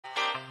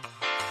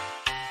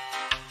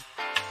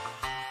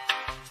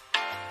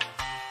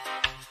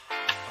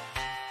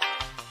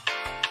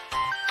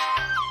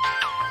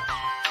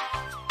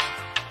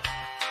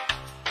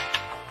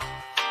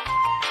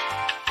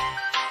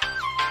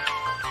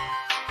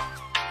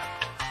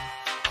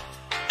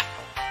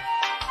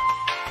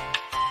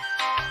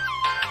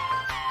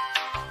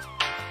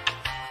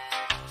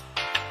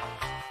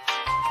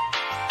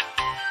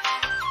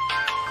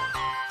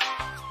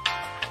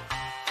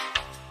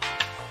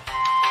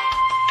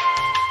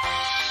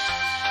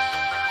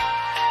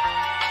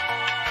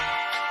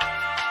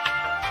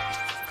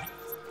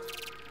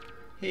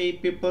Hey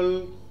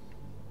people,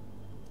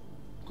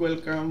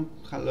 welcome,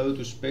 hello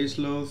to Space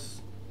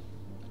Loth.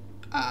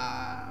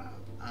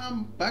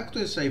 I'm back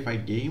to a sci-fi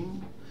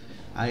game.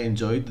 I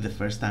enjoyed the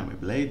first time I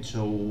played,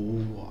 so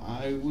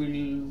I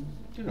will,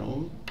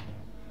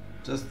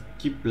 just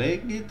keep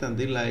playing it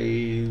until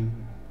I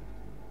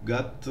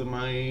got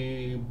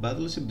my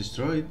battleship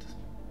destroyed.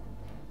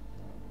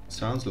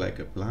 Sounds like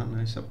a plan,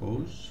 I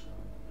suppose.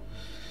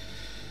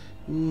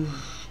 Ooh,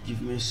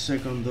 give me a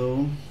second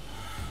though.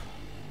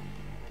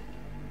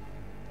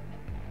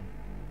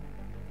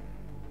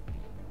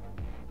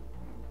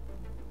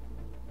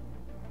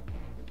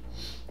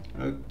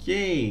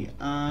 Okay,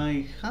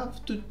 I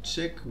have to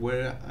check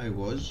where I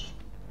was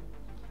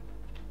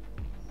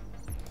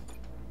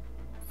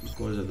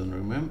because I don't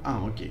remember.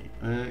 Okay.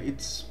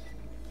 It's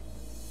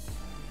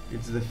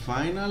the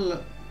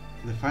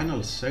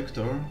final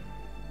sector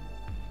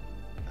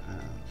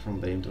from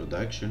the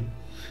introduction.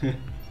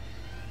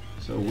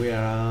 So we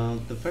are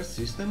at the first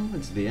system.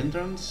 It's the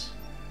entrance.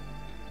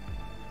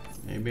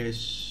 Maybe I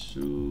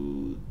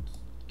should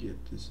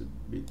get this a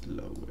bit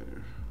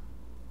lower.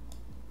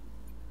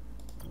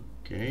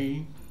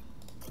 Okay,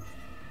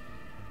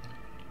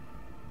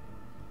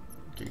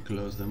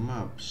 close the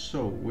map.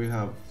 So we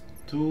have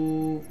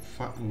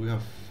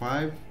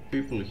five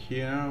people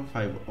here,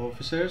 5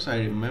 officers. I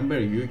remember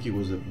Yuki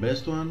was the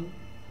best one.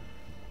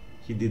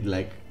 He did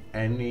like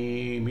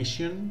any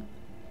mission.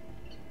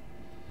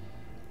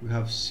 We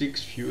have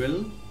 6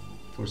 fuel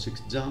for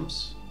 6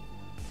 jumps,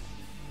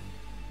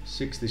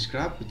 60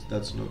 scrap,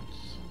 that's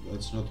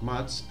not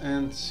much,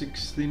 and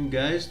 16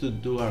 guys to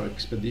do our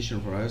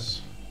expedition for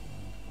us.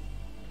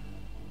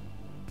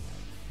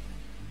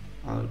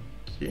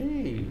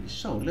 Okay,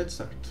 so let's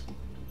start.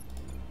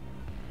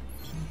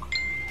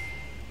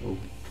 Oh,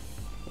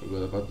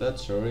 forgot about that,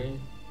 sorry.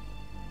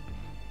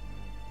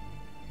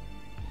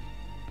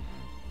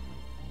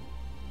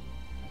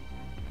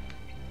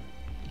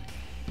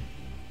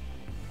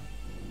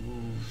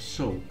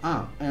 So,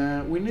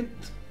 we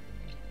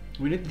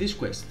need this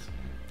quest.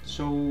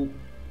 So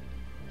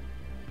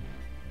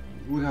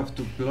we have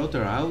to plot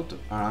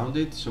around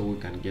it so we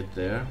can get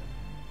there.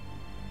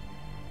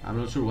 I'm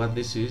not sure what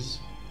this is.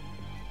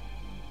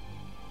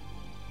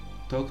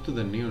 Talk to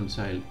the neon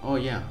child. Oh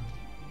yeah,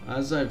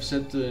 as I've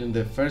said in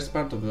the first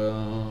part of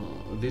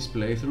this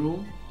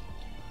playthrough,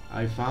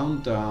 I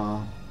found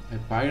a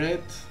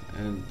pirate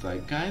and I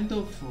kind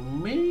of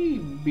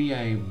maybe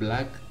I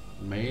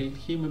blackmailed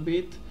him a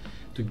bit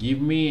to give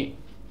me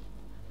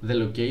the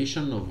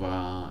location of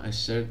a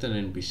certain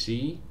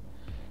NPC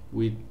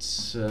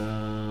which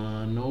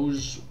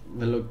knows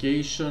the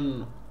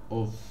location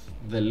of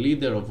the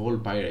leader of all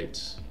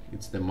pirates.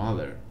 It's the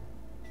mother.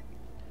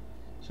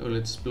 So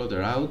let's plot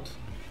her out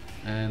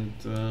and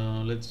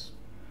let's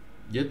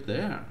get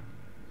there.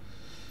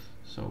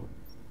 So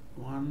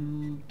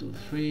 1, 2,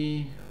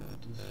 3, 1,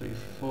 2, 3,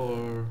 4.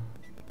 1,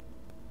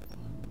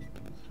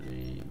 2,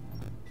 3,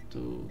 1,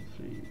 2,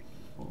 3,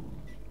 4.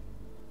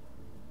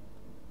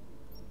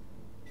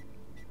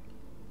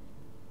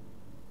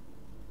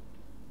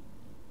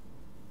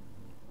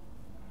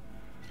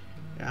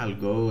 Yeah, I'll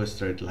go a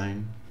straight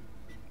line.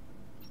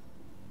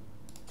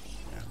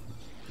 Yeah,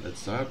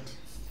 let's start.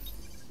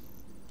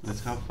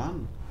 Let's have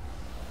fun.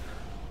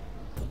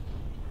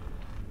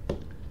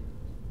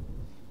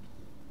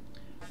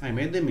 I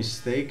made a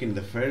mistake in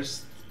the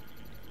first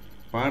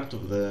part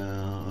of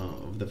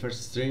the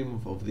first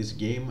stream of this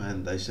game,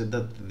 and I said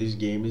that this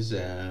game is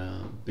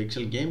a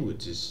pixel game,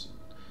 which is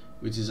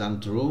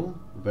untrue.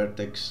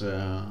 Vertex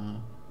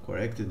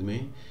corrected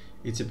me.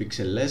 It's a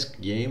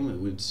pixelesque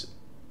game, which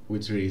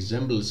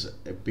resembles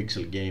a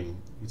pixel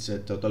game. It's a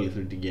totally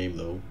 3D game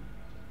though.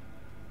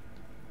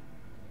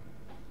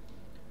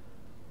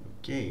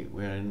 Okay,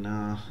 we are in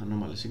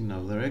anomaly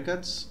signal. The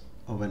wreckage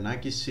of an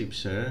Aki ship,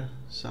 sir.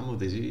 Some of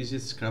the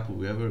easiest scrap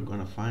we ever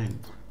gonna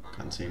find.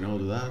 Can't say no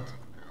to that.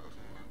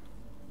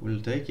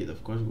 We'll take it,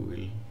 of course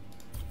we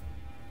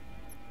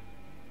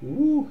will.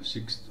 Ooh,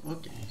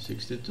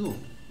 62.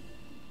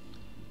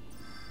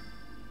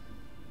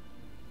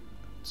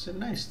 It's a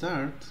nice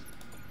start.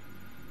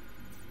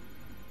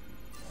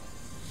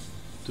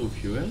 2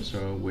 fuel,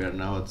 so we are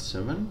now at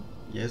 7.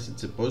 Yes,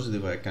 it's a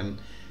positive. I can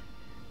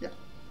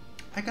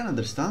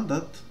understand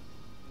that.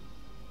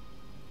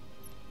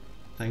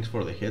 Thanks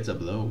for the heads up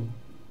though.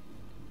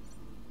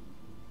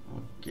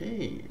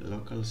 Okay,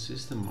 local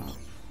system map.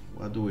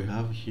 What do we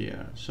have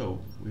here? So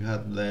we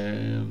had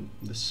the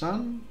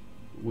sun,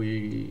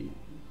 we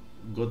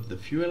got the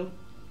fuel.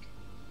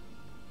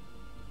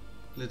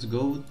 Let's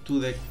go to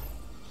the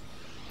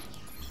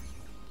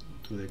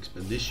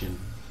expedition.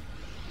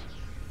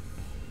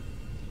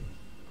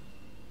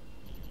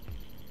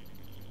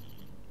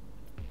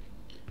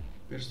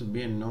 Appears to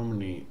be an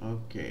Omni.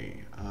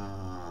 Okay.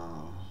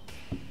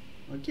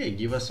 Okay,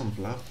 give us some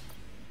fluff.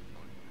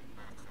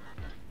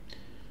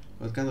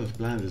 What kind of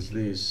planet is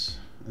this?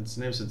 Its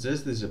name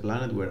suggests this is a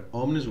planet where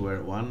Omnis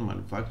were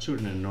manufactured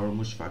in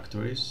enormous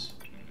factories.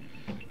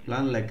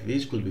 Planet like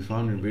this could be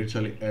found in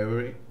virtually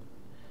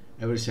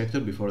every sector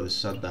before the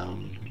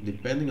shutdown.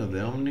 Depending on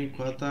the Omni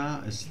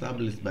quota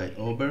established by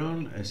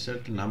Oberon, a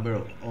certain number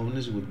of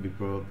Omnis would be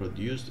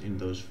produced in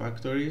those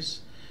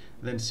factories,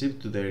 then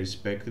shipped to their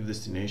respective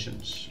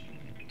destinations.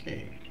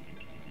 Okay.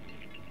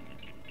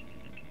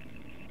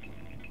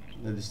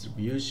 The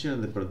distribution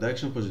and the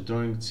production of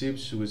positronic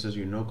chips, which as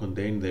you know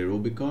contain the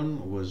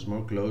Rubicon, was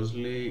more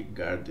closely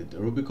guarded.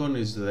 Rubicon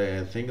is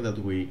the thing that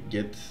we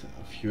get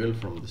fuel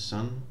from the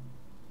sun.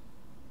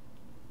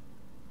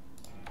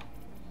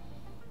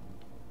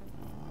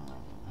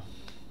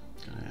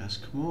 Can I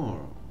ask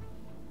more?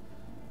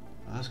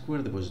 Ask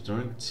where the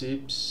positronic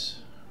chips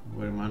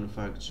were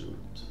manufactured.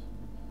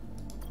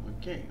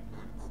 Okay.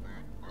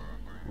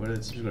 Where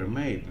the chips were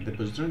made. The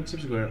positronic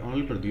chips were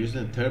only produced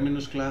in the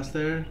Terminus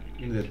cluster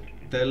in the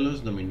Telos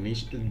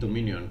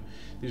Dominion.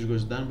 This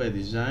was done by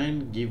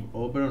design, give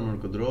Oberon more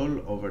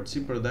control over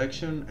chip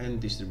production and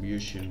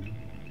distribution.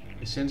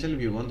 Essentially,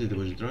 if you wanted the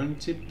positronic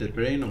chip, the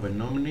brain of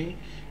an Omni,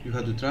 you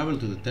had to travel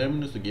to the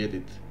Terminus to get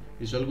it.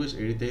 This always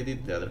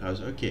irritated the other house.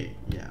 Okay,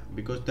 yeah,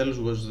 because Telos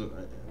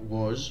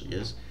was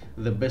yes,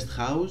 the best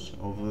house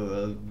of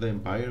the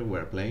Empire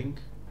we're playing,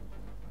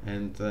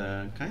 and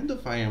kind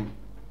of I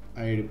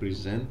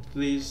represent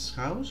this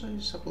house, I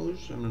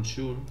suppose. I'm not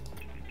sure.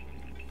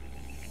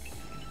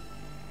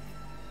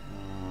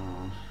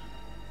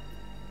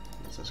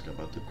 Let's ask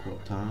about the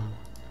quota.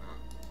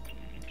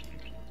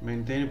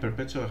 Maintaining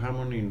perpetual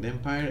harmony in the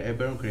Empire,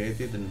 Eberron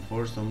created and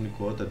enforced Omni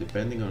quota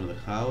depending on the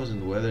house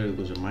and whether it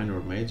was a minor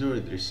or major.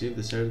 It received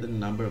a certain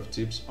number of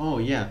chips. Oh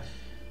yeah,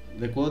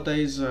 the quota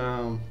is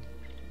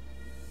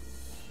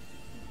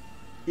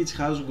each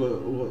house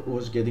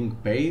was getting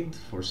paid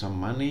for some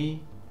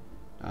money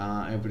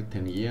every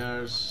 10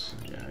 years.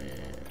 Yeah.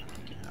 Okay.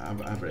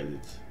 I've read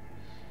it.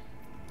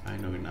 I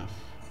know enough.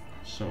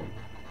 So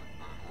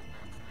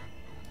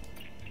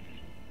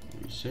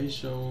you say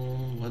so.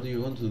 What do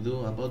you want to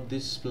do about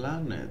this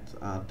planet?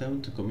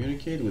 Attempt to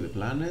communicate with the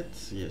planet?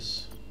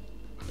 Yes.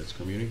 Let's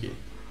communicate.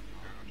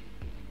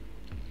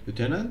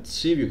 Lieutenant,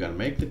 see if you can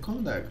make the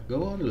contact.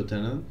 Go on,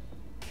 Lieutenant.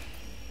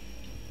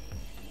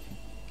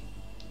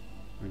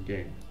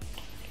 Okay.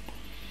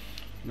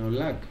 No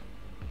luck.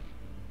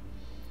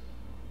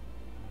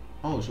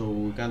 Oh, so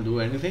we can't do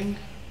anything?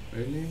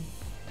 Really?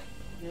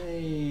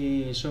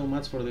 Yay, so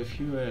much for the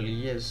fuel,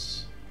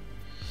 yes.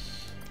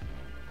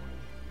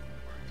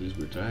 At least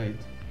we tried.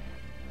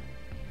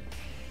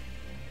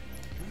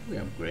 Can we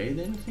upgrade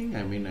anything?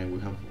 I mean, we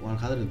have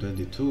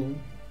 122.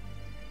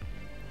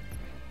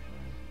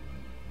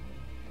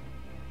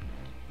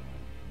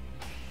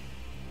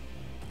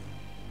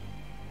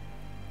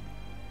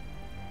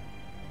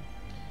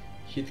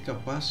 Heat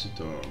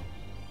capacitor.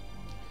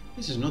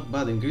 This is not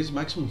bad. Increase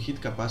maximum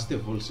heat capacity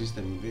of all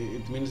system.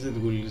 It means that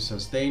it will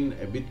sustain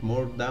a bit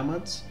more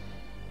damage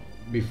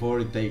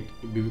before it take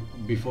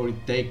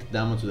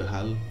damage to the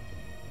hull.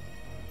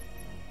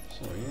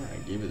 So yeah, I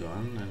give it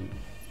one, and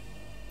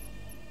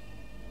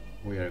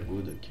we are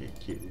good. Okay,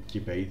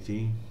 keep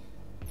 80.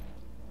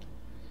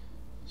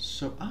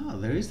 So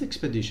there is the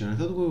expedition. I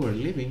thought we were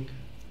leaving.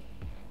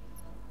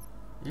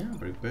 Yeah,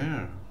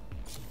 prepare.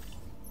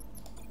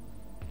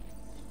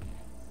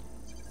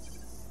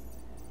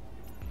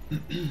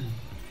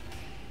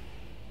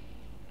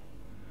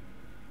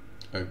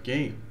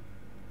 Okay.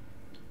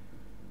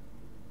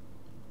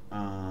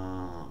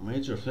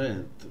 Major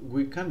threat.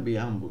 We can be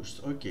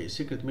ambushed. Okay,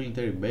 secret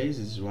military base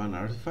is one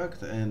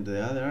artifact, and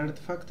the other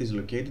artifact is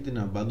located in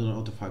an abandoned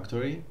auto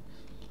factory.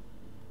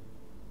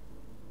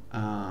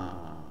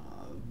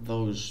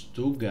 Those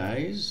two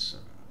guys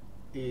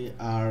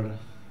are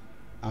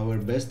our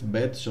best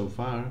bet so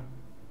far.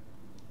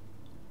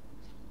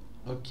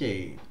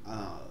 Okay.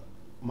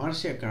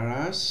 Marcia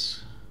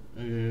Karas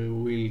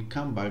will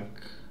come back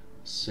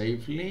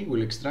safely.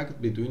 Will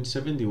extract between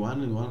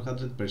 71 and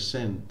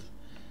 100%.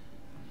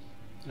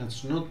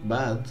 That's not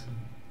bad.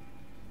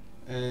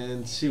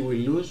 And she will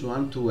lose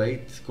 1 to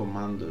 8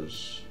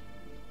 commandos.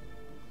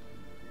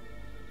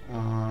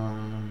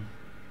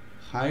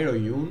 Hero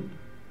Yun,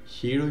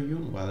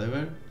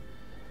 whatever,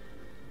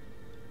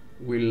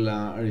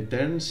 will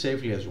return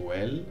safely as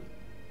well.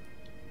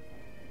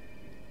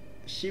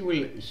 She,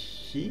 whatever,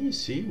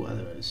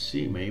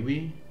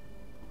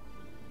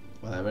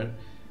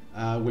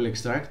 will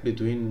extract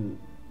between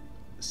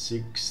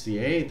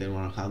 68 and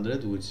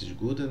 100, which is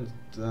good, and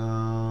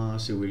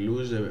she will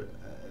lose a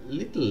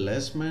little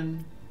less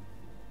men,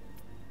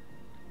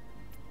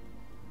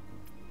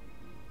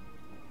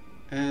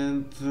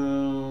 and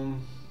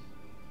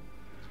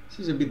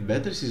she's a bit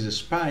better. She's a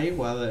spy,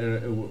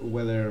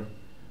 whether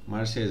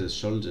Marcia is a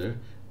soldier,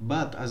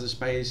 but as a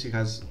spy she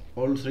has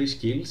all 3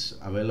 skills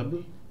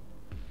available.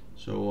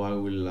 So I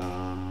will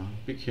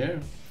pick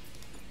her.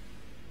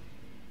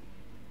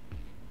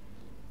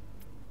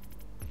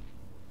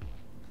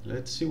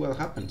 Let's see what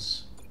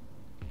happens.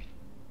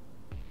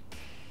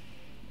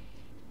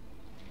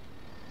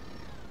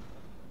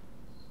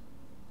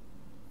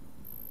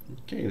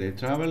 Okay, they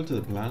travel to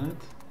the planet.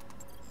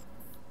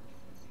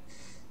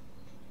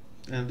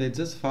 And they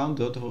just found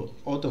the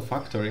auto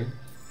factory.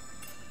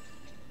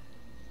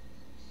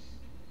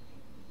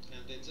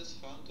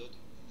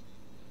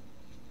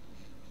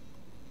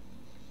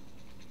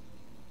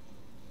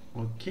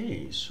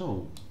 Okay,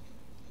 so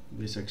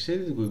we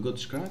succeeded, we got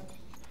scrap.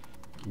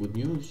 Good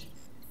news.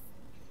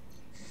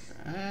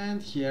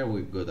 And here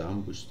we got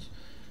ambushed.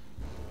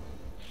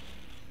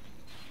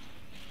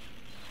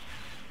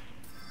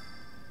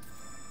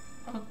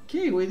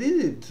 Okay, we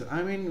did it.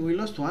 I mean, we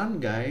lost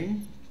one guy,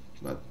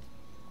 but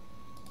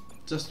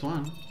just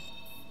one.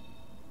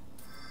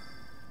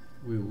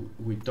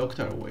 We talked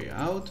our way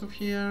out of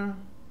here.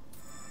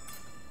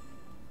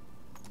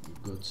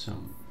 We got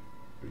some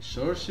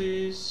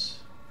resources.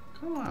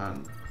 Come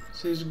on,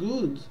 this is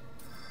good.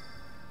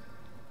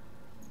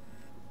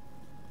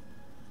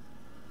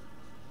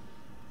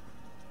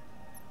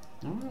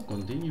 No,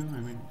 continue. I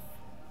mean,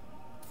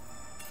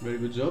 very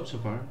good job so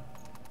far.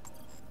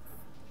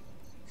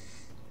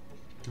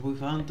 We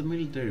found the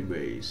military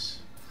base.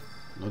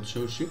 Not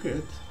so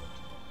secret.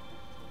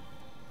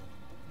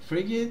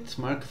 Frigate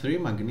Mark III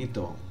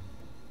Magneto.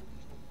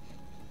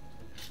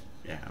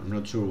 Yeah, I'm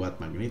not sure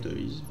what Magneto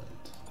is,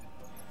 but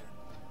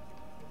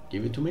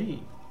give it to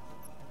me.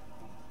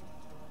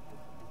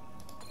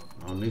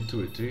 No need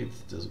to retreat,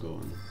 just go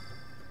on.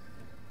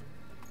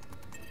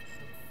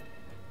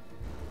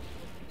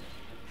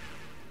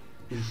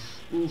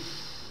 Oof, oof.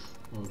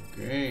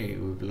 Okay,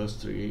 we've lost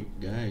 3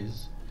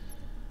 guys.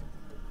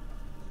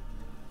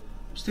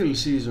 Still,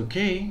 she is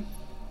okay.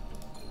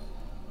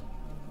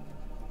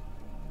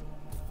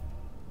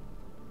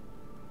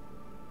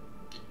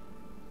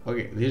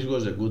 Okay, this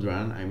was a good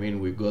run. I mean,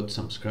 we got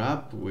some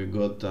scrap, we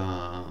got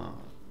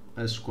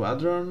a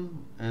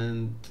squadron,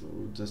 and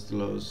we just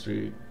lost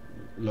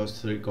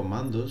three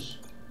commandos.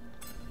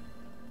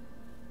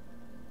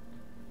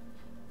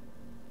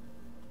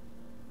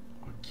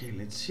 Okay,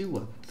 let's see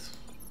what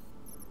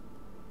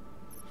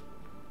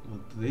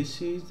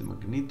this is. The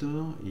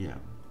Magneto, yeah.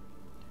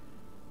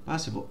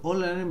 Passive.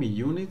 All enemy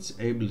units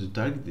able to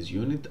target this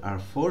unit are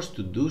forced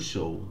to do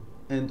so,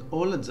 and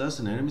all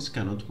adjacent enemies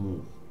cannot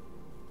move.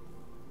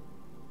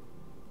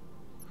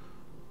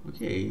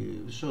 Okay,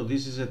 so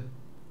this is a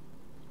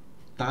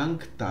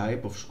tank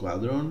type of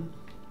squadron.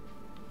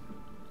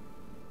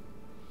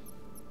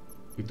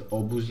 It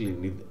obviously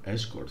needs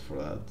escort for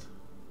that.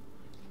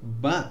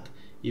 But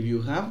if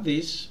you have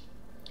this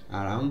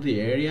around the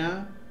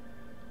area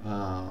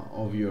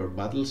of your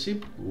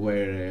battleship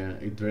where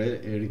it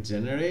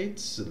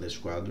regenerates the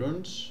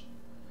squadrons,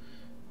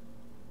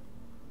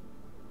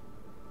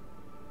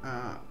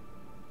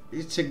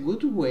 it's a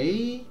good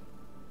way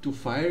to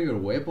fire your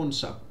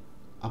weapons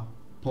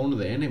upon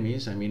the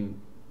enemies. I mean,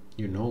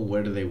 you know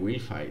where they will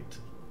fight.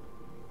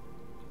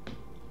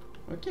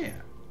 Okay,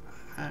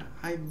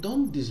 I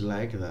don't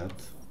dislike that.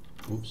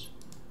 Oops.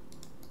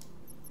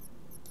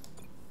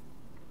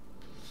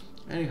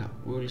 Anyhow,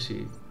 we will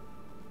see.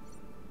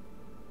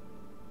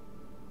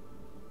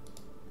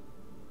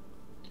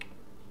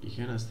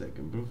 Gehenna stack,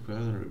 improve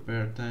crowd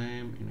repair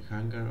time in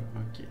hangar.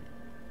 Okay.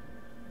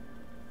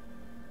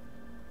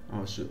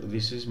 Oh, so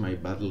this is my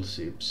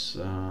battleship's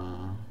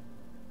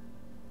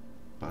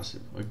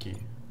passive. Okay,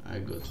 I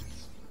got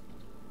it.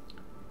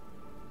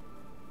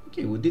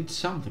 Okay, we did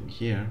something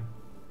here.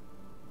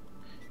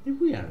 If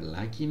we are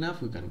lucky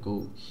enough, we can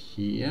go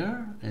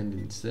here, and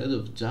instead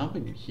of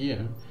jumping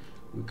here,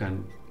 we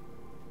can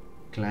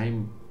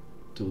climb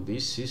to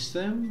this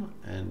system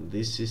and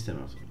this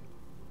system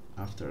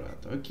after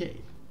that.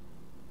 Okay.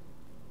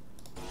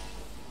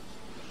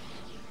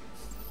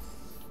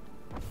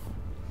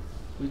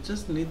 We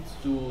just need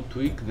to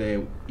tweak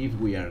the if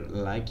we are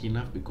lucky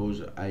enough,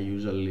 because I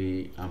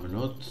usually am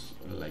not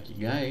a lucky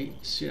guy.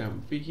 See,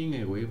 I'm picking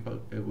a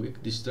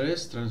weak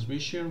distress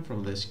transmission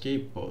from the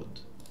escape pod.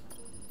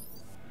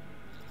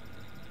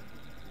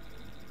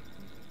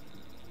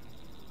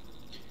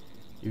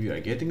 If you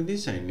are getting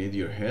this, I need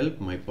your help.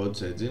 My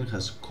pod's engine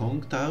has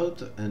conked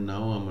out and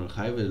now I'm on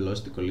high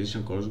velocity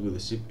collision course with the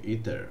ship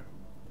eater.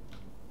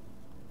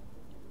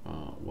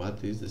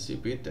 What is the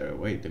ship eater?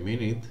 Wait a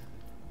minute.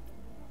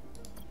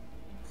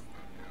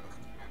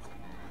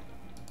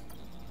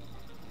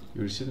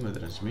 You received my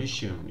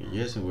transmission.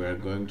 Yes, and we are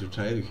going to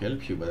try to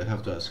help you, but I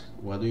have to ask,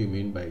 what do you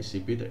mean by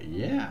ship eater?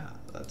 Yeah,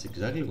 that's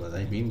exactly what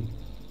I mean.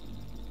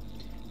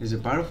 There's a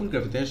powerful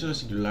gravitational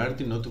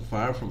singularity not too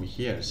far from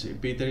here.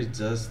 Ship eater is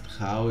just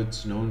how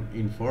it's known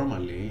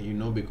informally, you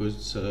know, because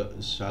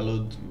it's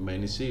swallowed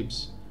many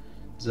ships.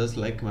 Just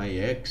like my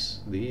ex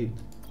did.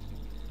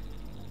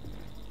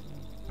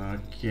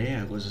 Okay,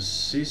 I was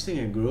assisting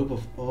a group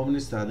of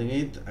Omnis studying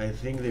it. I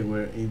think they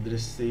were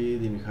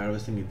interested in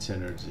harvesting its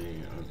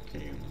energy.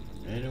 Okay.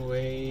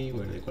 Anyway,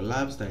 when they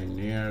collapsed, I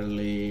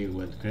nearly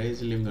went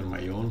crazy living on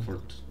my own for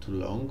too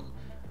long.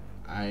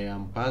 I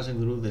am passing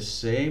through the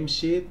same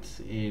shit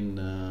in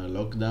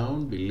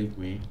lockdown, believe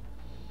me.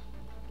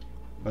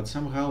 But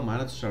somehow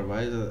managed to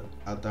survive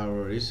at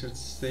our research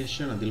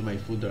station until my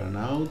food ran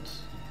out.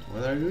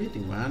 What are you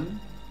eating, man?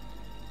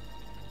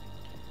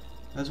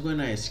 That's when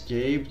I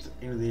escaped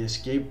in the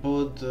escape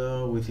pod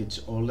with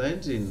its old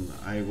engine.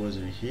 I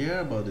wasn't here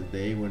about the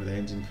day when the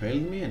engine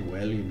failed me, and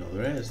well, you know the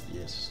rest,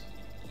 yes.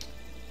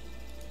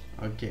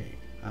 Okay,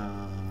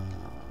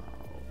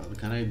 what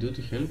can I do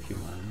to help you,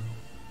 man?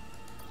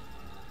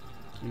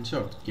 In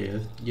short,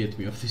 get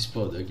me off this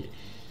pod, okay.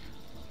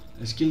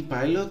 A skilled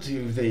pilot,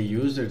 if they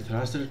use their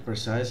thrusters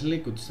precisely,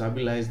 could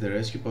stabilize the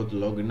rescue pod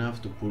long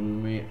enough to pull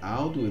me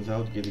out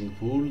without getting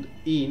pulled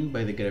in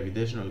by the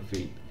gravitational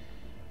field.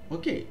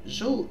 Okay,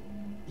 so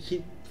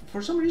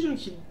for some reason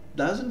he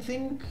doesn't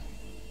think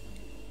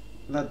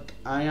that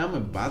I am a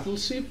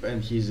battleship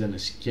and he's an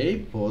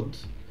escape pod,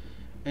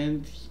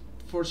 and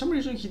for some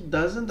reason he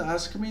doesn't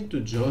ask me to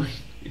join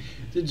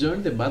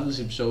the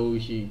battleship so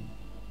he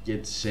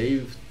gets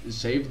saved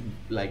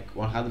like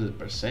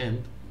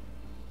 100%.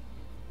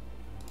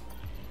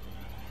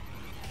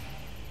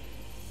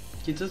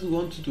 He just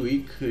wants to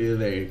tweak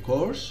their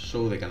course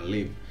so they can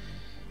leave.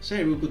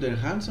 Say we could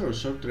enhance our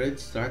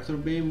short-range tractor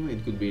beam,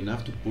 it could be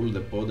enough to pull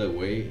the pod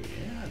away.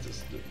 Yeah,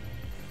 just do.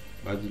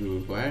 But it will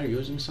require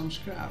using some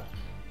scrap.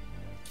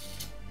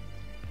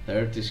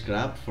 30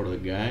 scrap for the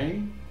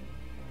guy.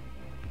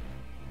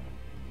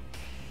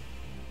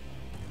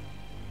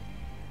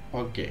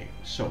 Okay,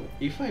 so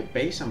if I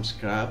pay some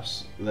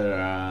scraps,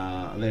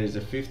 there is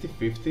a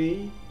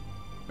 50-50%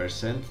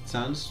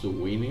 chance to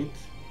win it.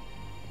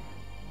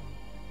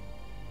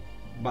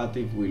 But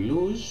if we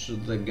lose,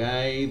 the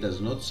guy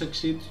does not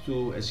succeed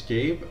to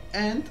escape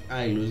and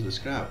I lose the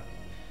scrap.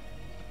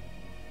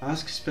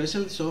 Ask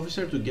specialist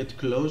officer to get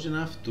close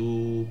enough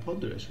to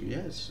pod rescue.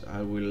 Yes,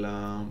 I will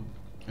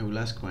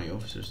ask my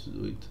officers to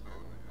do it.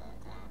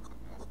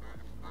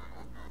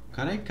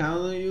 Can I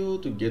count on you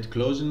to get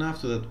close enough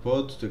to that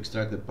pod to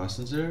extract the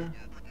passenger?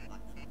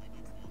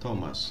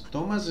 Thomas.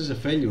 Thomas is a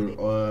failure,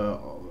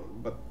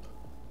 but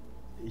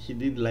he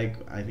did like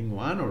I think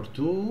 1 or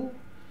 2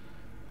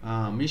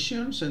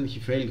 missions and he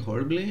failed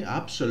horribly.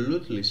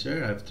 Absolutely,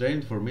 sir. I've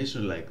trained for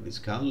missions like this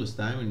countless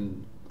time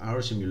in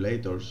our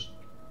simulators.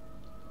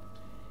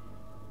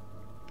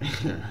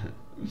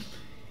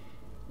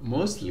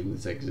 Mostly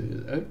with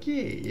success.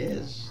 Okay,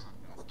 yes.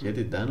 Get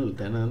it done,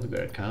 Lieutenant. We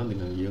are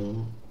counting on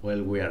you.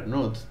 Well, we are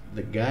not.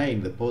 The guy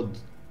in the pod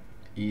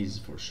is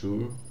for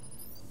sure.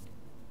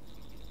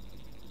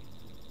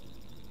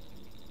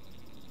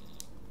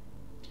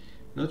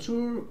 Not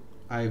sure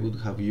I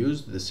would have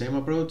used the same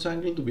approach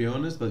angle to be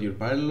honest, but your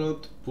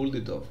pilot pulled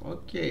it off.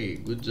 Okay,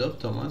 good job,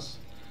 Thomas.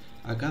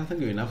 I can't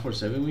thank you enough for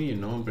saving me. You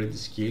know I'm pretty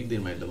skilled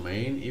in my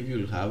domain. If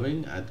you'll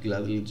having, I'd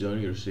gladly join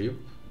your ship.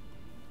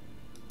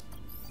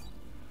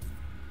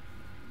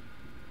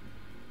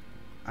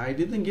 I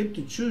didn't get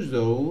to choose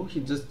though, he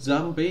just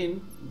jumped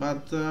in,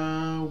 but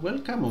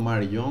welcome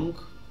Omar Young.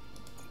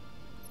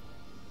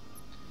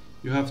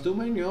 You have too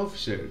many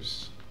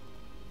officers.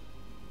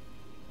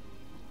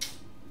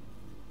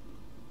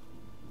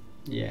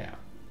 Yeah,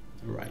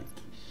 right.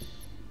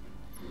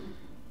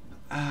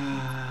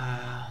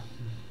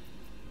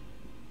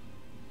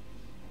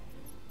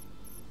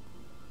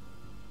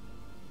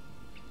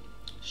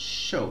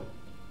 So,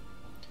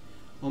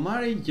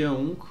 Omar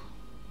Young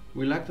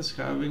will act as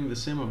having the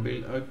same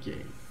ability.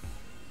 Okay.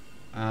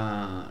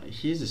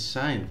 He's a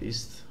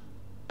scientist.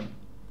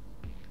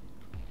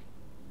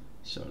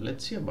 So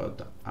let's see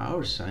about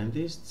our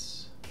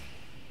scientists.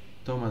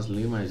 Thomas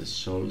Lima is a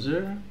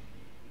soldier.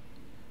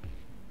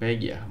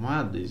 Peggy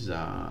Ahmad is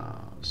a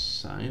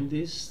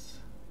scientist.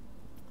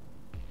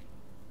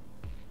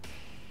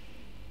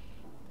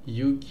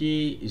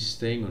 Yuki is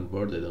staying on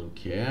board. I don't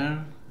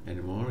care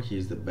anymore.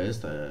 He's the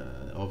best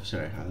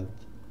officer I had.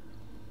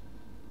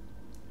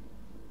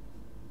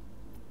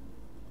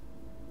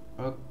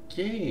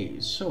 Okay,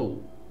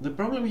 so the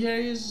problem here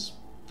is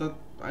that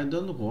I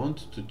don't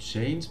want to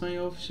change my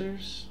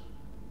officers.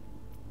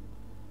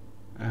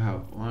 I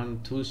have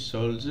 2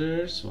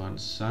 soldiers, 1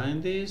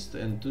 scientist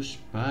and 2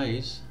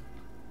 spies.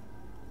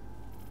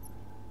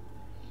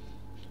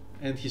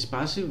 And his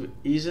passive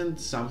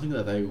isn't something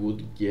that I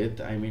would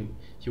get. I mean,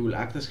 he will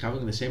act as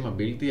having the same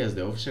ability as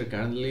the officer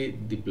currently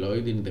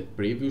deployed in the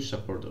previous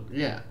support.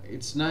 Yeah,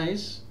 it's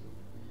nice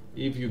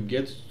if you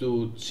get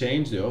to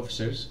change the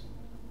officers.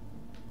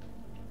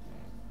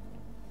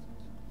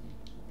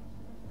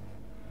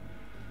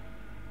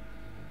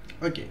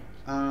 Okay,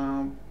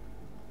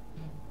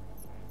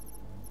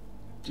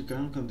 you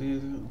can continue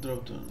to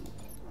drop down.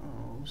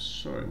 Oh,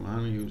 sorry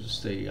man, you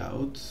stay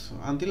out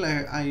until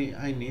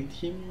I need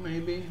him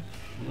maybe.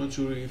 I'm not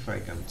sure if I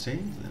can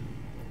change them.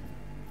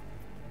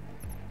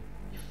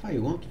 If I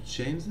want to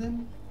change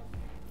them,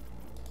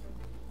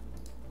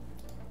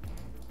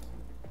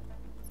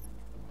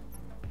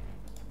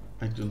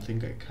 I don't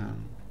think I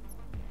can.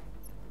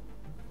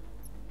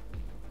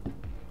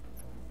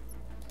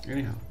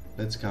 Anyhow,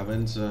 let's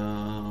scavenge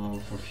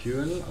for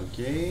fuel.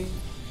 Okay,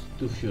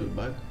 2 fuel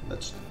bag.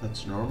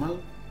 That's normal.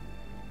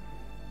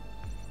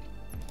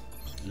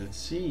 Let's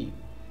see.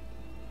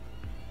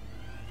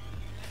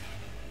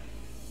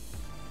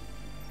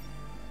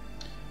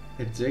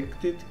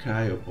 Ejected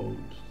cryopod.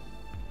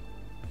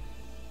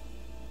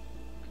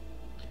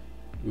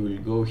 We will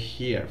go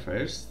here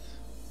first,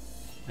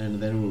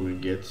 and then we will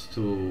get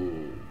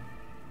to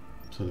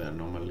the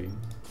anomaly.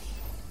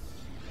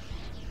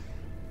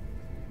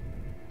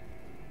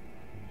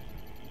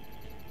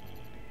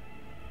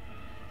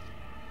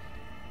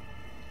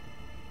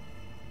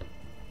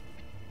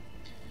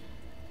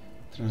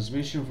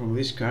 Transmission from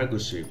this cargo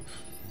ship.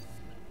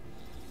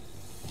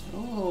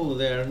 Oh,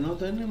 they are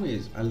not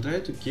enemies. I'll try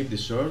to keep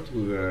this short.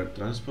 We were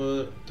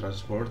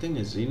transporting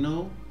a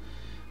Xeno.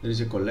 There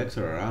is a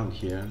collector around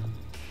here.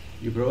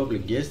 You probably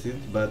guessed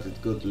it, but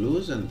it got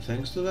loose, and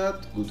thanks to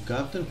that good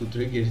captain who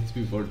triggered it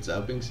before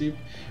jumping ship,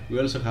 we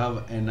also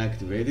have an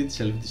activated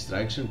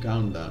self-destruction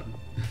countdown.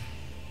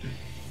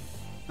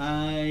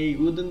 I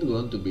wouldn't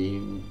want to be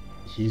in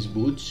his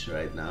boots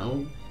right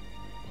now.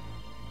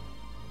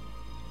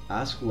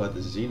 Ask what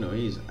a Xeno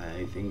is.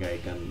 I think I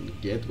can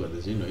get what a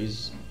Xeno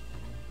is.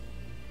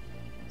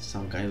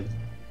 Some kind of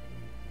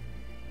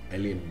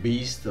alien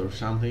beast or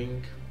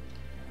something.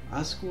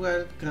 Ask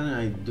what can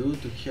I do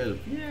to help.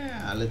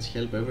 Yeah, let's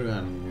help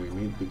everyone we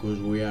meet because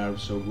we are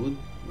so good.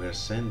 We are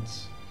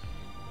saints.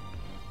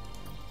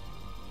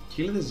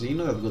 Kill the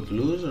Xeno that got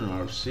loose on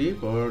our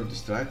ship, or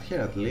distract her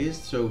at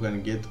least so we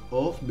can get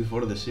off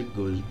before the ship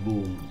goes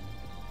boom.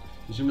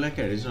 You seem like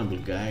a reasonable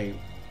guy.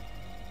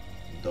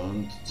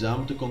 Don't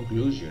jump to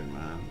conclusion,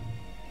 man.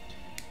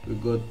 We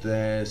got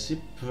a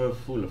ship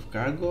full of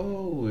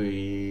cargo,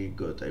 we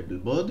got able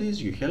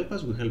bodies, you help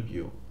us, we help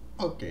you.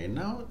 Okay,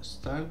 now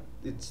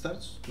it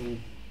starts to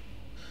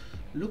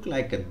look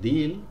like a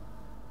deal.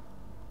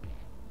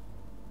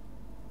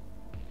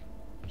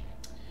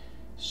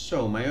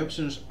 So my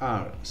options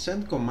are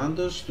send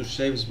commandos to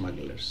save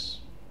smugglers.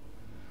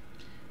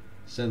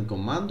 Send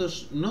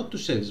commandos not to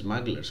save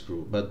smugglers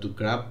crew, but to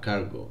grab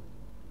cargo.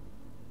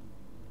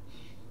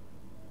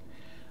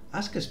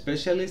 Ask a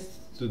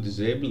specialist to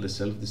disable the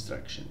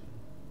self-destruction.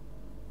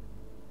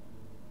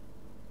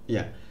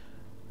 Yeah,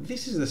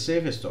 this is the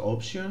safest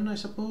option, I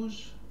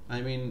suppose.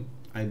 I mean,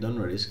 I don't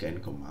risk any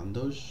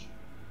commandos.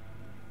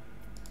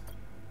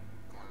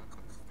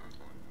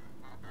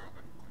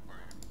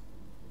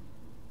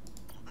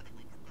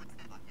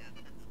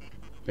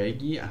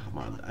 Peggy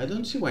Ahmad. I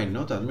don't see why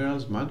not, Admiral.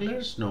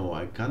 Smugglers? No,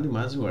 I can't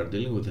imagine we're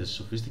dealing with a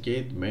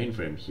sophisticated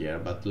mainframe here,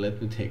 but let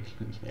me take...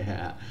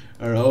 yeah,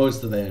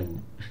 roast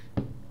them.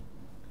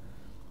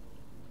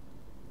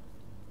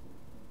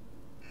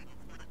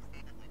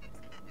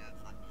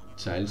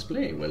 Child's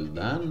play, well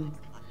done.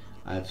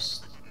 I've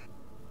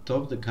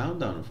stopped the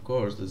countdown, of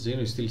course. The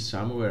Xeno is still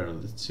somewhere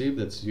on the ship.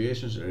 The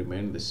situations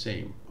remain the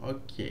same.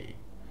 Okay.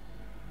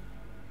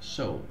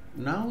 So,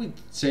 now it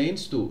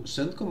changed to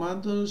send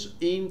commandos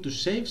in to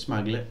save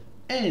smuggler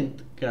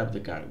and grab the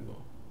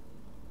cargo.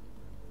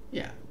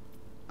 Yeah,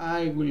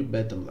 I will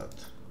bet on that.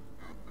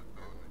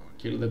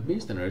 Kill the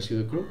beast and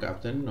rescue the crew,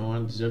 Captain. No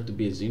one deserves to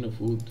be a Xeno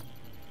food.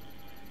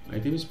 My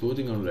team is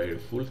putting on their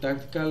full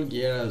tactical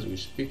gear as we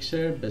speak,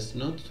 sir. Best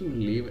not to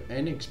leave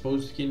any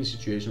exposed skin in a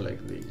situation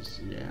like this.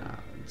 Yeah,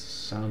 it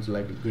sounds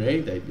like a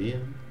great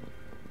idea.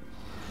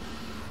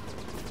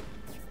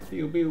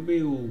 Pew pew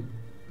pew.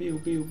 Pew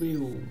pew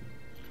pew.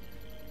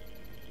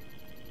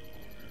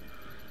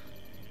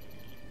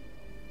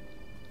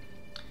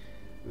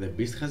 The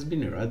beast has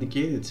been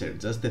eradicated, sir.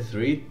 Just a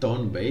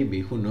 3-ton baby.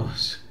 Who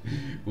knows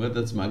what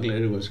that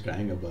smuggler was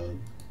crying about.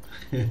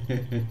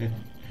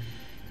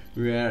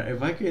 We are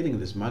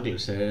evacuating the smuggler,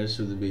 sir.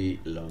 Should it be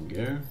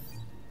longer?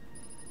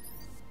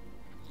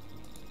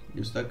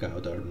 You stuck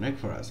out our neck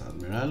for us,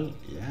 Admiral.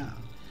 Yeah.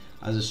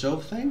 As a show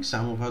of thanks,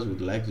 some of us would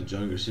like to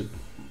join your ship.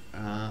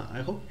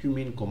 I hope you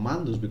mean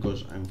commandos,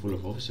 because I'm full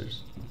of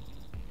officers.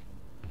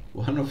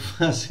 One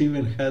of us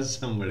even has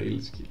some rail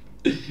skill.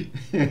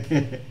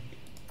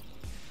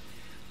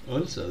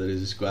 Also, there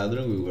is a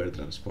squadron we were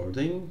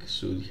transporting.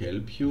 Should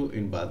help you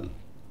in battle.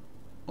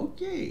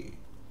 Okay.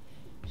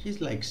 He's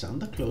like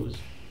Santa Claus.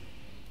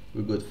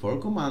 We got 4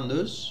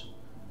 commandos,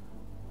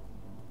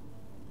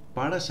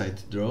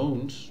 parasite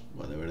drones,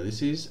 whatever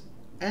this is,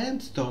 and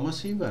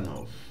Thomas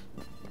Ivanov.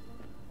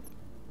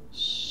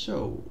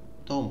 So,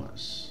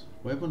 Thomas,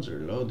 weapons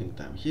reloading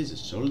time. He's a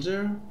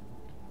soldier.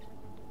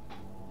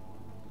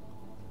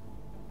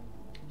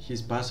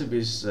 His passive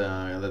is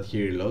that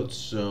he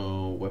reloads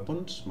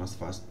weapons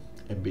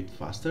a bit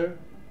faster.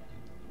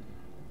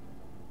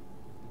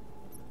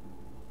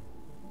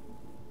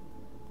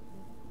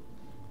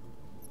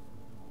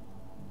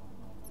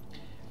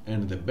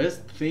 And the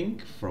best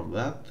thing from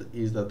that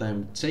is that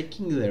I'm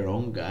checking the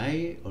wrong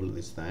guy all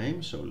this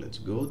time. So let's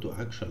go to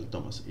actual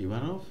Thomas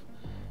Ivanov.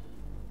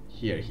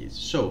 Here he is.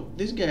 So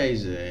this guy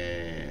is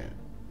a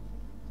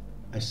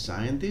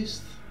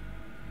scientist.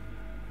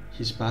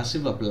 His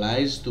passive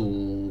applies to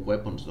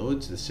weapons though,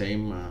 it's the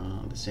same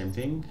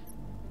thing.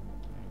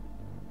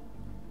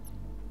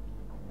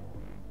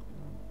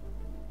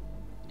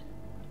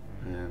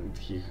 And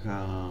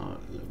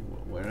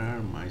where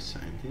are my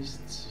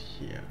scientists?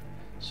 Here.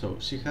 So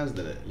she has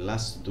the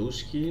last 2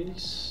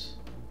 skills.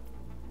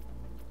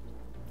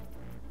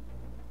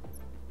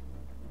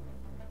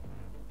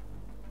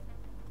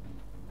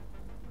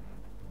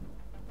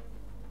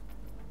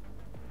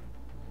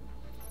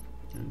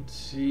 And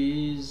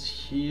she's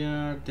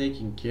here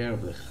taking care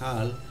of the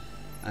hull.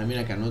 I mean,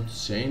 I cannot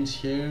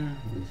change her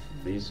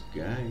with this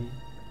guy.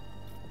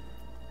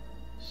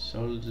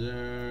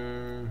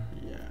 Soldier,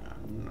 yeah,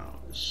 no.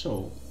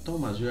 So,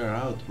 Thomas, you are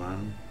out,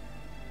 man.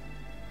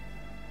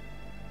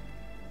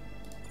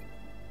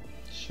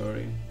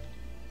 Sorry.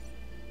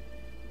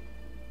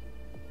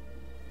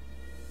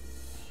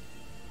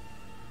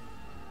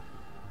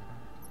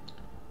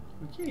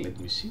 Okay, let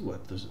me see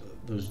what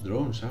those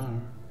drones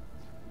are.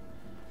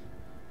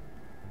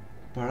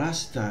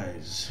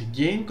 Parasitize.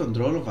 Gain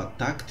control of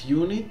attacked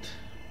unit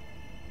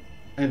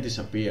and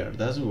disappear.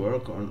 Doesn't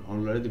work on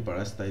already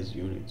parasitized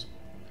units.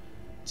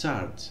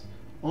 Charge.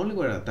 Only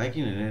when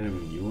attacking an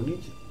enemy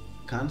unit.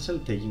 Cancel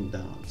taking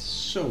damage.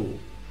 So,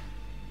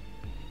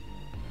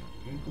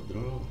 gain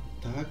control of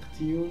attacked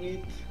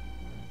unit.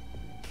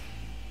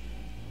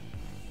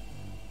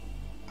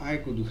 I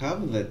could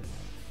have the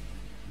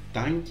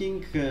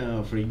tanking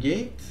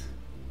frigate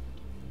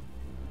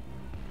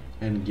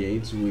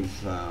engage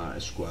with a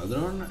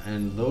squadron,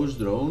 and those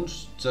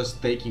drones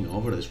just taking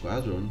over the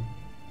squadron.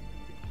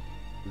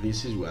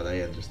 This is what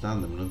I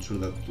understand. I'm not sure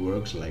that it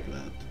works like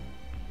that.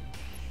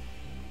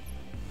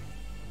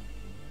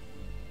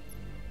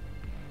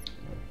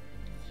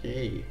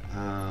 Okay,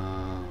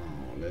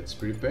 let's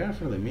prepare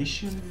for the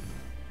mission.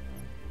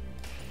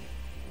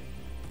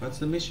 What's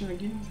the mission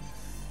again?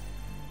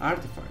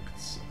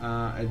 Artifacts.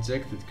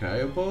 Ejected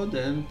cryopod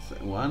and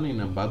one in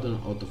abandoned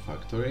auto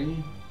factory.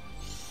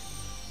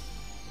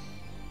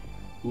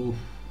 Oof.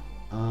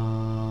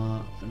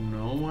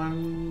 No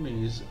one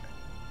is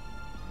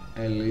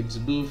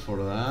eligible for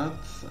that.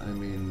 I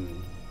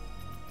mean,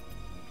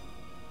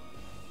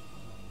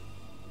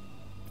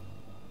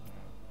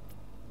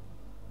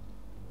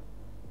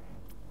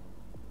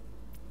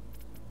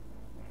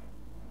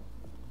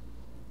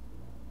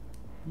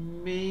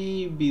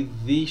 maybe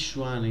this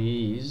one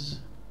is.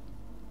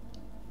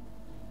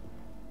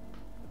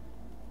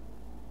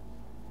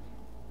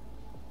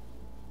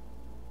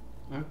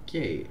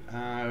 Okay,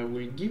 I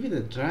will give it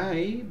a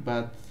try,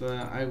 but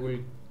I will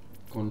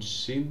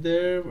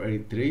consider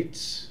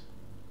retreats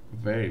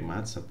very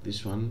much at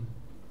this one.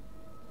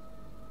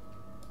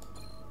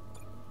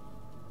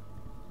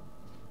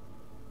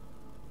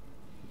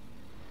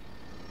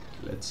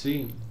 Let's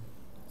see.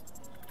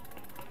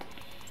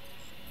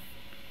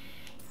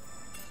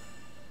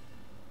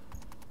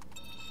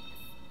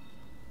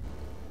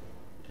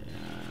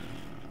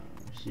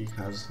 He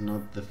has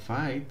not the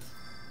fight.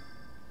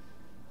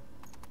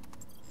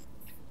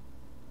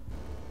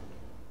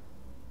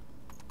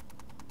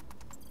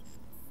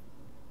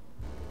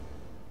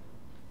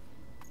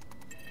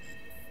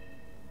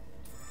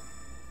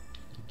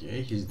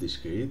 Okay, he's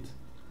discreet.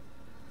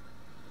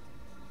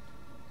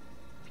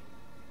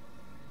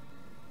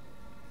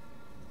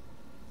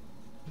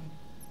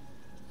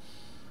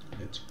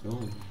 Let's go.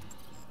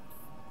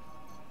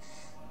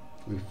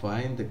 We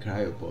find the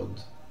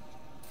cryopod.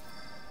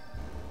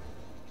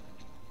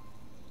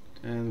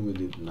 And we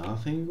did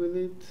nothing with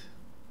it.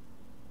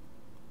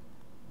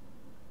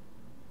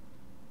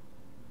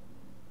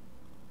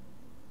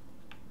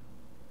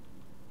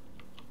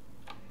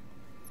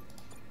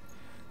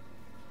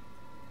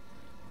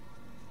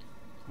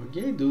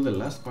 Okay, do the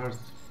last part.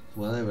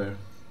 Whatever.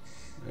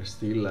 They're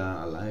still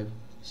alive.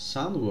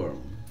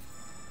 Sandworm.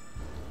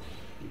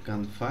 You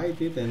can't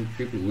fight it and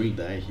people will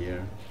die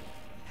here.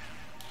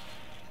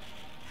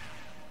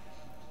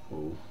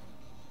 Oh.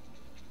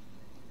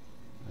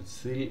 But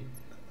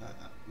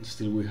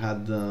still we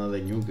had the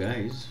new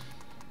guys.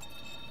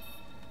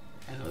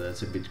 I know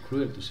that's a bit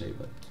cruel to say,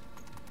 but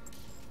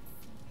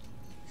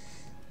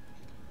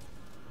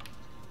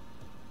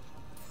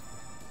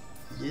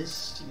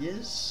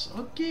yes,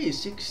 okay,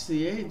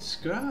 68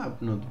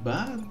 scrap, not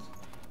bad.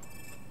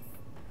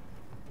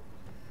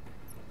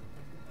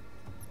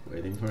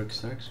 Waiting for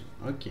extraction,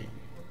 okay.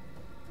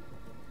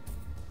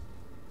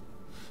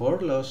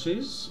 4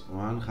 losses,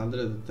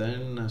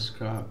 110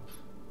 scrap.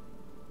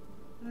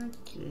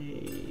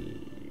 Okay,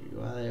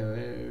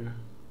 whatever.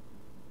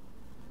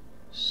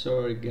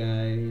 Sorry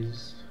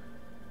guys.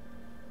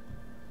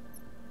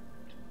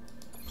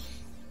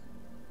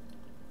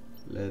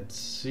 Let's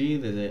see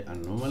the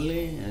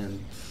anomaly and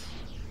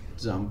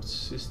jump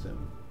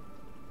system.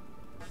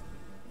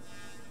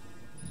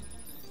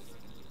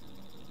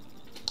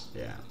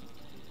 Yeah,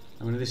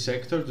 I'm in this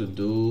sector to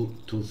do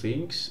 2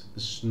 things: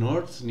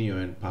 snort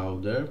neon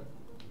powder,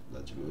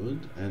 that's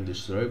good, and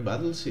destroy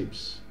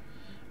battleships.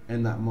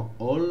 And I'm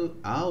all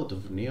out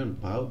of neon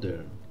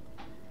powder.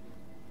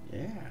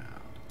 Yeah.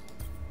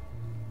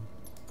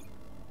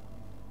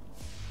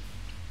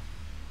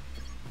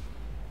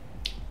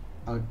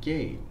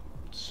 Okay,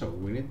 so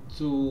we need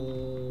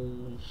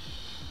to...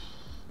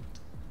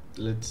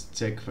 Let's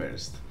check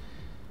first.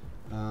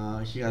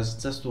 He has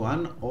just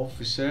 1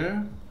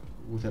 officer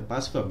with a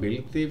passive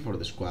ability for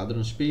the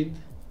squadron speed.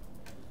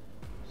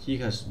 He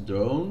has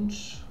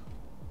drones.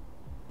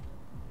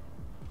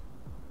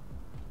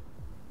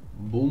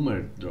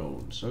 Boomer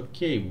drones.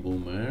 Okay,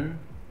 Boomer.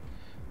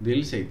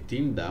 Deals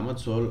 18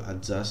 damage to all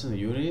adjacent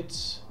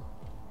units.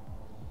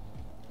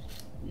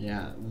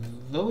 Yeah,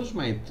 those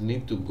might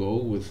need to go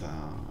with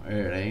a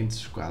ranged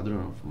squadron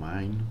of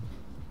mine.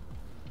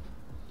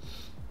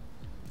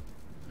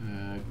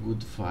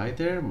 Good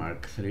fighter,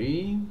 Mark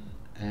 3,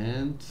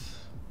 and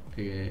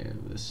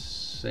the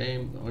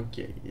same.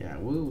 Okay, yeah,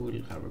 we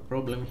will have a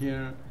problem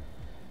here.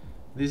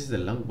 This is the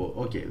longbow.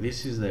 Okay,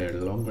 this is their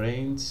long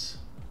range.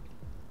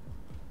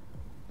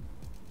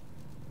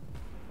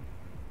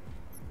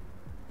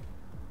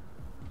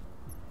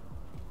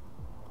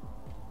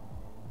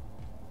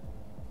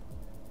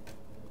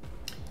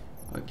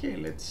 Okay,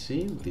 let's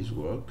see if this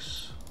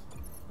works.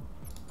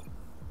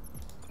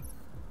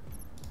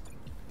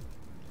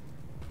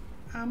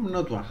 I'm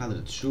not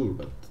 100 sure,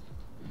 but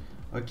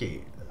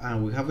okay.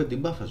 And we have a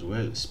debuff as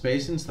well.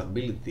 Space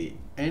instability.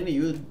 Any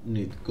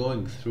unit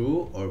going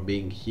through or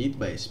being hit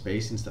by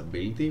space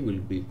instability will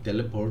be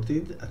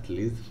teleported at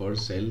least 4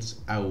 cells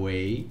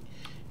away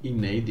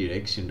in a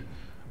direction.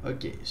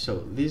 Okay, so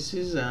this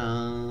is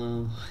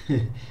the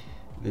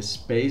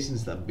space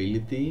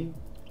instability.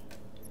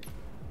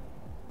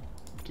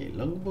 Okay,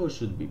 longbow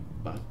should be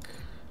back.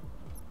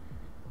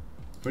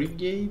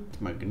 Frigate,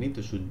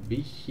 Magneto should be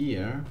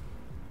here.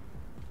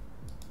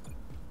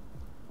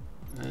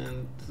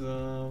 And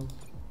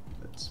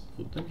let's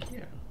put them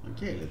here.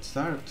 Okay, let's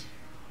start.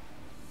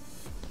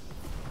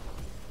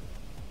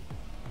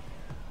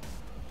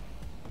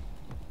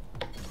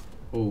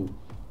 Oh.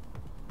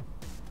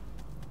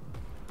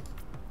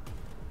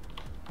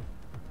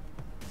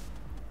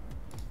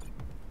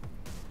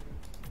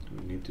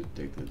 We need to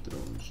take the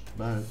drones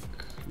back.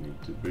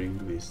 Need to bring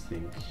this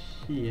thing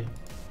here.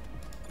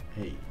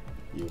 Hey,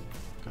 you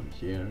come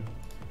here.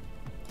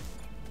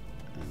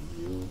 And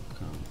you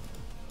come.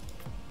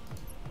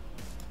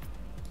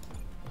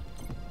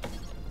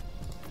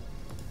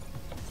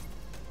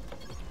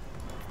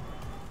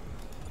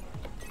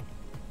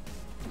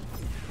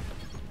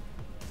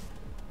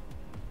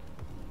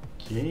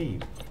 Okay.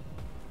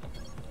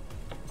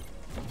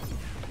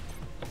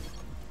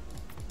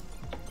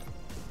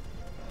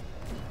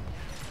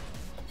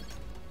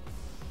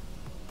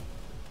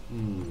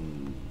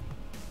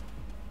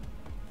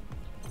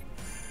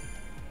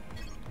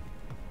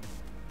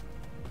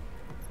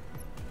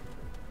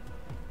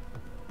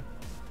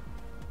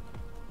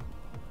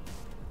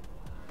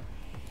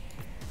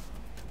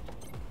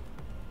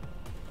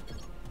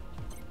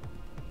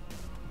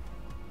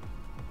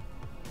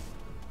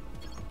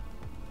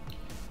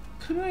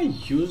 Can I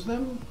use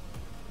them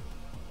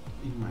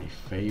in my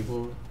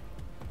favor?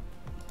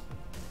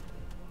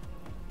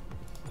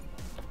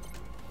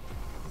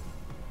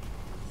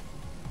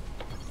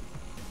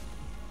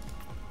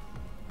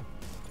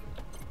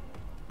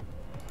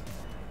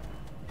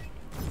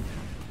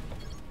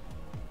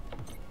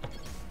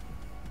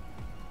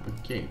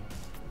 Okay,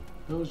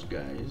 those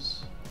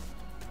guys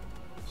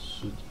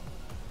should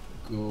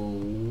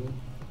go.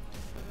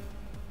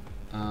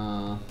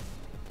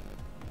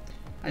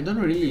 I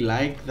don't really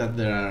like that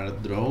there are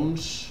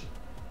drones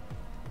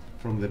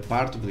from the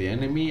part of the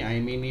enemy. I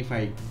mean, if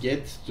I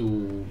get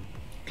to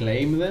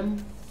claim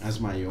them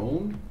as my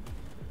own,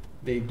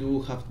 they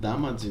do have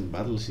damage in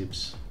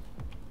battleships.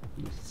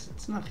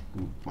 It's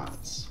nothing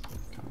much.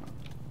 Come on.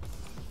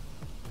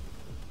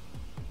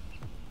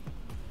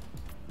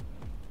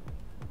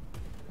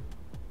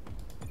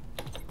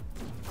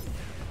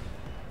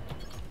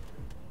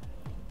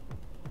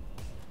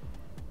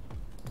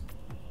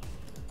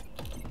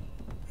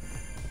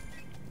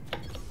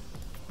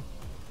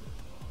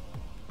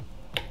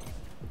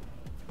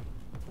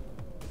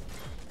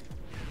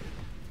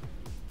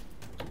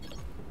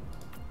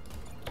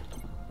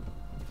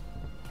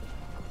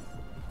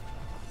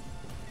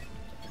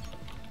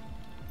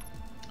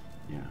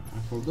 I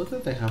forgot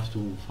that I have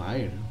to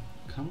fire.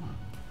 Come on.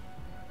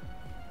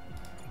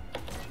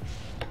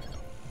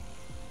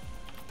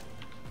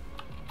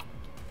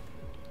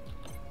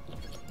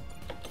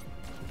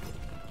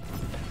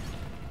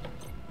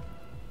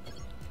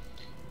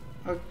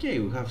 Okay,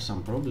 we have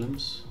some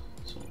problems,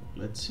 so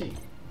let's see.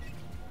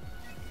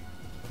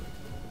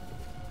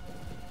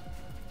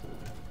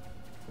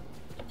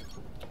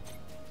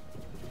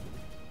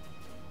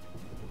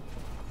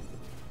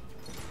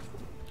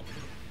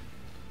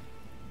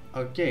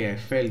 Okay, I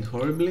failed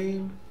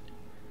horribly.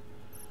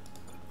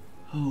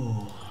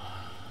 Oh,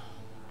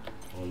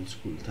 old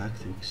school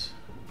tactics.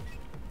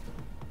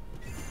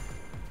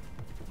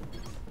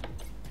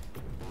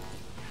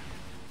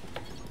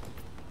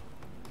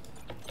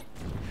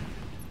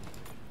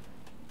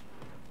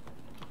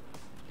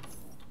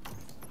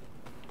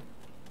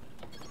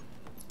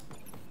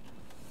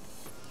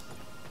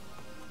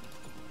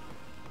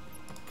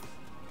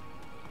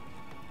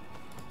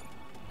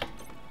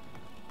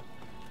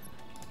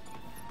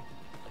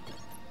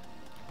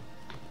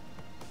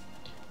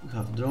 We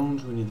have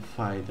drones, we need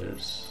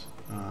fighters.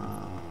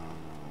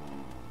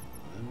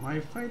 My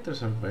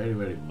fighters are very,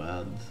 very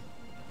bad.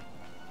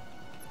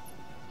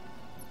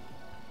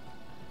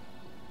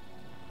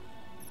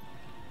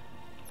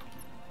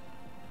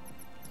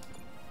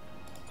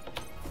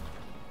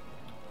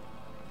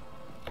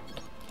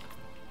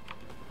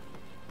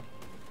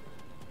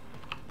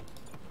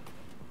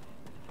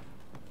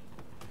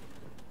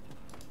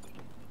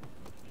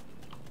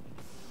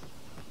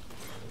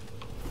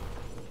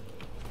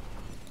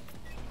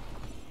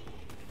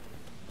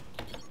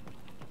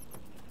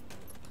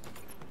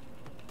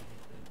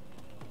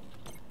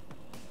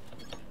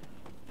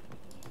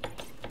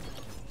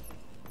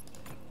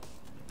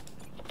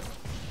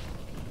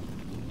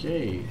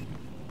 Okay.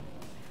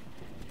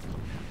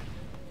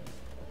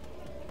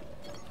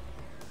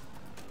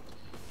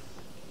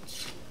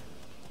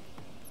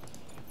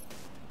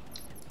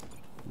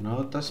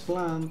 Not as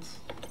planned.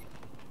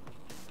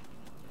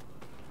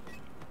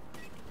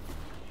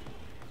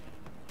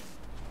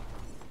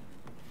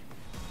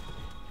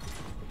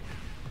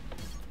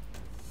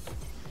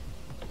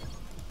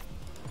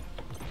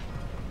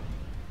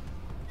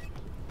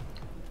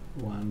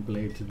 One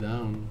blade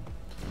down.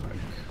 Fuck.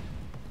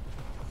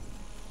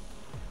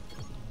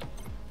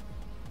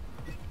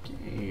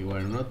 Okay,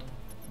 we're not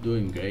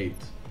doing great.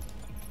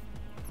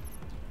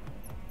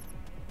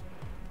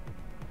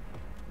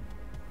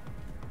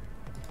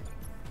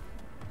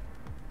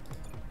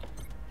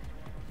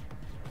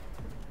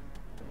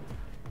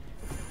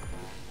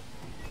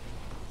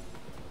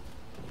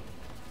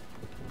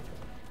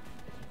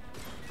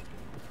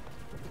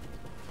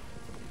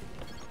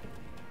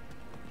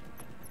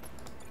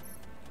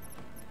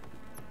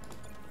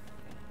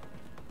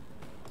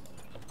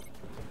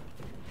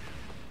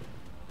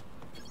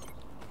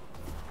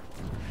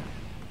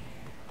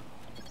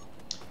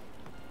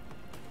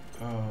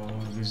 Oh,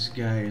 these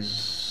guys,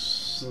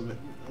 so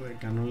they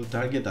can only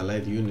target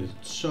allied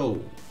units. So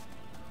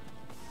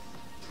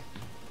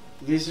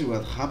this is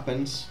what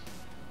happens.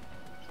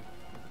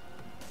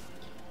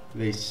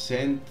 They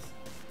send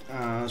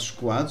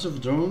squads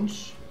of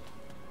drones.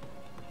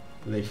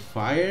 They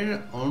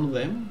fire on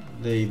them.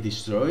 They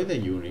destroy the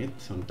unit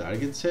on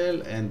target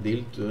cell and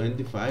deal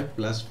 25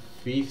 plus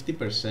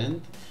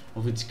 50%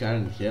 of its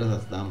current health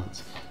as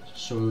damage.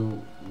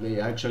 So they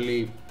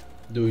actually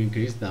do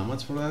increased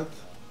damage for that.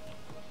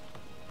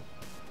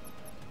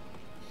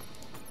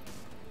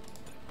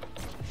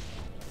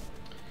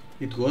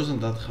 It wasn't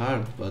that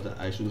hard, but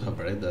I should have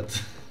read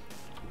that.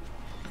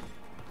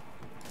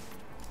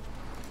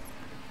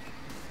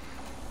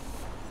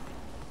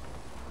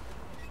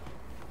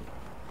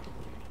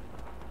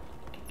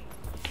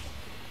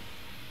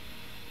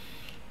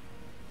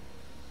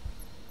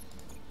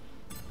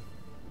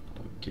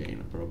 Okay,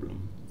 no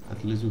problem.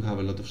 At least we have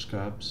a lot of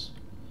scraps.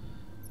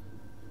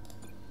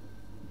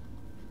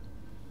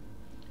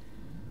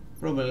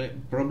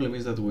 Problem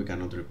is that we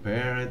cannot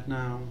repair right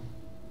now.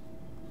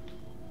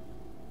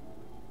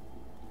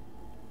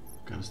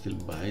 Can still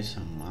buy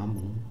some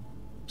ammo,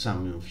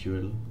 some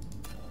fuel.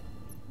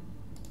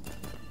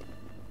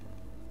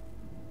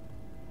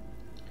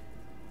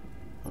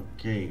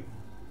 Okay.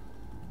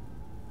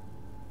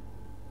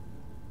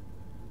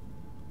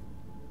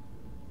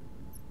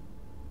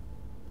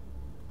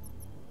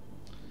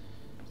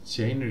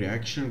 Chain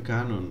reaction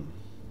cannon.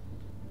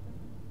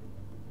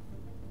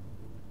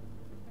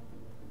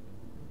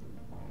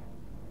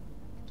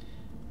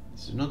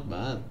 It's not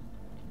bad.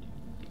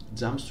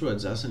 Jumps to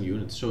adjacent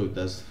units, so it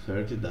does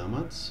 30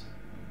 damage.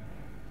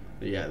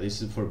 Yeah,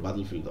 this is for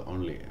battlefield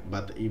only.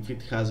 But if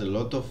it has a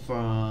lot of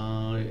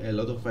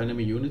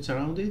enemy units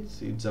around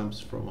it, it jumps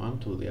from one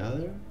to the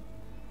other.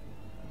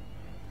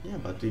 Yeah,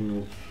 but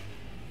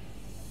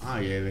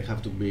yeah, they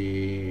have to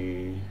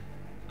be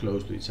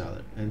close to each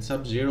other. And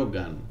Sub-Zero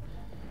gun.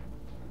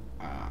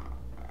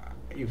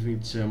 If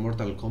it's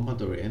Mortal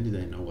Kombat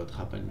oriented, I know what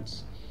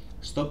happens.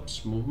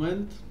 Stops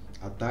movement,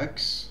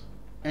 attacks,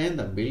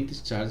 and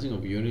abilities charging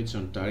of units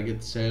on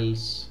target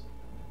cells.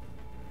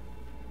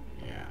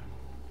 Yeah.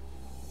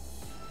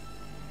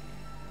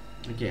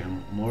 Okay,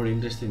 I'm more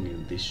interested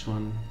in this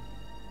one.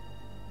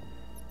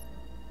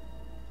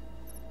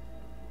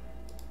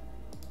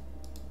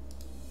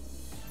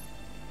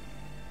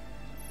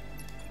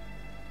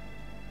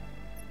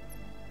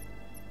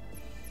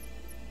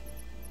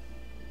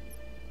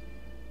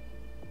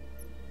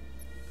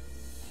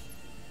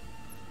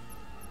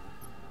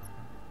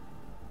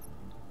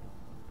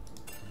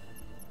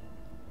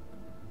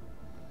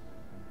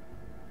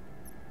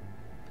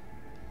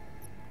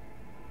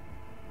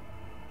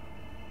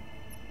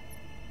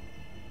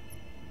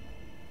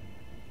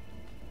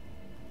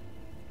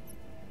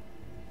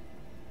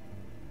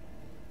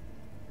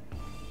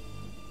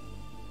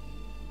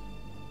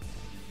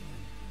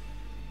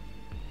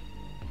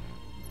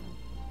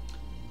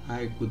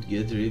 I could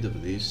get rid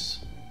of this.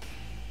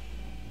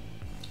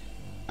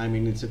 I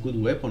mean, it's a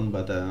good weapon,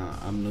 but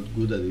I'm not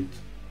good at it.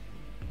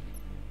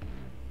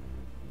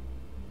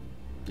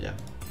 Yeah,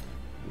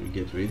 we'll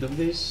get rid of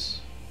this.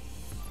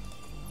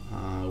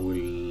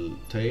 We'll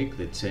take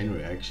the chain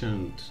reaction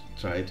and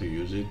try to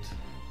use it.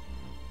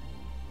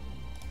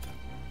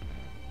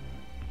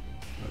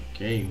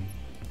 Okay.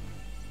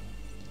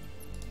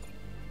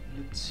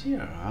 Let's see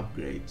our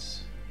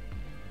upgrades.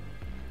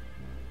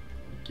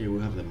 Okay,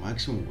 we have the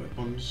maximum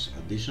weapons,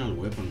 additional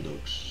weapon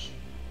docks.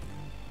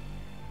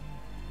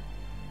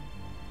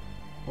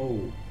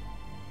 Oh.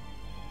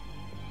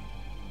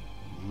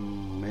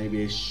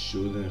 Maybe I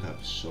shouldn't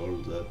have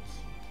sold that.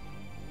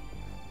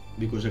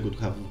 Because I could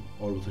have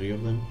all three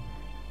of them.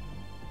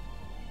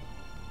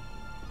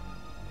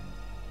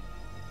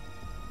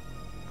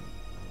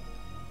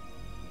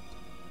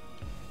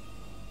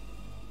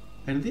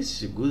 And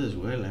this is good as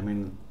well. I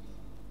mean,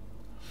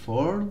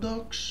 4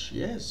 docks,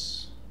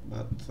 yes.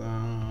 but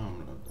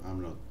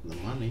I'm not the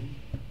money.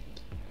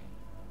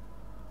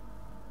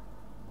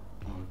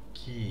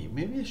 Okay,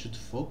 maybe I should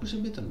focus a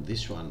bit on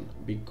this one,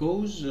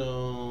 because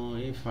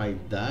if I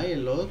die a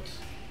lot,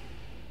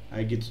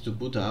 I get to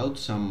put out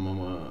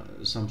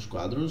some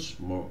squadrons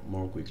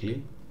more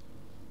quickly.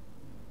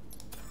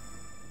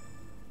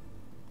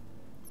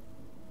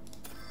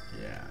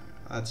 Yeah,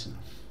 that's enough.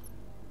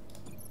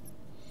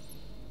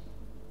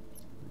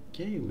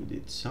 Okay, we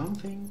did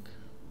something.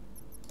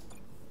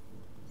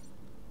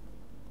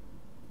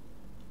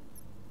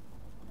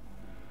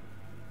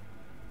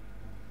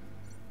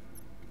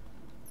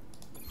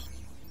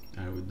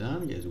 Are we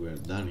done? Yes, we are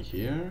done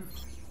here.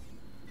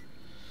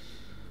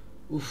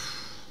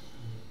 Oof.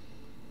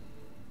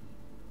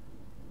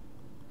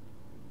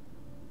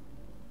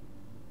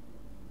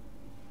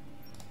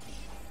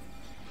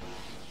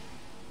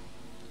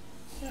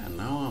 Yeah,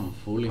 now I'm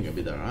fooling a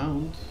bit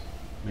around.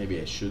 Maybe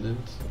I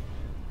shouldn't.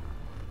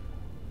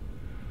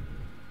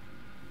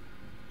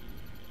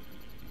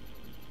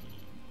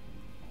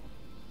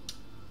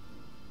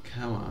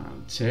 Come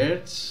on,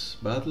 church,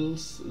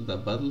 battles, the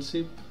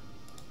battleship.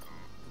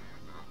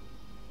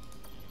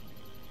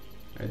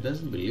 I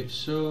don't believe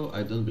so.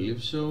 I don't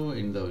believe so.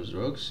 In those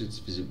rocks, its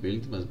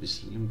visibility must be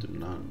slim to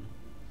none.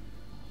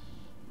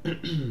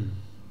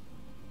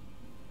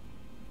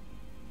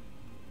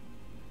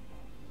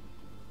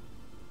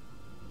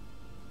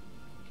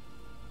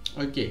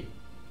 Okay.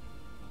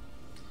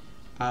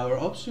 Our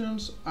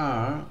options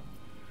are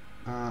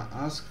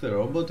ask the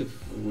robot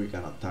if we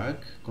can attack,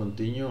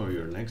 continue or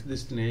your next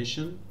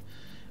destination,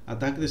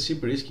 attack the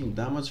ship risking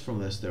damage from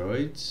the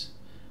asteroids,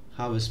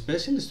 have a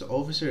specialist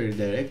officer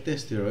redirect the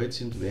asteroids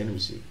into the enemy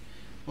ship.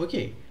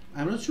 Okay,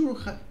 I'm not sure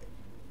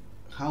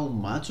how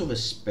much of a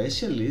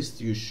specialist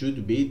you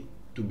should be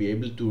to be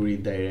able to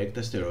redirect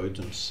asteroids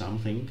on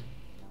something.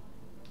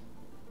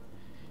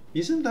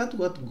 Isn't that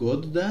what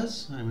God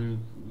does? I mean,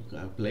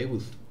 I play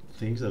with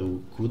things that we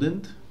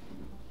couldn't.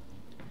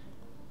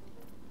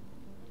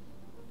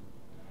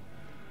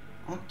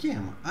 Okay,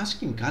 I'm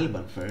asking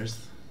Caliban first.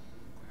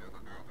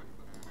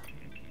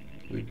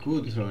 We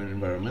could throw an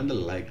environmental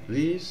like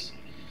this.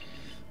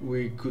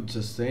 We could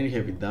sustain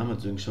heavy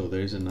damage doing so.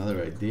 There is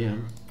another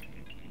idea.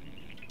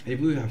 If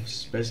we have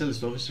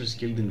specialist officers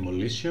skilled in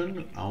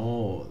demolition,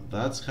 oh,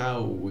 that's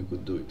how we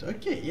could do it.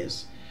 Okay,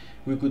 yes.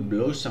 We could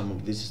blow some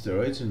of these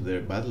asteroids into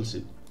their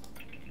battleship.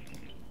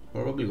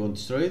 Probably won't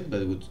destroy it,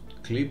 but it would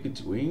clip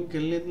its wing a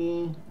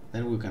little.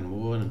 Then we can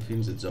move on and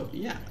finish the job.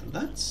 Yeah,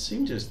 that's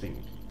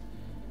interesting.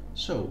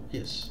 So,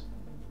 yes.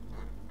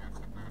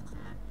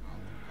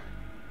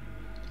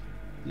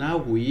 Now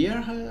we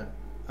are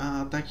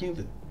attacking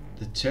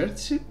the church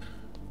ship.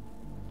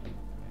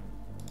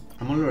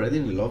 I'm already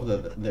in love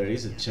that there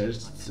is a church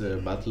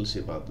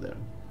battleship out there.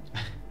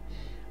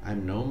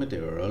 I'm no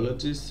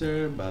meteorologist,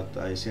 sir, but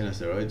I see an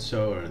asteroid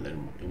shower in the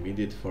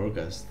immediate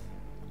forecast.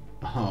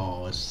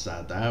 Oh,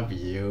 shut up,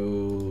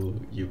 you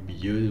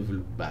beautiful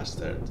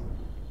bastard.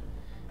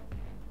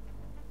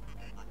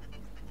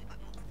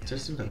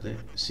 Church ship had a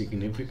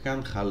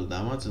significant hull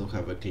damage and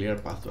have a clear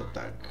path to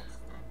attack.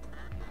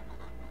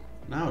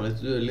 Now let's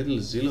do a little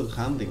zealot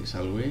hunting,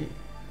 shall we?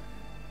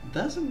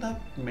 Doesn't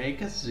that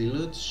make us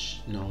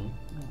zealots? No,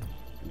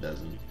 it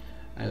doesn't.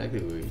 I like the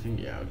way you think.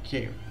 Yeah,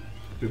 okay.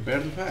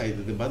 Prepare to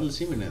fight. The battle is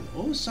imminent.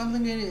 Oh,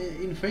 something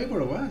in favor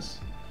of us.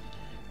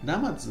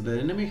 Damage. The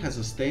enemy has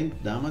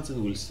sustained damage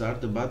and will start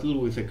the battle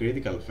with a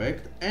critical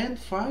effect. And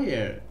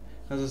fire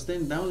has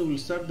sustained damage and will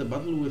start the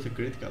battle with a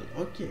critical.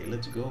 Okay,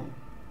 let's go.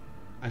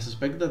 I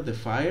suspect that the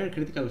fire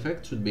critical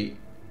effect should be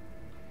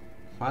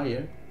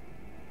fire.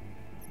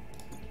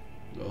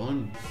 Go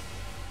on.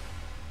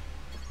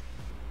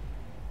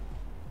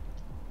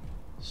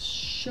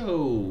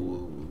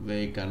 So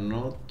they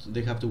cannot.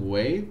 They have to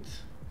wait.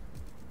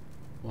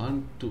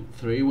 1, 2,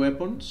 3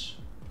 weapons.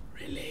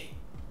 Really?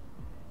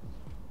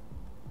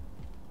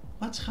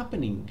 What's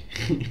happening?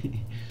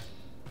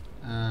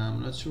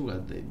 I'm not sure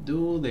what they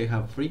do. They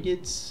have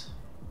frigates.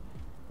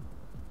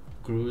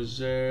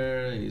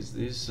 Cruiser. Is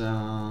this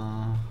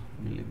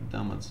melee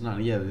damage? No,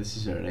 yeah, this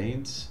is a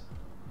range.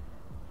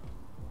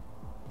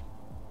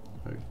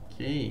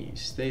 Okay,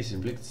 stasis.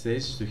 Inflict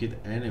stasis to hit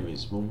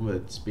enemies.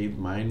 Movement speed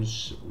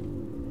minus.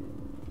 Ooh,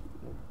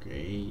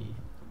 okay.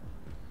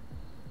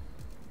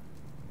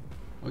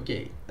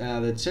 Okay,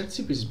 the church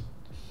ship is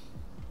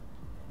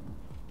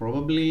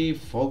probably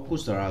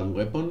focused around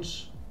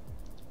weapons.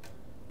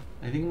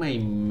 I think my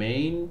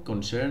main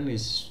concern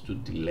is to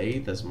delay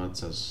it as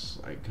much as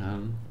I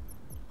can.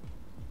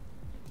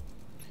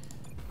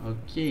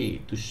 Okay,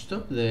 to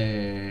stop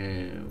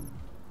the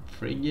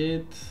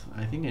frigate,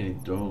 I think I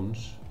need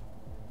drones.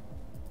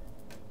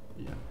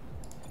 Yeah,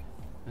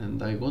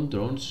 and I want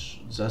drones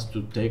just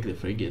to take the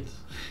frigate.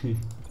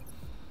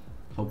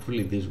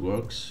 Hopefully this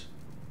works.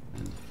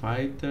 And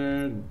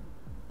fighter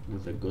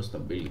with a ghost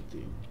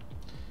ability.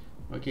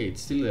 Okay, it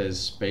still has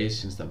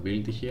space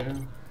instability here.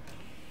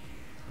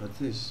 What's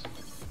this?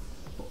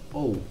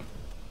 Oh,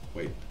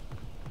 wait.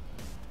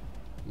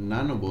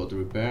 Nanobot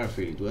repair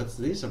field. What's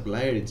this?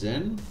 Apply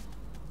regen.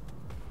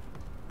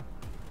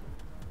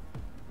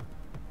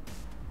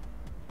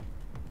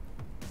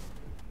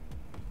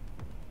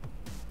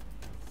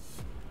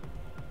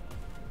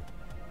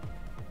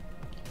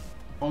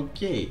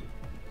 Okay.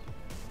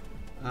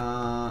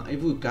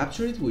 If we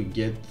capture it, we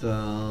get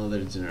the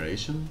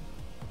regeneration,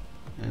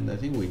 and I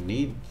think we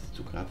need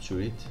to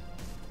capture it.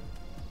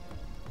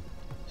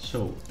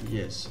 So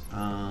yes,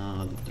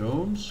 the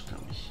drones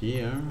come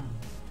here.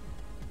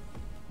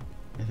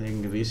 I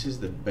think this is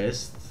the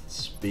best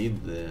speed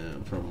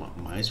from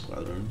my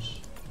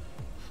squadrons.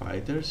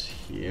 Fighters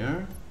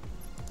here,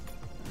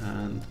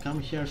 and come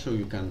here so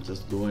you can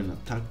just go and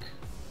attack.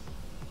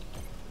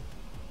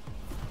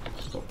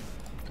 Stop,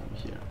 come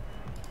here,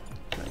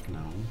 like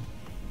now.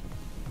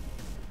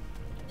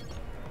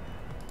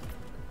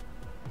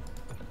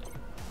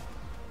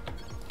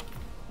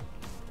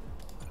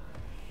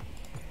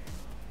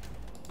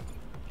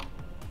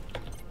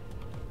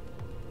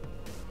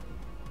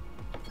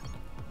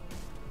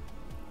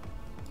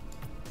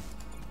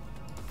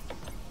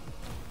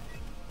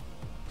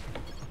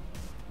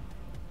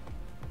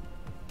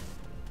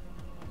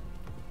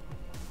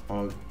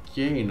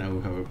 Okay, now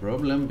we have a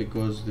problem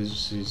because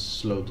this is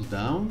slowed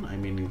down. I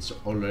mean, it's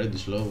already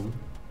slow.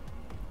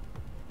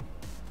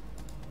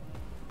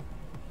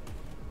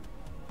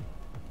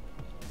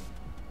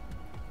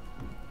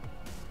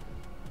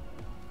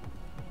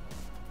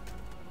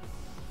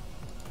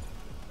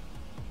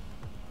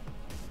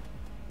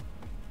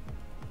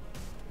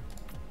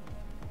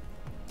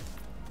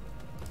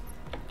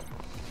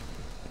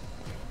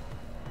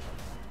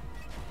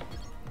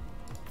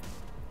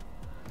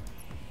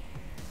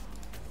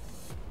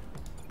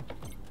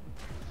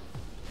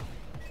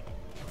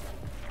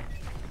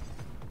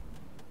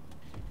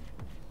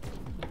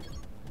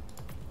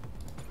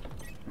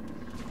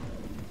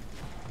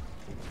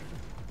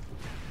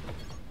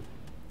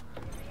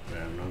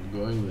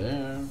 Going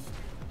there.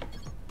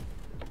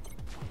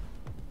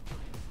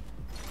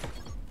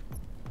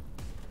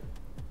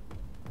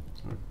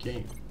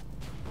 Okay.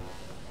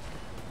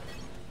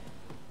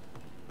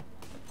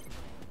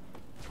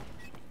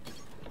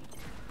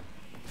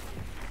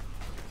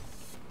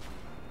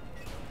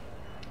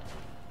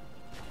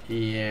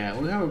 Yeah,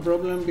 we have a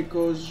problem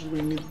because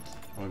we need...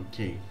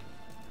 Okay.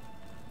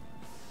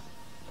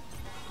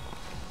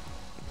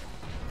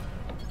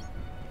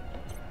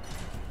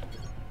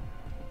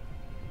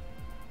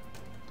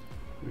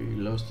 We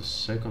lost the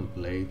second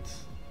plate.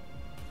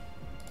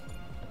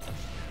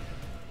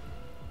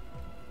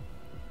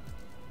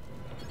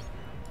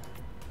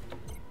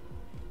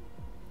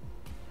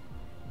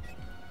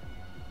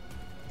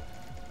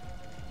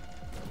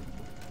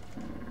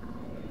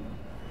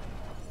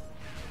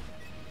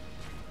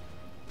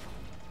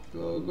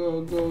 Go,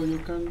 go, go, you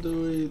can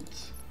do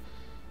it.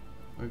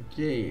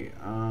 Okay,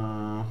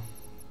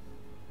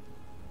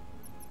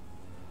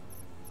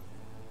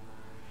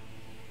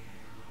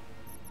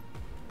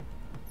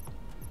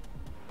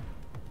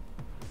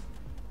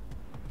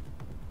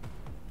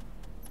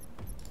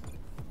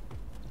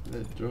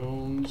 the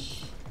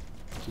drones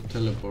to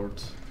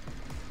teleport.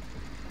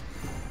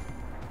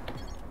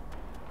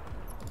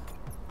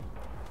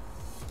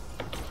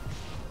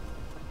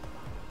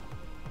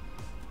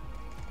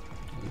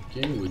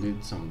 Okay, we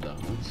did some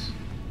damage.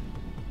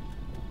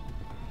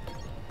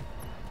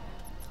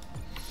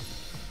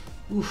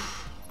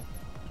 Oof.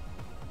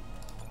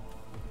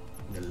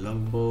 The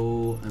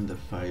longbow and the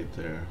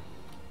fighter.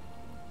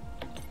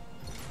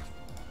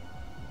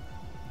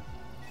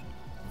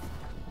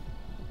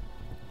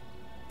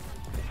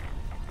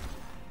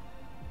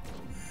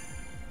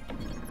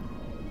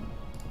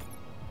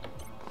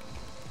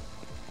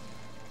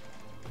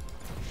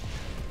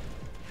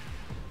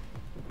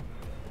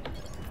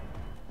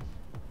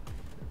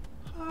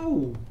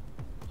 How?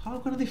 How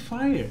can they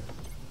fire?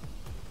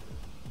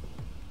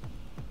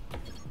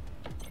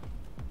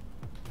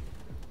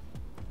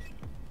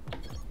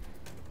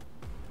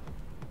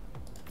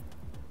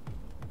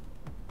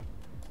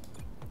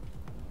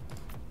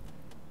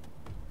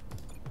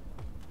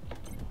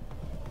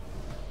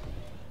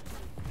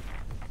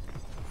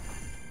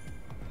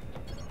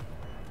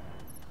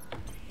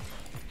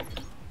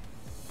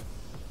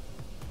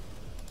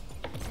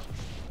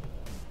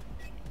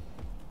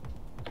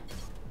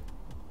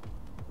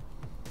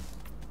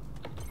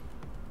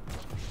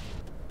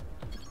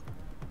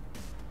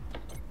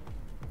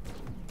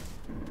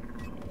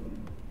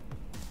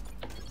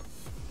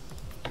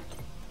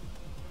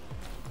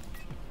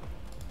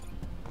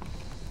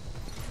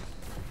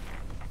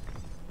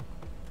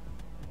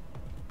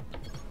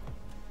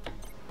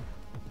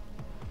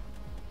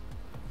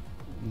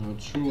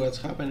 Not sure what's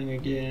happening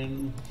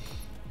again.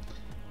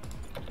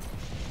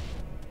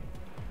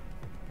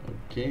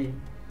 Okay.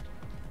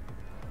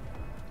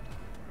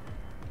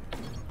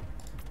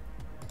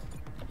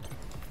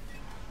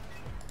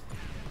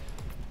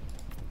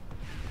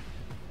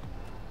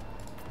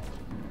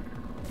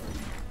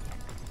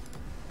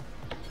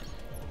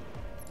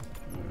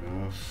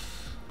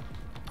 Rough.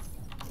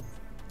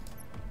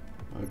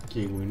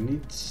 Okay, we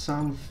need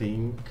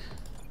something.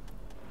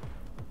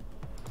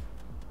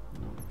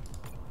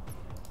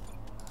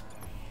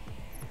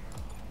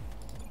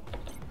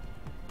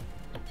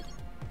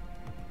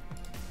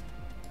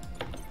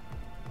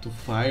 To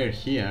fire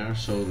here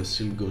so the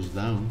shield goes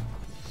down.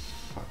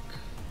 Fuck.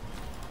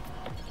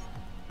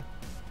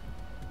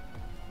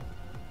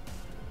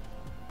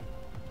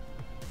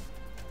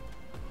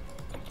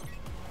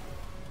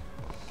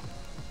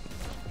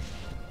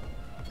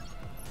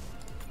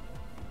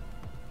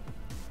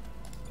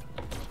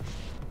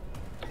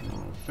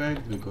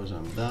 Perfect, because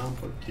I'm dumb.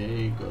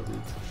 Okay, got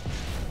it.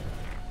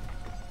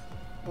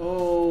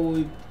 Oh,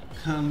 it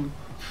can...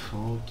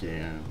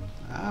 Okay,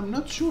 I'm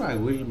not sure I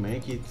will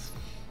make it.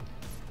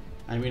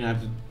 I mean,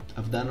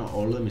 I've done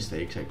all the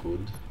mistakes I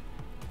could.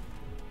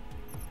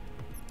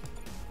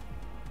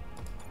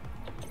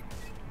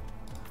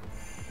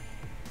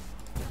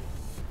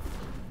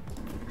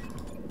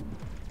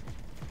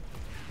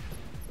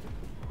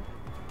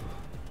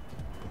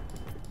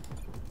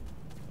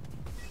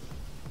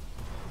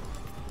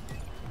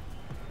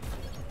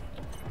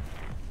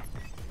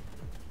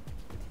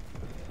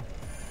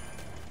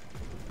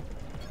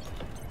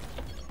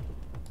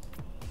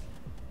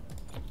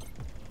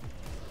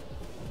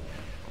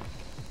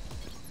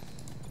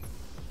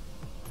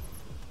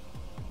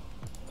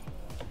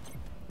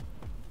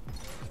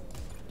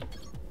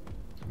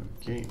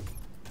 Okay.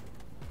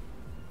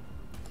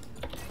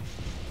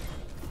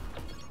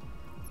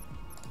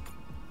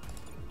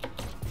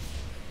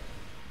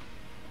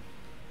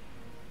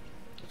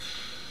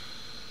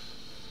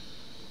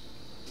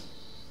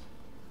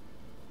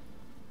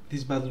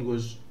 This battle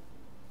was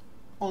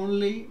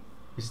only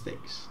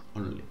mistakes,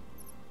 only.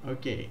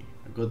 Okay,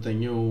 I got a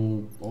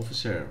new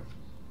officer.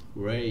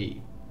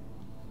 Hooray.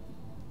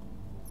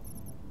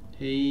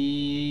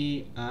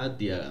 Hey,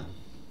 Adia.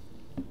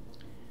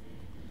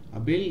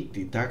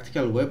 Ability,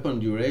 tactical weapon,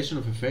 duration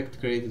of effect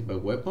created by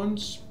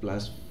weapons,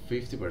 plus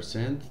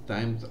 50%,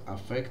 timed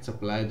effects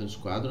applied on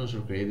squadrons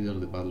or created on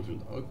the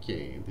battlefield.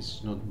 Okay, this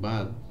is not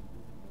bad.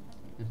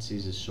 Let's see,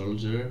 he's a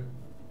soldier.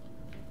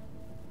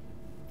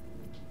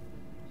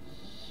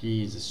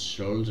 He is a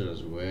soldier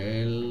as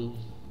well.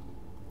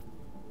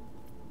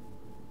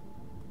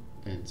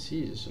 And she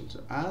is a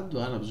soldier. Add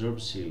one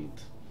absorb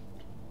shield.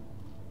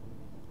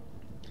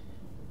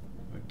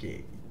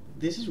 Okay,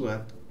 this is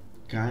what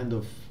kind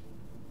of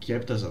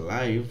kept us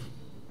alive.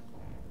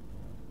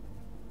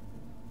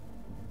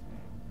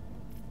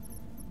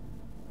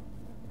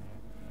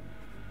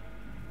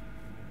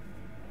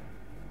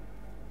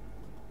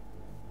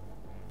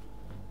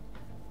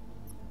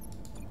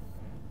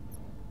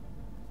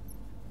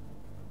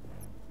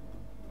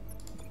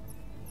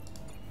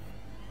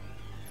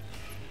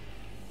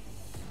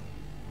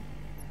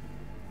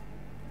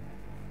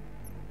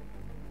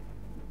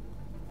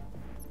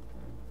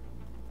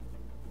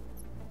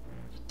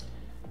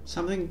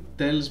 Something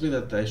tells me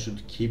that I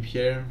should keep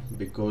her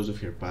because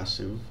of her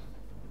passive.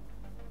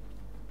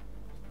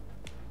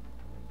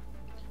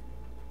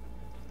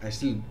 I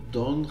still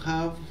don't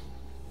have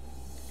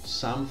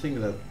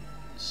something that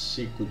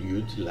she could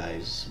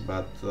utilize,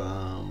 but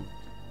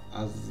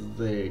as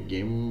the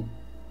game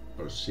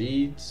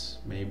proceeds,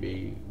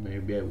 maybe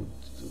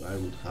I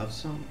would have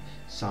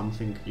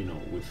something, you know,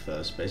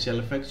 with special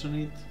effects on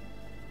it.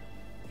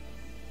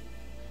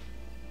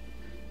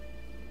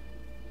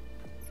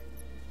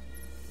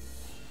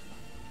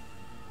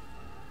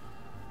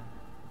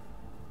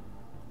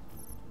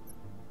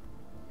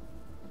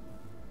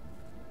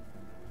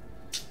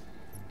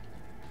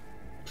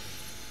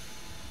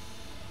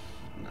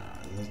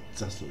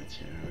 Just let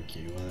her,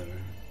 okay,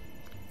 whatever.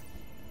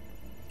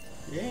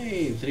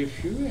 Yay, 3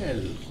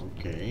 fuel,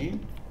 okay.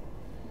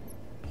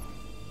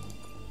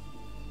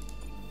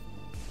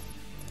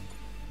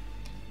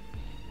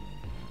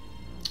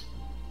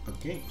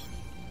 Okay.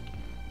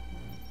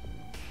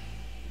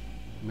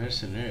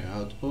 Mercenary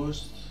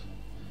outpost.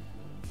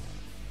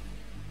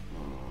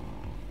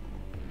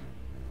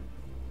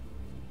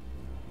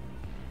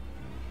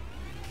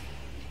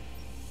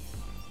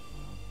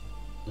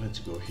 Let's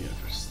go here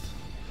first.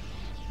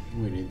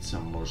 We need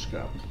some more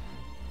scrap.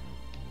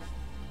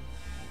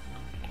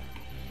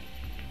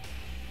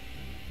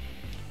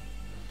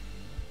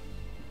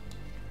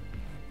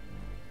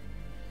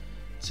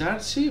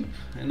 Church ship,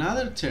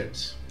 another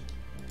church.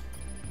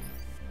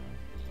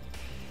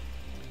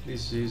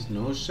 This is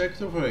no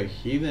sector for a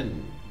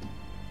heathen.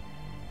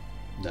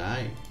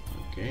 Die.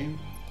 Okay.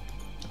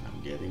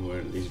 I'm getting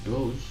where this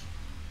goes.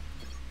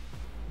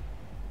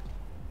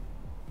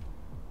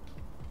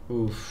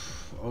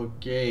 Oof.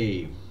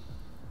 Okay.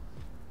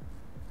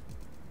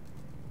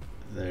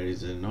 There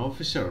is an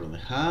officer on the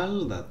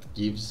hull that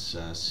gives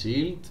a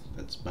shield.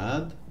 That's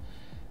bad.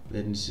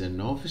 Then is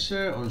an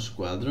officer on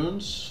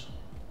squadrons.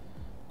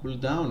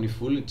 Cooldown if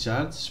fully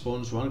charged,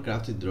 spawns one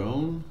crafted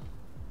drone.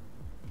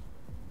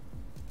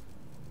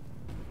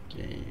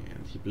 Okay,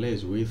 and he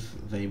plays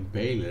with the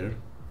Impaler.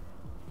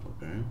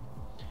 Okay.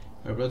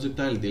 A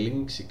projectile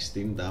dealing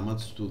 16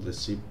 damage to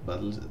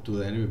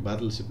the enemy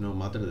battleship no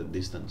matter the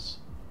distance.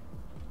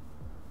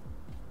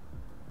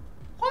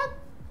 What?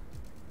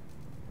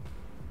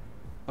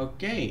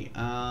 Okay,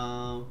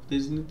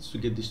 this needs to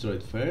get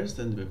destroyed first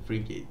and the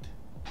frigate.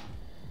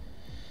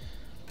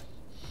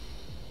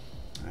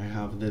 I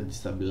have the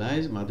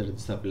matter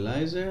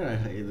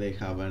destabilizer. They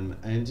have an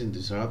engine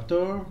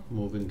disruptor,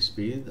 moving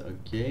speed.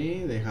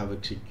 Okay, they have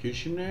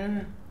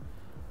executioner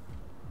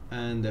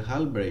and the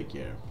hull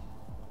breaker.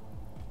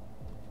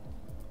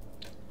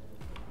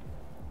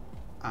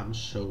 I'm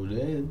so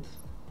dead.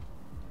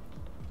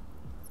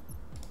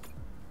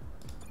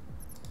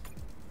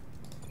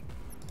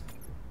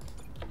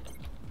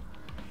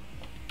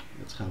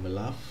 let's have a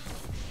laugh.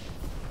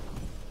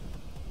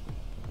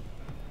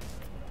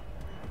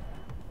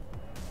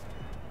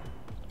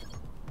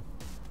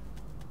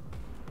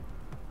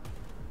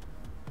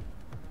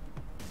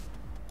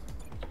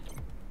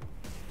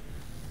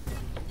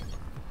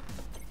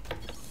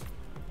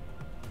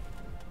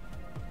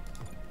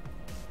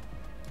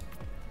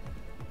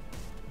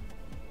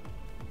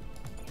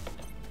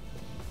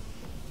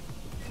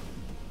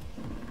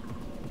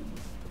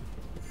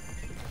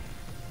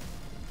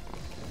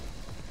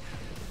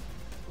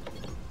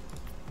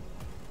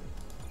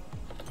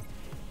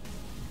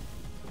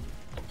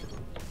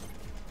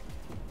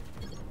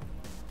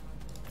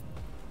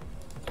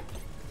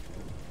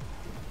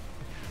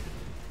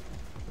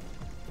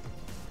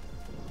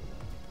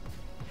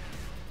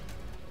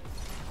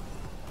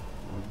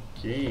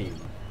 Okay,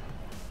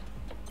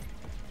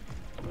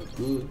 not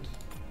good.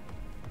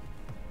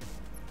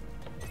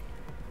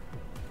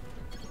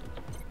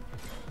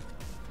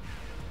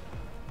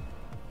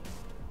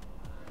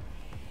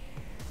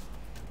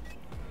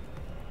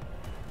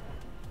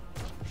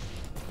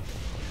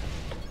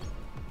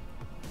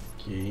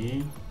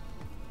 Okay.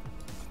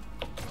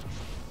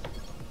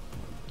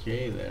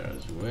 Okay, there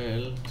as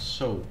well.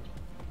 So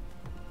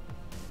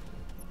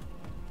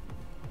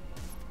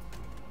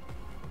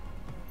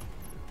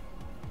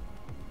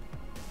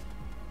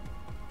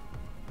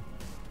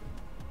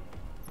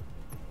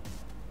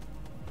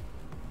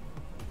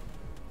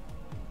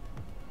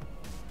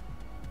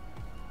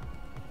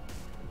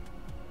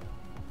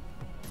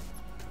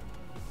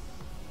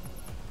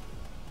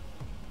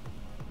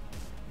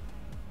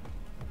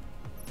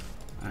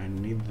I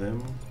need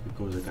them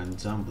because I can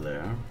jump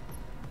there.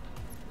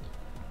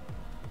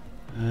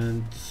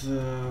 And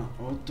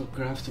auto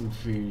crafting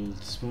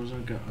field, sponsor,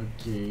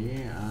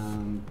 okay,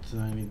 and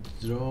I need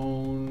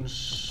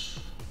drones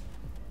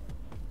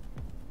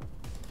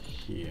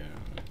here,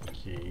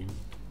 okay.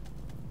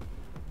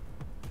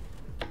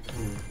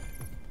 Oh,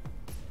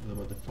 what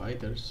about the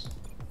fighters?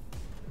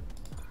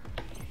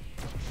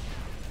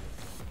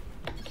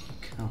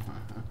 Come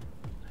on.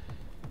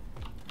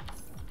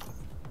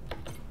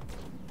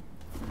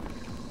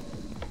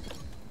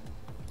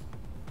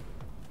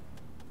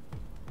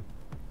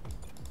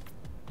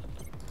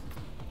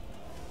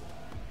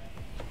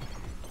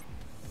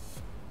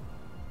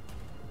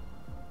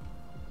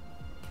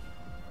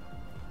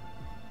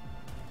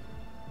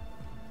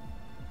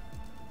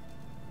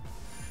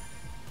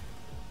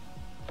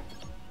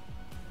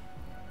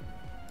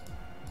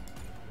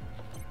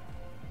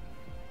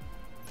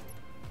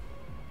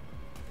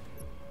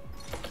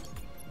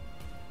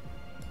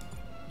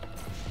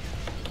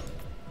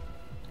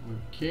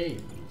 Okay,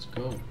 let's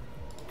go.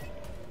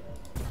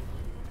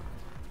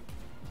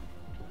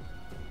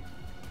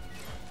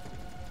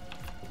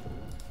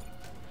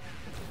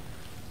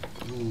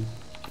 Ooh.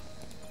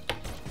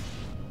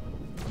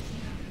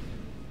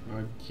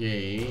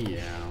 Okay,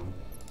 yeah,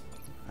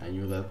 I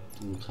knew that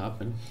would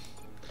happen.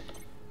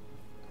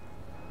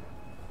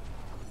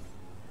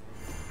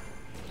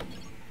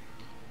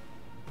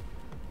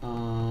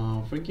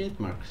 Frigate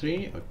Mark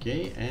III,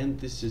 okay, and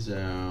this is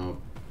a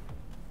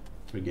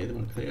Frigate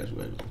Mark III as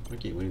well.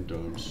 Okay, we need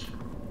drones.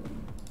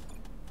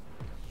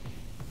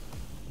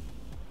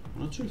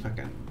 I'm not sure if I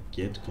can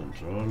get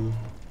control.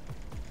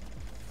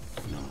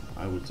 No,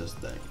 I will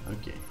just die.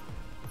 Okay.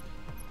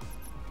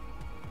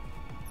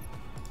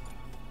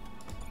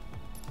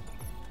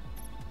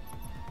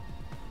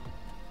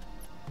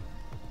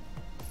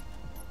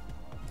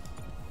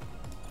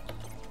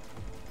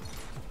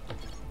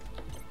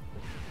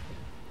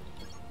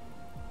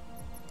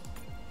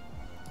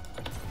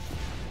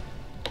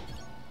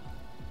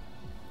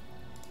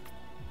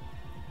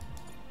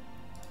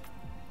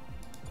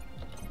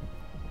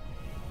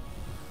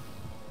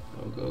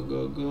 Go,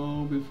 go,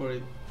 go before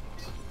it.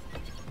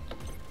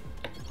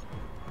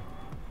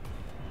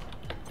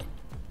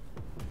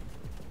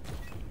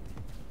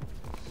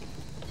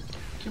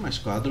 Okay, my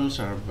squadrons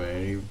are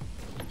very,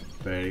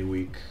 very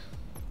weak.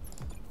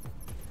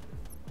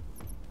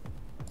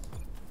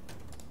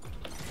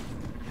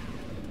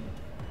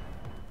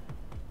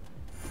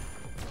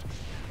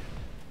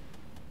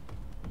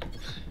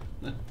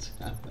 That's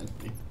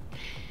happening.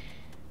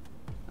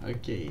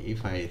 Okay,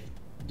 if I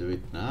do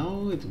it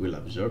now, it will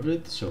absorb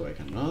it, so I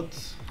cannot.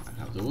 I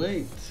have to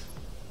wait.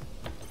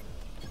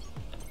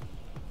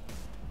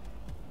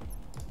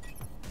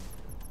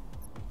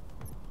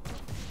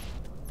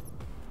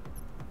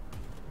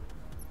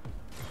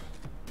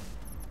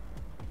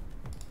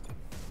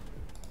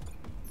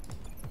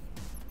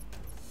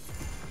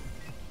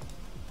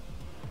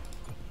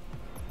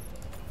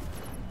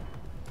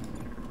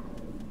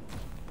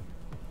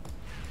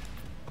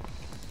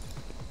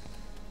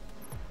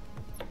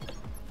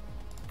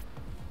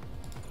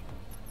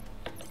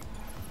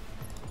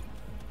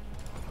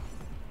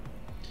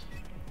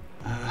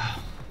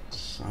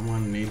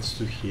 Someone needs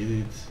to hit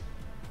it.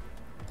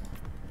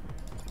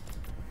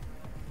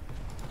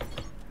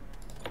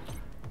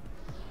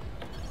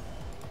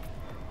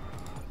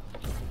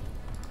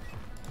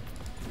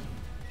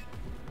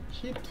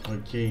 Hit,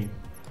 okay.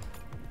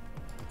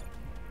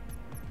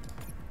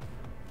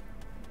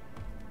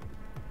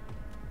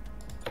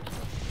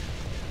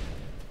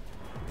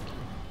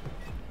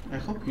 I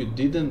hope you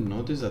didn't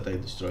notice that I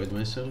destroyed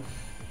myself.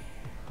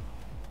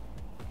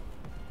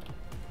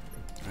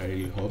 I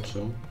really hope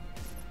so.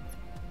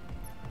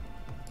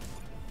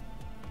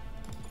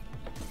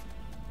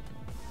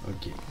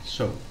 Okay,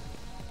 so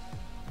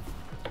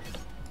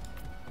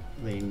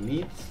they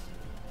need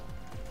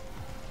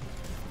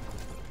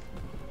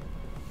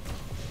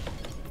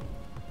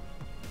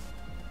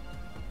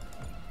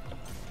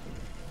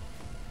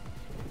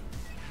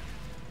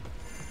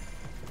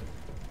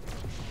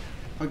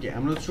okay,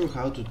 I'm not sure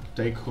how to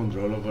take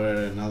control over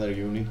another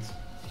unit.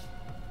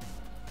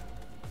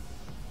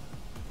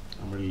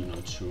 I'm really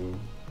not sure.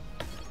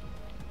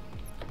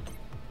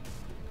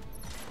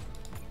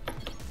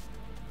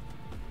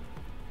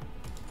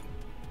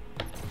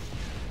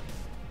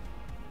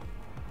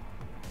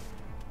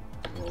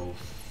 Oh,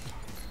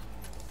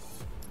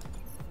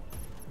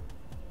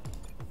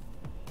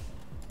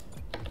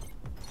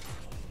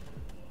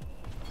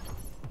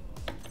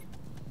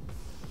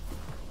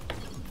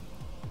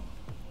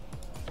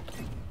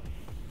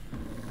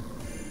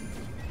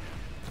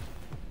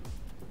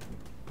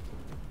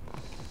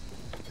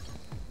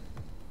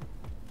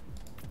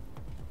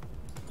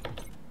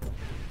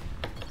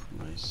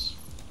 nice.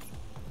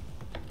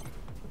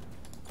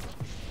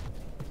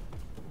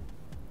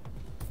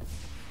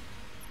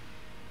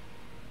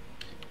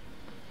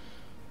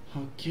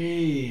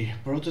 Okay,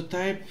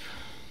 prototype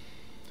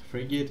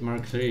frigate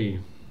Mark III.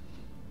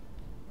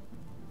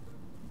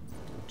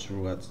 Not sure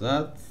what's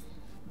that.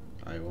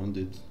 I want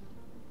it.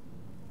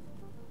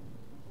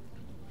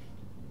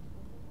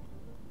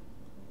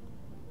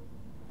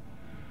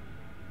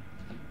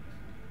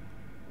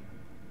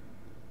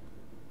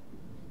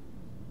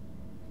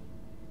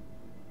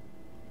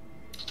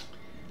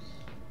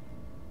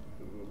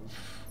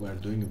 We are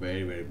doing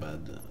very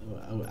bad.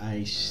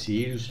 I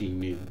seriously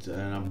need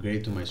an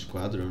upgrade to my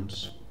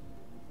squadrons.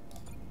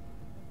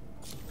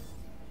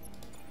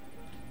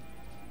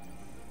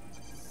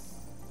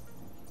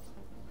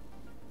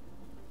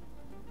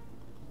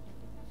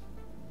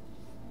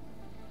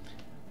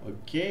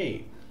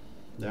 Okay,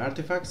 the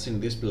artifacts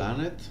in this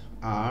planet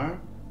are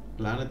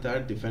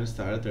planetary defense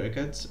turret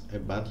wreckage, a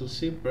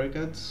battleship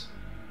wreckage,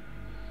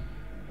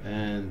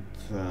 and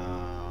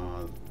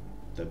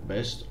the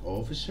best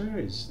officer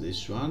is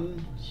this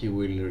one. She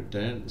will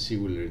return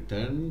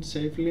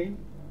safely.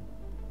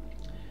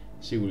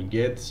 She will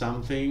get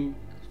something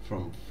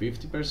from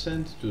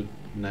 50% to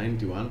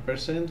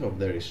 91% of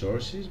the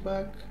resources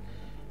back.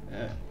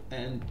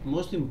 And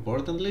most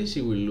importantly,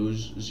 she will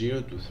lose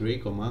 0 to 3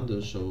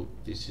 commandos, so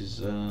this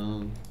is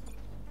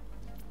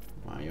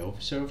my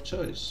officer of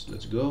choice.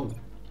 Let's go.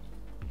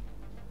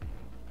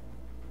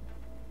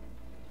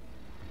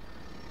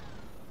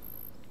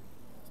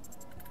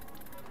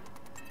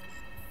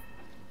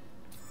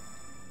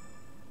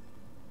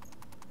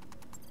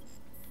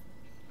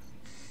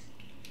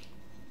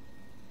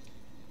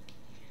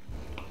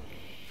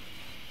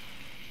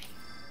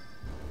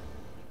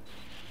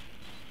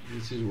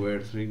 This is where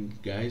 3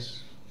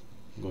 guys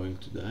going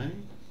to die.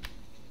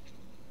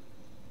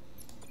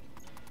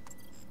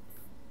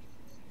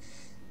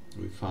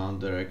 We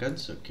found the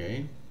records,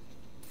 okay.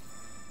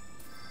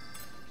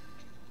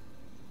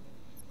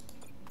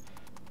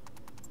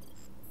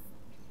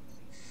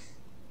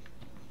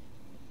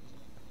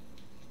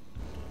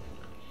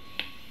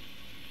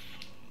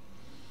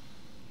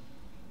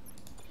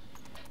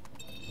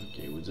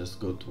 Okay, we just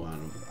got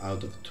one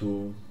out of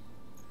 2.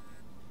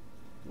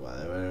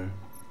 Whatever.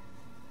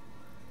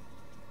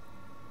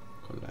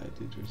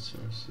 Collided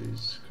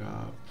resources,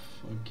 scrap,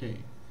 okay.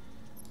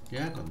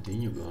 Yeah,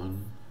 continue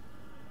going.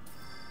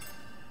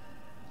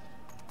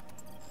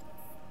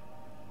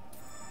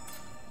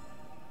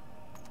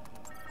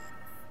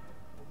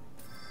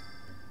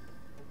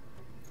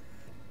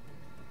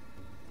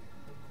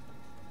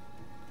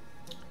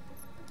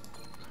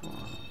 Come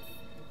on.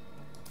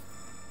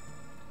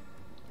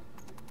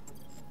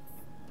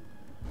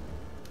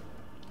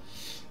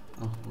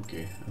 Oh,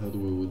 okay. I thought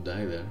we would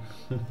die there.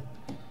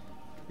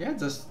 Yeah,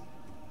 just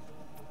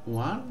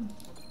 1.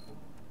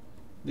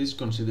 This is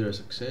considered a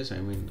success. I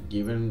mean,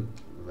 given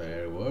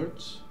the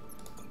rewards,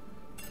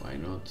 why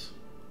not?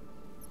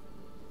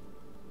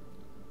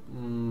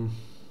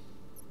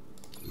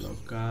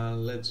 Local.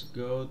 Let's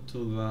go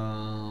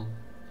to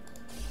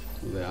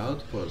the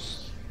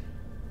outpost.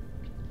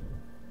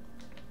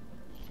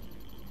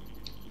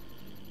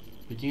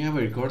 Picking up a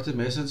recorded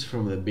message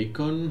from the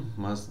beacon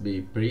must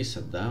be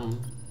pre-shut down.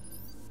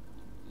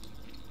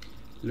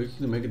 Looking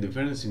to make a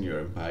difference in your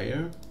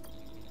empire?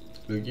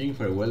 Looking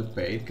for a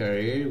well-paid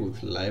career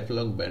with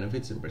lifelong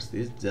benefits and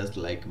prestige just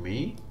like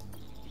me?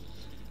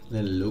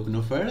 Then look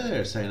no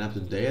further. Sign up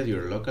today at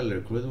your local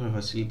recruitment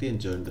facility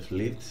and join the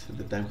fleet.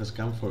 The time has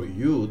come for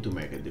you to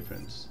make a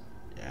difference.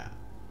 Yeah,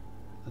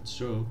 that's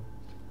true.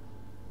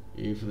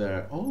 If there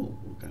are... Oh,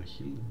 we can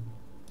heal them.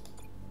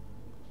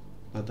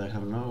 But I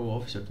have no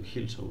officer to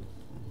heal, so...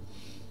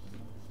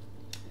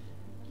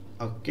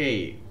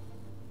 Okay.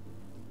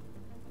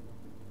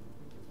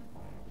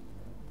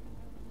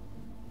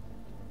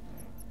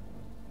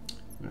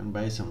 I'm gonna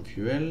buy some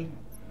fuel.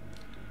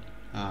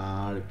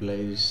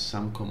 replace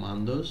some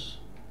commandos.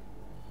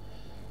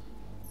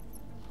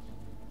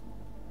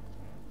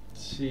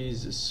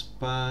 She's a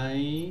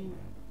spy.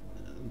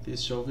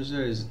 This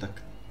officer is a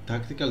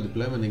tactical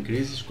deployment,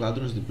 increases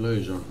squadrons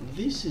deploy zone.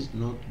 This is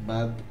not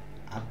bad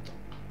at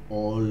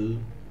all.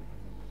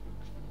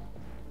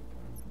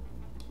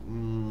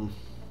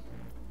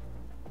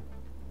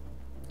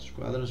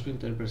 Squadron speed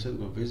 10%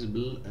 when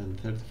visible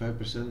and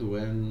 35%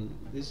 when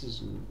this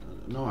is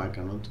no, I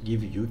cannot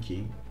give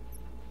Yuki.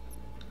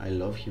 I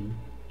love him.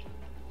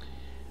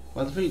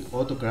 Battlefield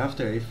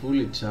autocrafter, if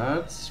fully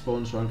charged,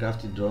 spawns one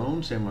crafted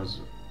drone, same as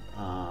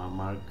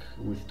Mark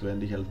with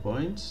 20 health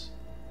points.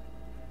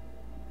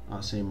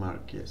 Same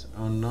Mark, yes.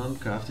 On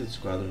non-crafted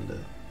squadron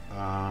death.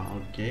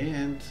 Okay,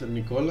 and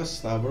Nicholas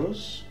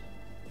Stavros,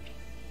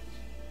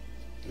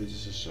 which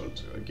is a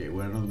soldier. Okay,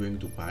 we're not going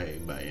to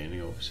buy any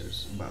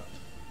officers, but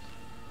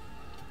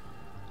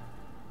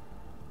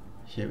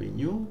heavy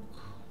nuke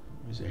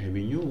is a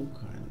heavy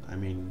nuke, and I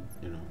mean,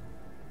 you know,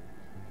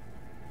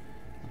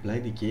 apply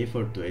decay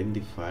for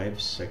 25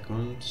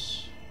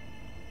 seconds.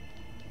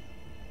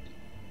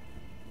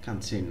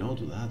 Can't say no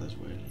to that as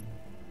well.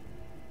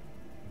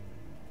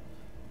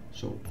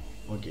 So,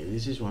 okay,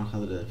 this is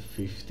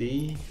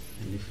 150,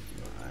 and if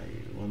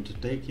I want to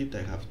take it,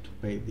 I have to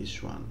pay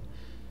this one.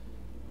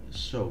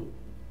 So,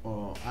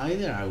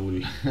 either I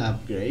will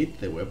upgrade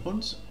the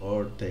weapons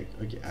or take.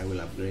 Okay, I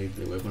will upgrade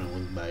the weapon, I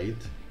won't buy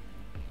it.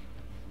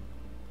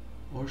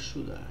 Or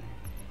should I?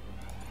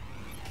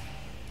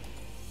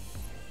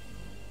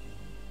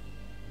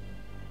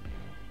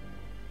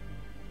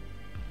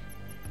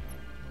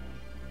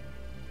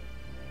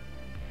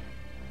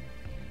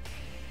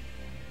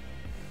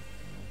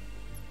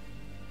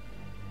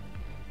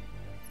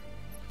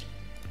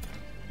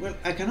 Well,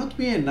 I cannot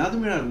be an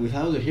admiral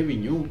without a heavy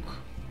nuke.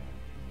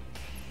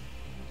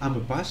 I'm a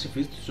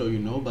pacifist, so you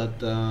know, but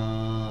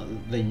the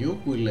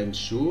nuke will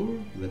ensure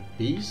the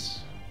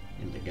peace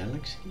in the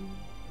galaxy.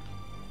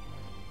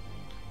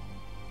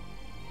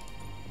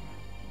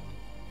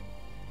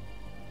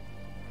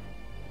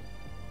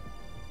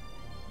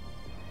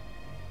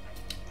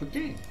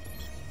 Okay,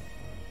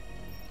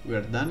 we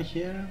are done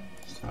here.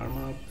 Star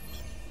map.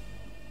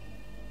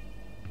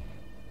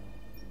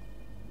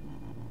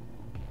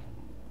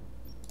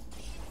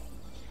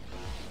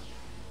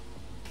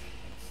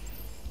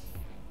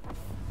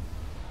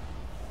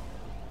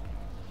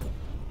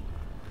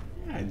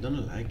 Yeah, I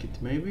don't like it.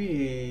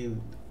 Maybe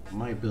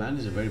my plan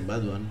is a very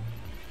bad one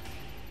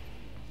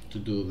to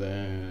do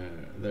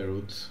the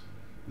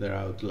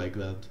route like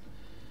that.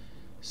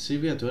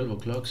 CV at 12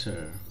 o'clock,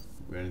 sir.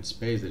 We're in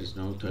space, there is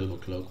no 12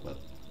 o'clock, but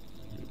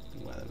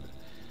whatever.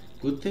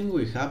 Good thing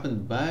we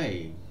happened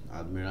by,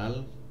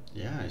 Admiral.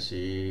 Yeah, I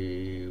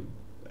see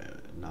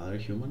another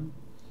human.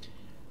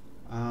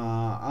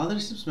 Other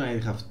ships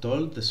might have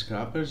told the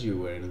scrappers you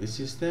were in this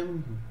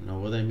system. Know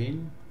what I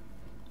mean?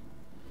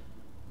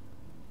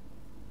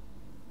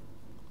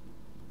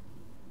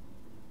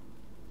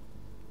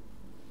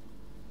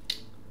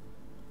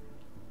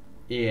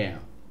 Yeah.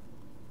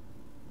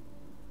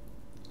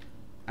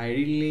 I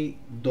really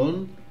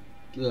don't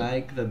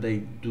like that they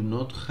do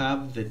not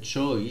have the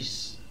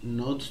choice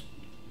not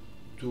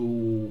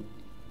to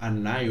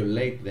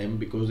annihilate them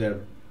because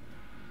they're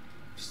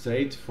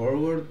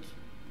straightforward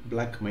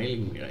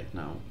blackmailing me right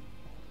now.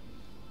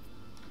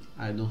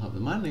 I don't have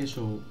the money,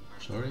 so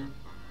sorry.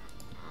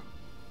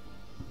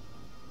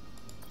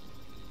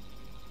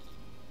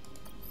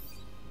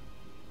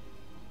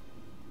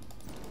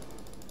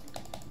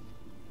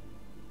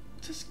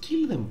 Just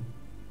kill them.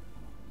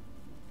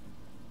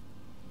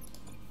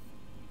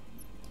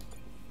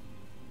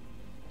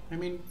 I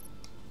mean,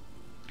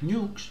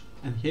 nukes,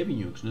 and heavy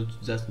nukes, not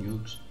just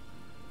nukes.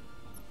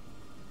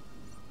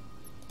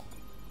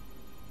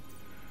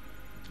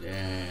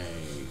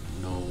 Yay,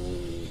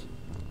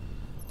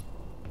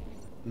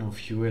 no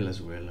fuel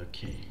as well,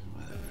 okay,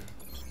 whatever.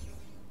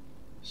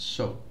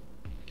 So,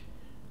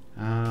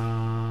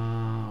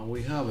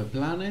 we have a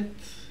planet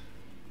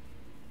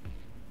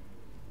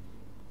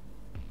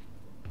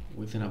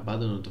with an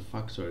abandoned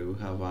factory. We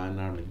have an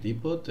army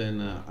depot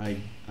and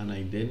an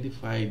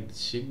unidentified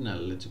signal.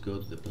 Let's go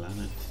to the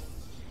planet.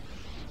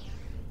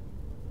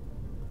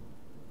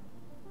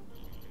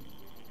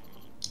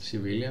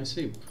 Civilian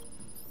ship.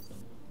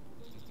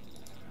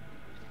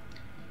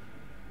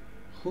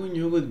 Who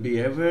knew would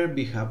ever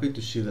be happy to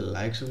see the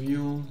likes of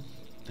you?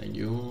 Thank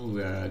you.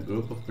 We are a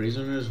group of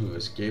prisoners who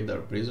escaped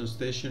our prison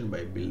station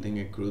by building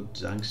a crude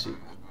junk ship.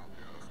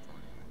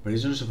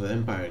 Prisoners of the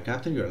Empire.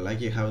 Captain, you're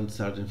lucky you haven't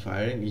started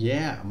firing.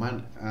 Yeah,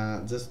 man,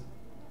 just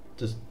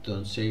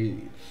don't say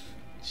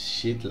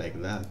shit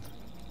like that.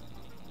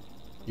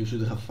 You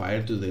should have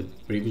fired to the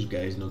previous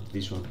guys, not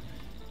this one.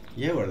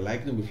 Yeah, we're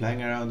likely to be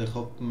flying around a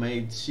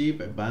hop-made ship,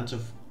 a bunch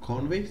of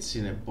convicts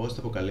in a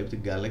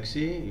post-apocalyptic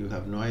galaxy. You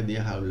have no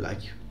idea how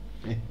lucky.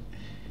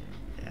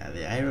 Yeah,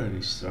 the irony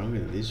is stronger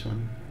than this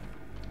one.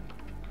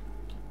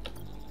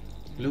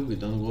 Look, we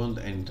don't want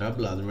any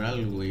trouble,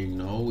 Admiral. We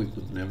know we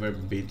could never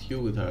beat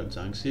you with our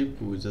junk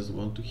ship. We just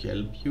want to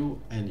help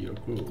you and your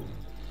crew.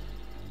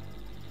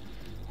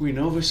 We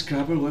know a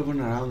scrapper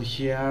weapon around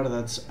here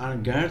that's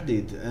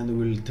unguarded and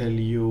will tell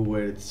you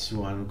where it's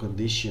one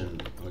condition.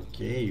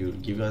 Okay,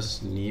 you'll give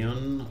us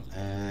neon,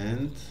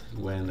 and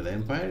when the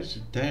empires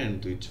return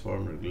to its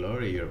former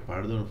glory, you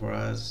pardon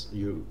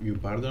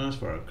us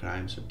for our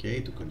crimes. Okay,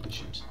 two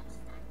conditions.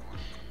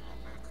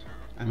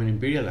 I'm an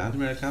Imperial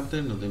Admiral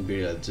Captain, not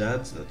Imperial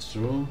Judge, that's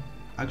true.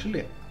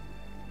 Actually,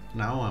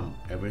 now I'm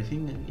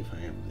everything if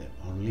I am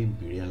the only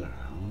Imperial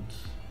around.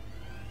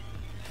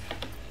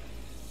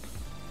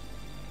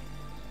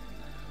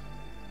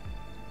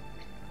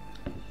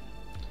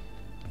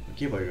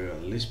 Okay, but you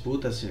at least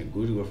put us in a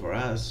good way for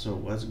us, so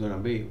what's gonna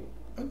be?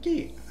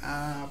 Okay,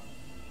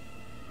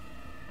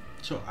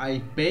 so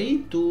I pay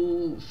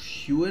to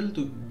fuel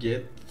to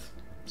get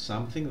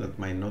something that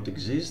might not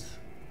exist.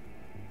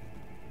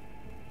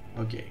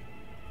 Okay.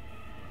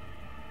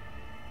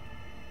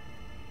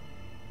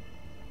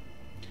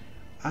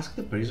 Ask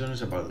the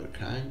prisoners about their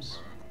crimes.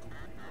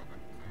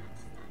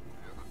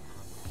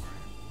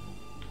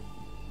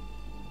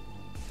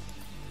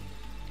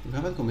 You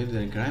haven't committed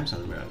any crimes,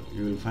 Admiral.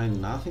 You will find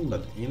nothing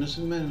but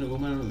innocent men and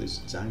women on this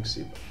junk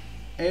ship.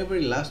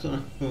 Every last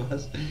one of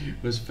us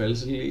was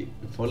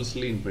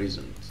falsely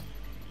imprisoned.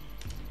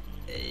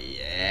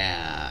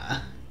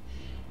 Yeah.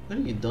 Well,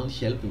 you don't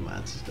help me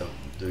much,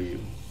 do you?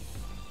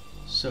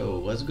 So,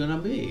 what's gonna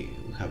be?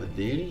 We have a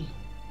deal?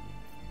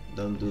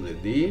 Don't do the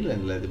deal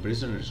and let the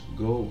prisoners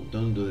go.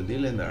 Don't do the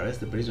deal and arrest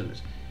the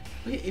prisoners.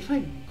 Okay, if I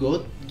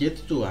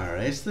get to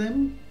arrest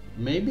them,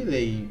 maybe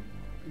they,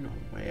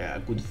 I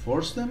could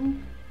force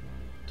them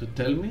to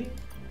tell me.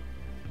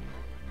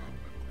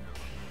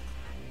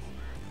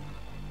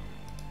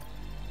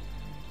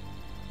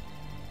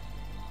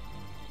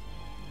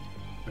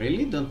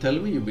 Really? Don't tell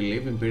me you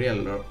believe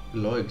Imperial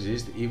law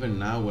exists even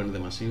now when the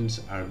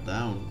machines are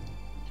down.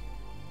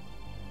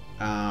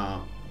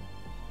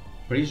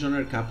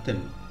 Prisoner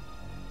Captain.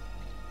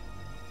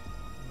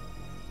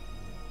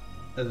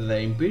 The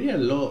Imperial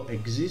law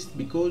exists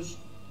because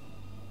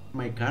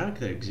my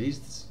character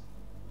exists.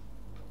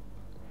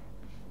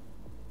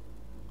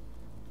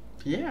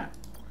 Yeah.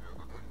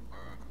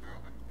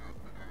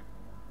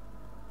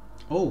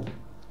 Oh,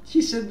 he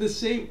said the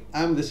same.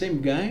 I'm the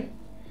same guy.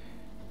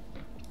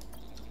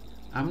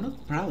 I'm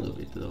not proud of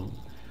it though.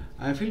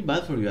 I feel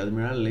bad for you,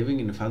 Admiral, living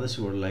in a fantasy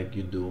world like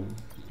you do.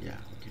 Yeah,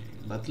 okay.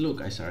 But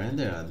look, I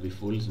surrender. I'd be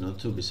foolish not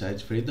to.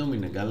 Besides, freedom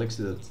in a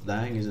galaxy that's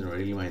dying isn't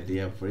really my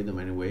idea of freedom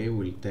anyway.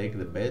 We'll take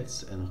the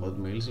beds and hot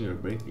meals in your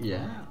break.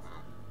 Yeah.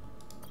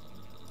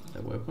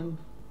 The weapon.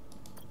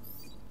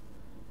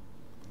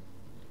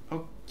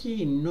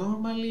 Okay,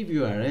 normally if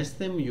you arrest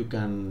them, you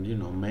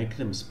can, make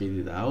them spit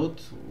it out.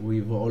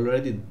 We've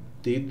already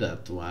did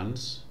that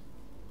once.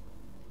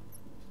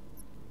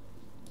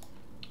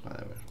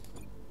 Whatever.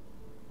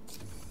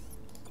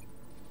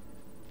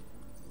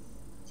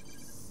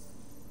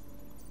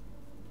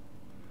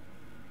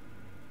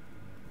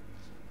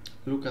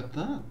 Look at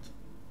that.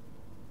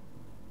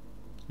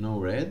 No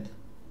red.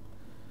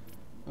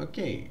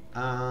 Okay.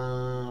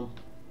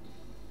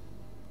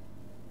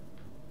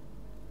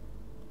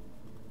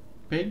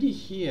 Peggy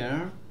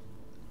here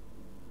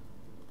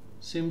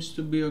seems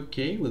to be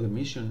okay with the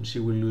mission. She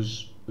will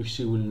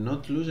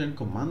not lose any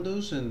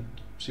commandos, and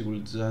she will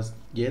just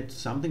get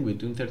something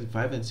between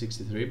 35 and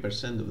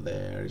 63% of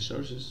the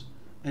resources,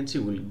 and she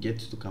will get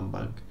to come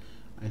back.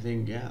 I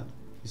think, yeah,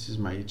 this is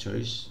my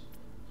choice.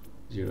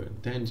 0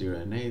 and 10, 0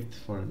 and 8,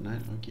 4 and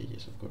 9. Okay,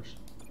 yes, of course.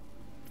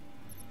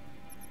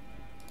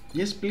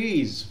 Yes,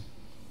 please.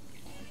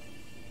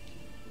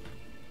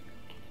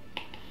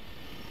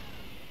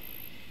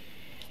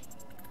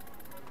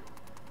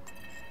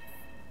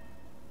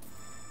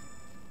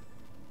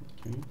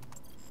 Okay.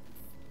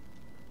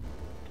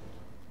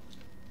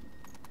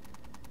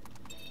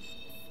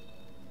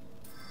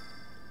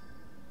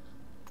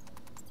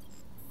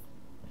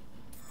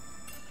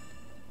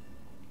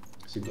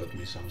 She got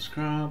me some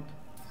scrap.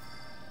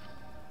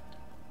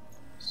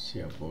 She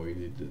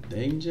avoided the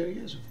danger.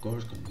 Yes, of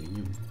course,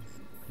 continue.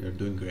 You're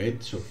doing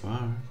great so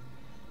far.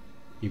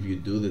 If you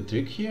do the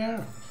trick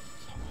here,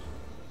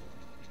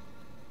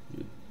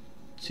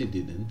 she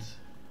didn't.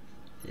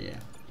 Yeah.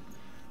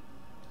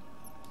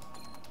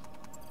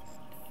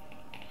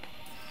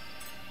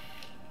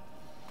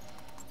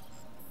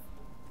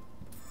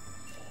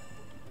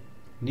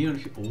 Neon.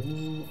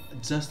 Oh,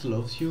 just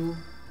loves you.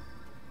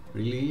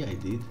 Really, I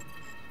did.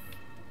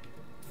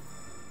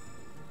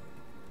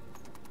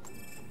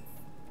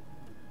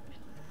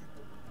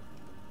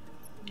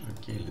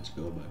 Okay, let's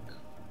go back.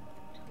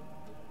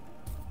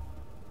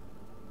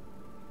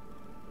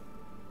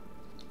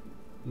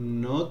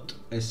 Not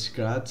a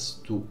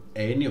scratch to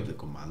any of the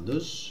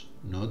commandos,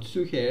 not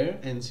to her,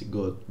 and she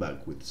got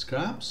back with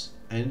scraps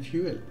and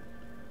fuel.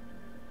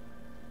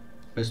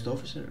 Best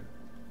officer.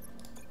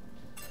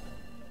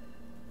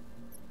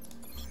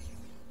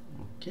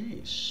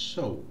 Okay,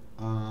 so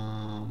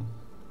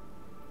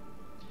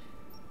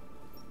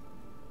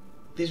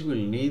this will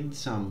need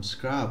some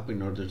scrap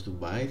in order to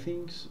buy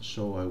things,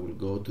 so I will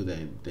go to the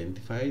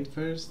identified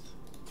first.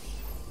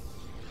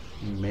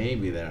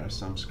 Maybe there are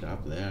some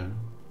scrap there.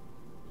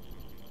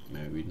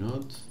 Maybe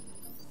not.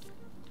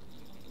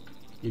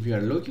 If you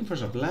are looking for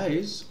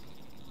supplies,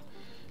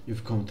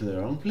 you've come to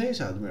the wrong place,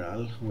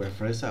 Admiral. We're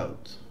fresh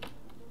out.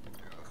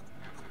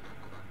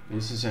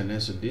 This is an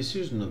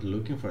Odysseus not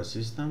looking for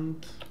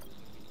assistant.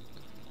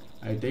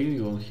 I take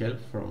you want help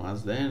from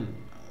us then.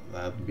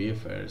 That'd be a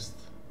first.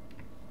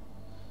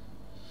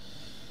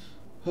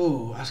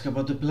 Oh, ask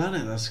about the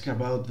planet, ask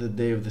about the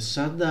day of the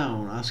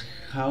shutdown, ask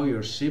how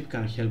your ship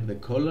can help the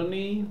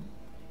colony.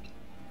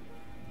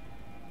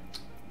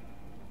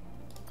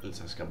 Let's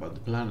ask about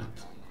the planet.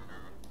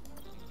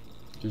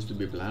 Used to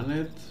be a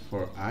planet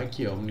for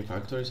Aki Omni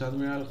factories,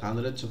 Admiral.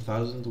 Hundreds of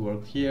thousands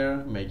worked here,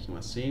 making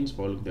machines,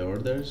 following the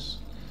orders.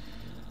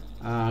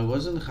 It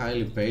wasn't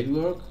highly paid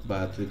work,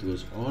 but it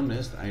was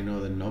honest. I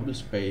know the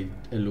nobles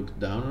looked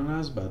down on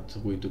us, but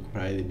we took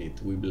pride in it.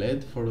 We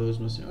bled for those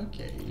machines.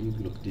 Okay, you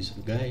look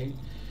decent guy.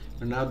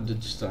 We're now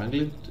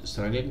struggling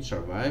to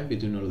survive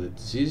between all the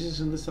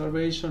diseases and the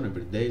starvation.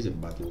 Every day is a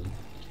battle.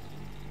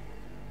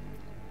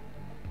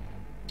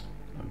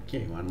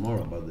 Okay, one more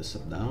about the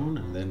shutdown,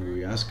 and then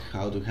we ask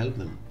how to help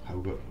them.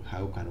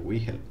 How can we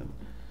help them?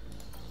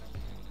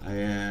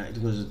 It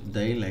was a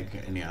day like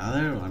any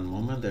other. One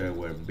moment there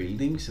were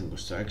buildings and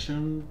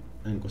construction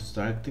and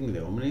constructing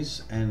the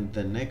Omnis, and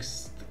the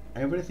next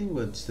everything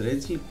was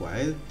strangely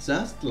quiet,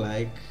 just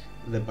like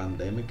the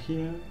pandemic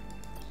here.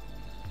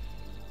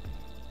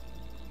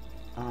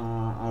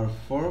 Our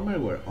former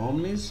were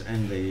Omnis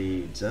and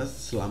they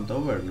just slumped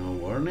over, no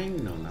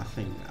warning, no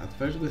nothing. At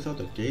first we thought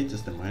okay,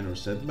 just a minor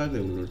setback, they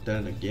will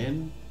turn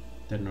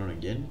on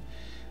again.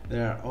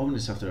 There are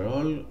Omnis after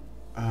all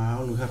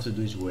we have to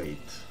do is wait.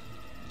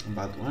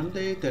 But one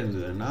day turned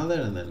to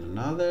another and then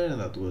another,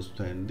 and that was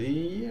 20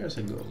 years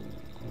ago.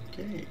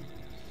 Okay.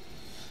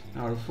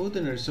 Our food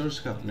and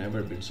resources have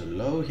never been so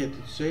low,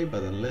 hated to say,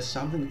 but unless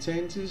something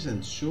changes,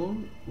 and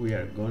soon, we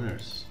are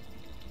goners.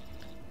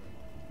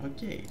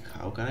 Okay,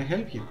 how can I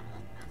help you?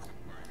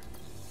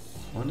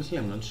 Honestly,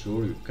 I'm not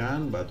sure you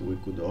can, but we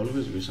could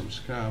always use some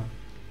scrap.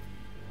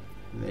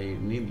 They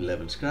need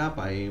level scrap.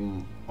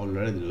 I'm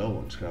already low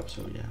on scrap,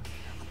 so yeah,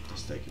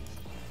 just take it.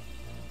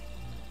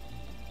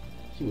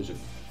 He was a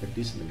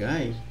decent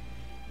guy.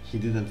 He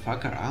didn't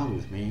fuck around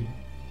with me.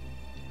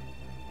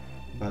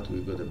 But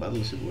we got a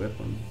battleship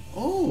weapon.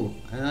 Oh,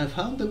 and I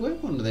found the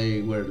weapon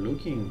they were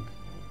looking.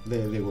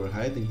 They were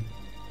hiding.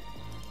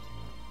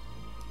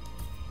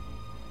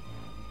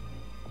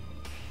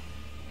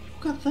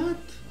 Look at that.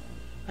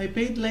 I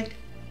paid like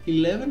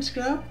 11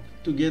 scrap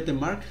to get a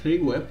Mark III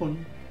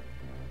weapon.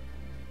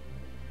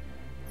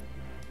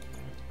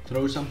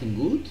 Throw something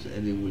good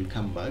and it will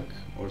come back,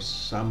 or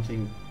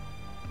something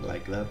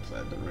like that.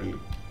 I don't really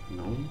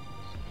know.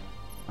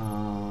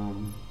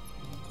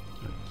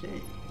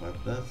 Okay,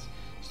 but that's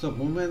stop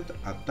movement,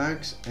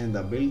 attacks, and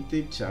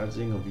ability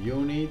charging of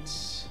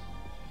units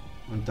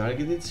on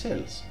targeted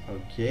cells.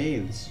 Okay,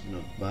 this is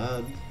not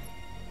bad.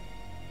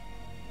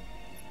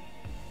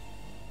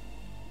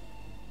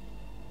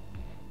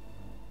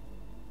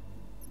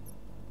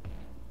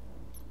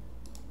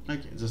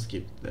 Okay, just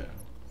keep it there.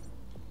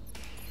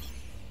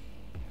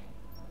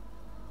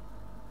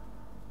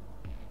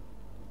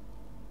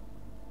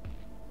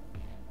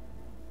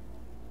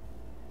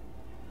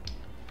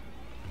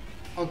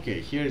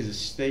 Okay, here is the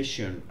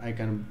station. I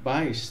can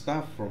buy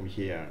stuff from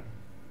here,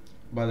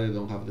 but I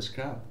don't have the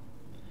scrap.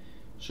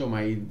 So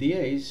my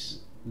idea is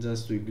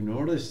just to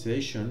ignore the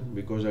station,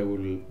 because I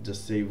will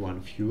just save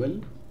one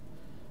fuel,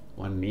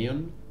 one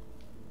neon.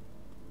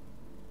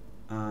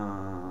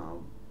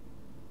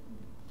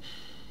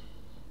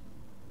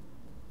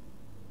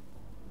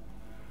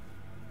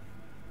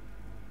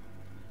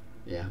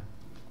 Yeah,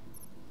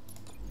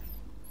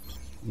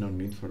 no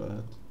need for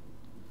that.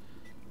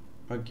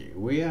 Okay,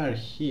 we are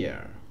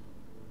here.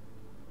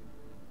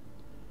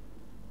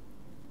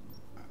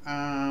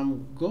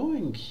 I'm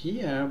going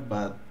here,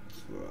 but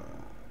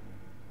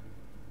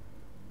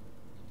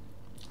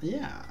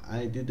yeah,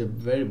 I did a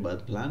very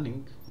bad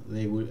planning.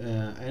 They will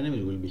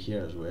enemies will be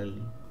here as well.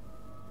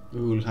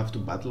 We will have to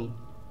battle,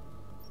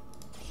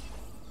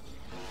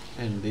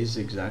 and this is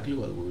exactly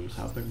what will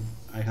happen.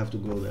 I have to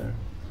go there.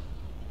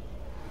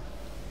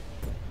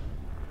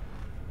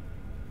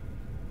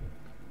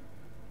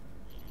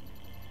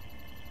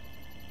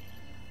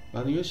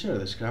 But you sure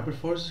the scrapper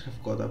forces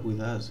have caught up with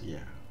us?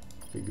 Yeah,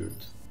 figured.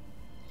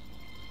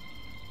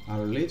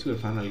 Our leads were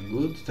finally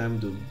good.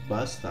 Time to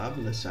bust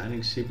up the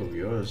shining ship of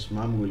yours.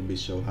 Mom will be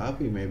so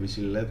happy. Maybe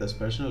she'll let us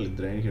personally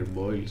drain her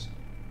boils.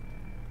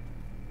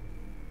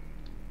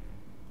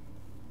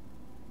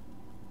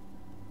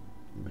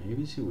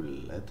 Maybe she will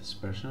let us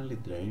personally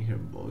drain her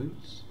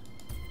boils?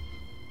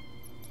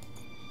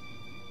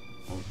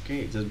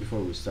 Okay, just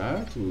before we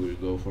start, we will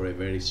go for a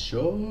very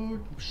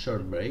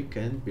short break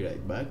and be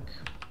right back.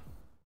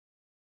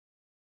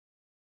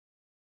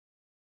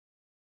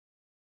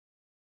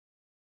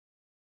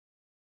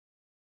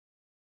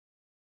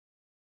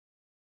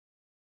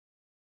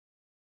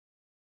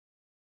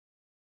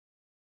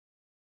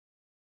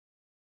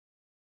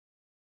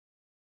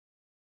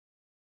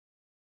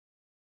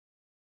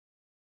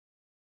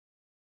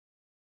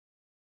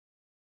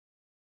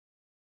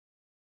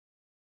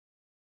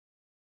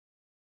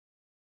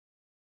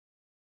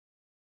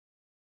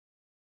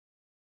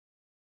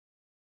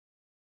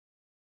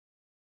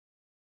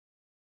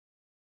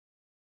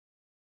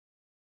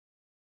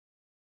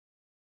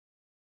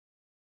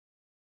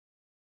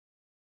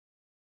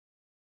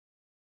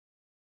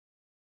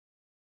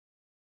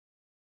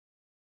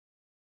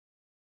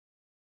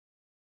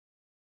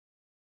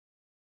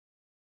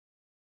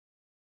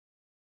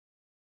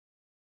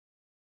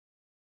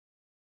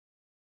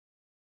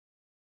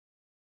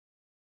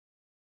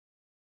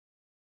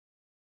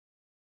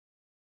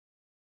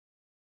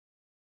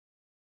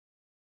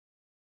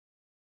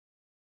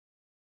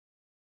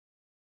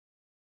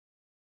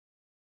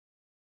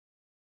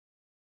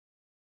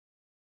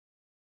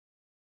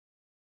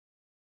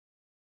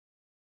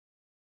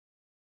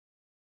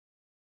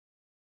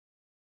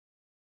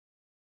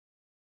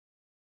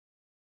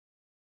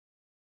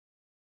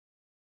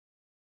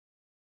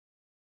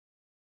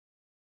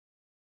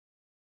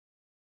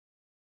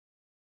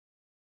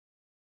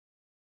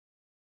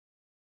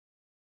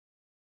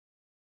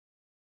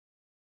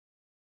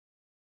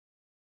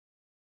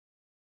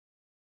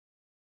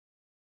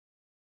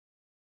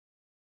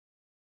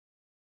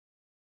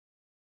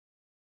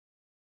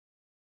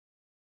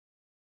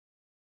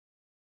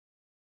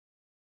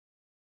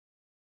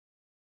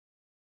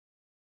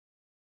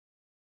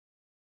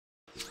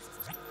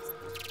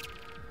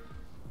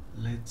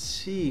 Let's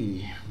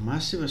see.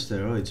 Massive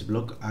asteroids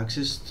block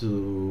access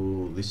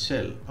to the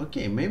cell.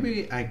 Okay,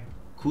 maybe I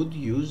could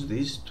use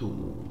this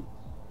to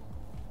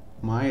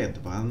my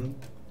advantage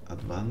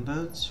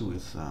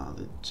with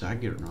the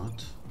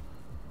Juggernaut.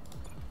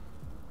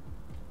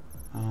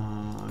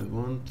 I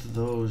want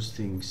those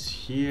things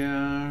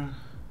here.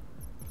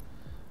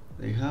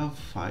 They have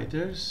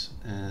fighters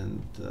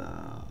and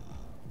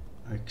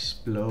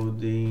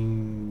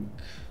exploding.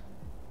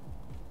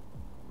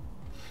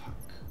 Fuck.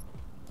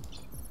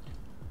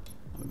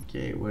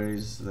 Okay, where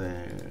is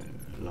the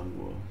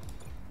longbow?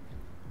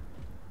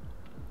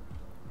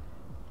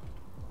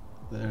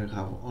 There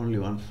have only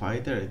one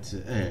fighter. It's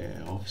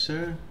an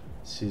officer.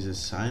 She's a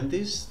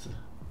scientist.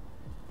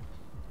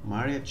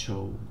 Maria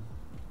Cho.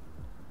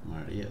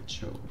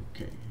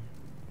 Okay.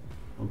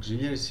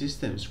 Auxiliary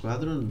system.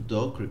 Squadron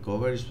dock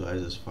recovers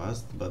twice as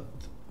fast, but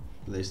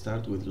they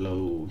start with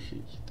low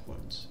hit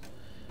points.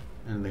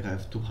 And they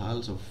have 2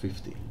 hulls of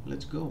 50.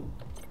 Let's go.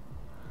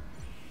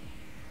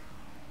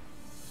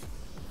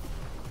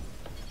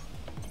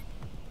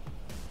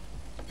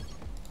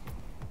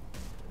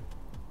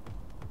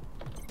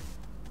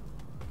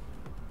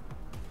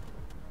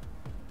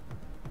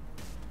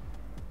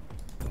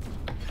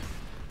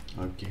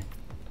 Okay.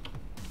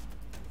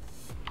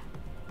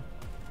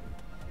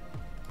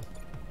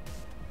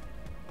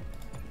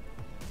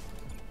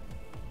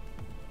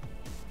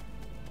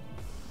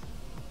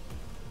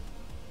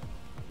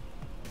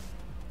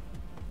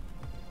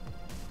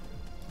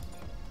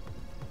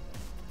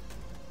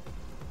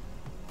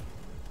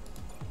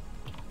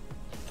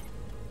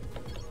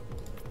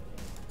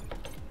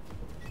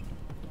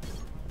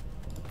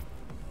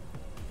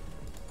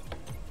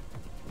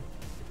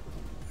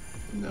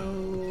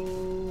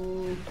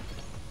 No.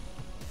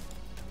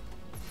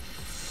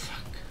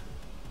 Fuck.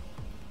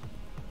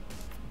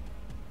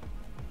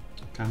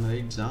 Can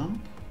they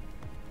jump?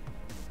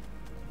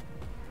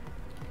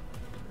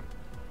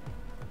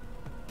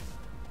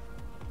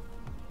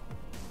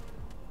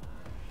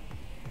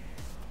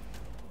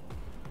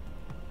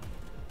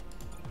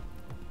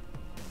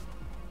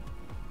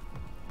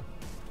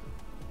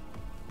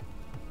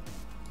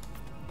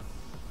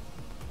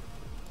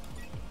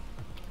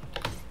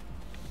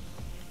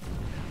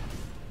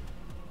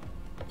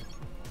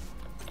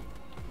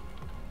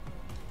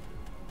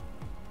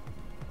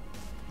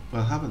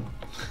 What happened?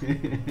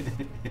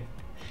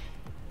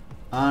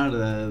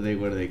 They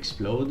were the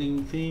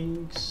exploding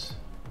things?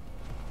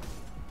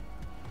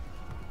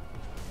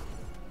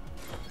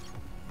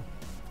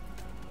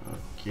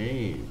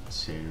 Okay,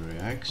 chain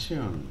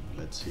reaction.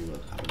 Let's see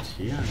what happens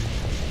here.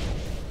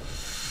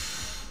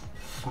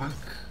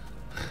 Fuck.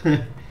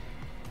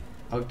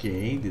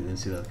 Okay, didn't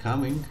see that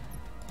coming.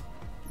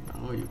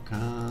 No, you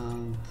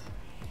can't.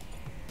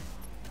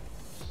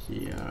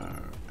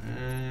 Here,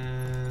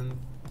 and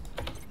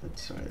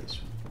let's try this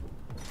one.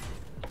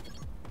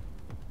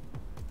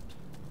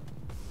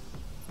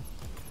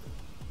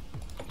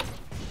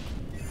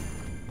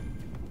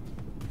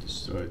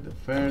 Destroy the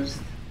first.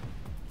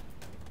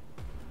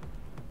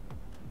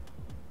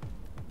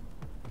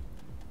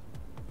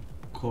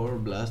 Core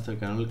blaster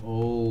can only.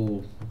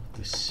 Oh,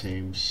 the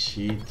same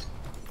shit.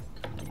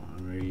 Come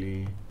on,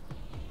 really?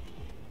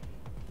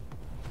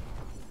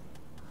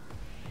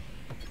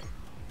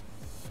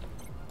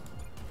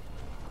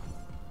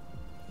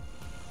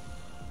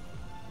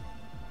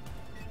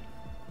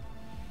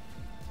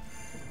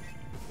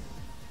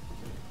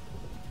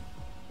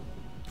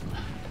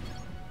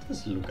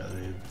 Just look at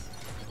it.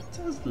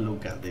 Just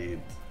look at it.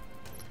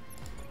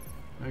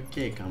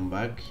 Okay, come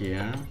back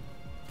here.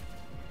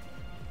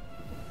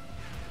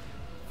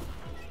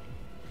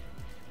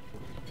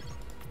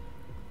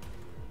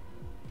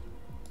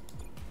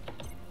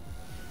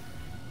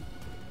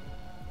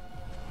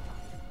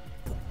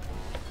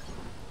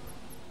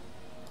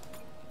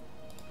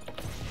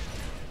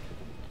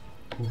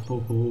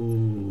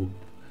 Oh.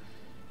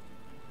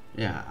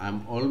 Yeah,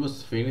 I'm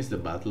almost finished the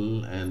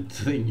battle and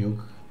the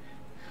nuke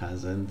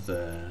hasn't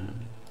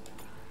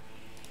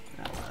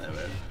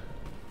whatever.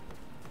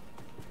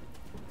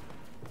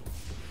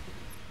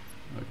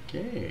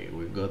 Okay,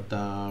 we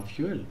got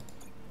fuel.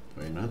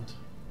 Why not?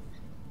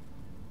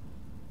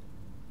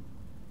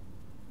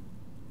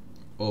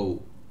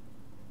 Oh.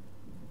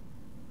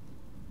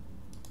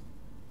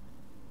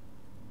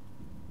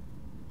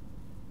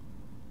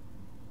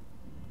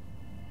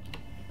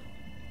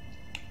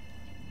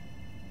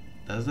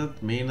 Does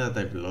that mean that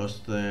I've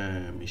lost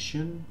the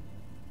mission?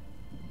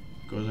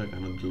 Because I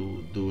cannot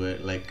do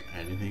it like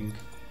anything.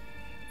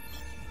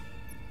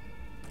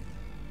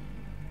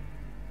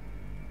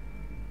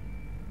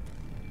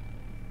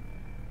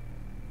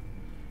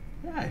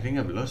 Yeah, I think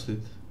I've lost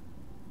it.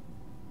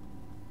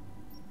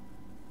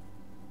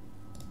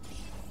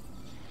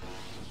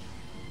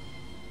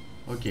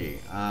 Okay,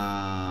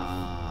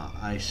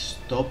 I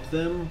stop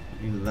them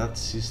in that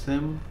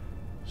system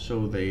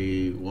so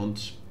they won't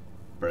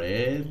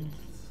spread.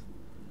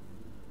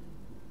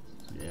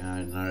 Yeah,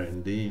 in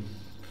R&D.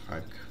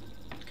 Fuck.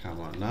 Come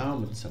on, now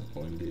I'm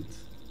disappointed.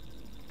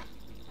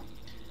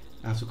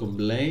 I have to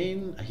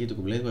complain. I hate to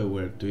complain, but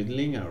we're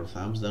twiddling our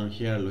thumbs down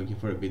here, looking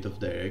for a bit of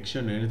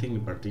direction. Anything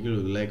in particular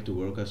you'd like to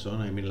work us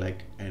on? I mean,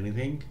 like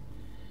anything.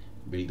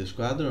 Build a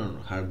squadron,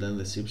 harden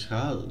the ship's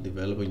hull,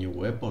 develop a new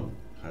weapon,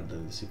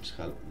 harden the ship's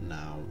hull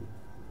now.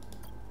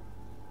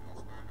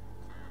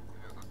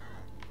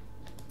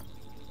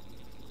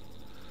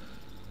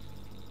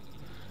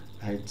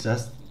 I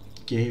just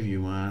gave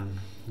you, man.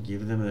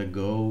 Give them the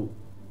go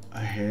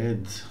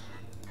ahead.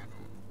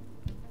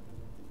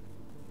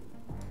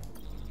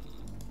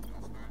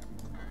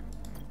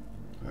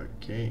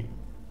 Okay.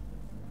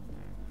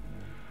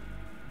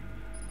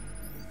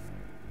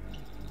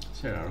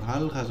 Sir, our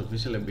hull has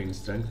officially been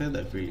strengthened.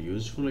 I feel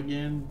useful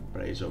again.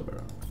 Praise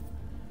Oberon.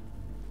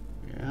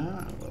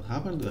 Yeah, what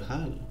happened to the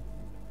hull?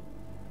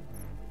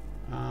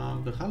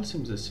 The hull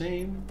seems the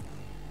same.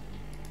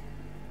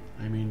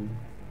 I mean,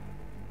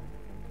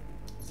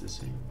 it's the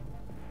same.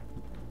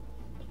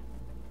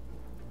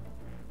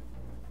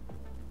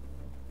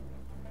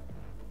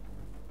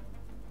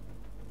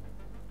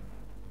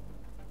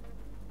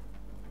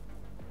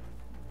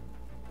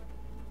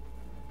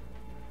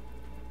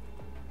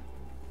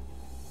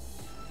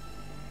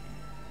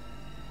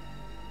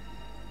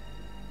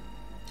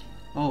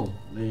 Oh,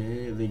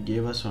 they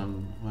gave us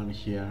one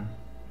here.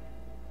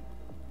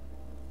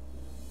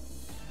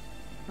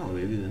 No,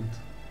 they didn't.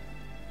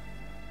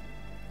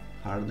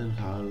 Harden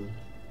hull.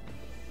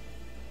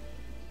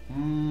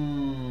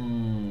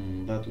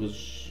 That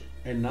was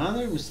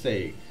another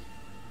mistake.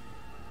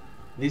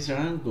 This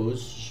run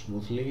goes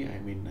smoothly. I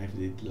mean, I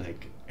did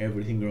like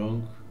everything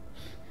wrong.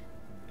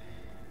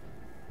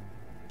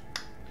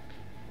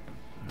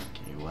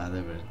 Okay,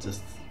 whatever.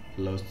 Just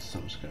lost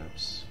some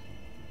scraps.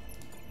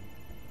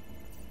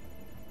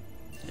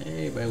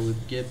 Hey, but we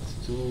get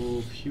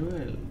to fuel,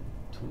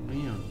 to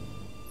neon.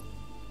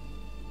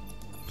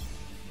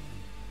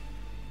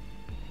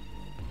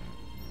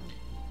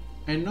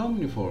 An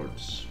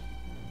Omniforge.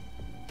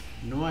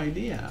 No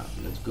idea.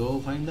 Let's go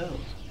find out.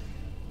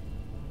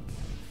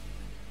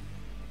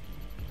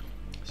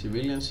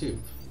 Civilian ship.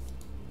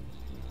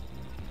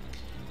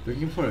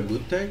 Looking for a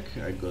good tech?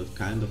 I got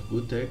kind of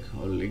good tech,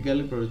 all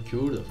legally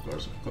procured, of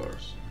course.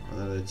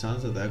 What are the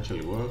chances that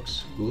actually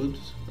works? Good,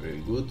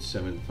 real good,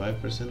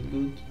 75%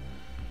 good.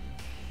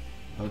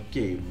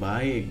 Okay,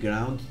 buy a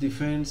ground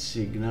defense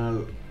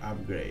signal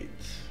upgrade.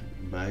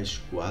 Buy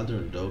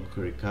squadron dock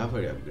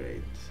recovery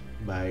upgrade.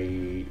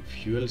 Buy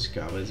fuel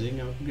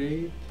scavenging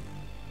upgrade.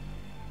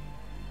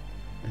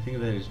 I think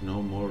there is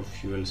no more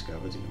fuel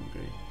scavenging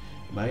upgrade.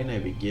 Buy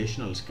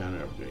navigational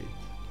scanner upgrade.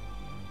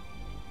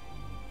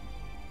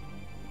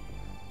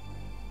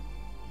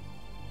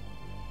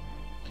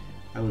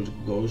 I will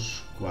go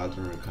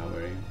squadron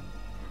recovery.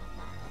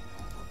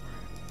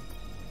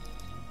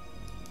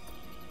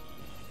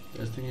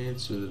 Testing it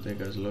should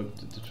take as long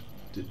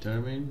to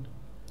determine.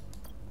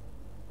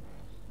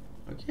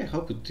 Okay, I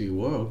hope it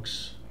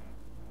works.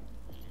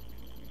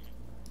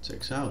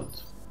 Checks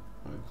out.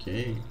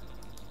 Okay.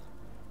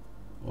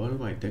 All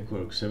my tech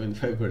works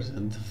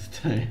 75% of the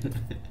time.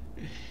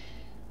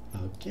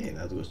 Okay,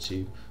 that was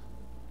cheap.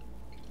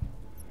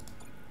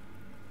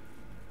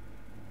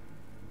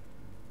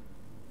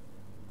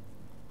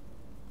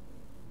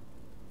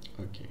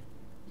 Okay.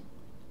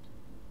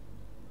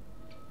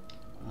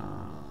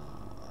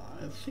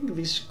 I think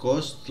this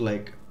cost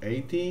like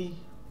 80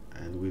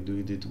 and we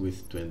did it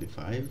with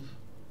 25,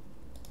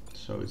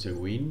 so it's a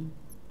win.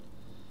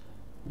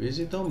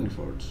 Visit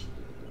Omniforge.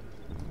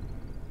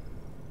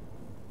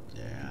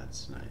 Yeah,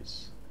 that's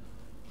nice.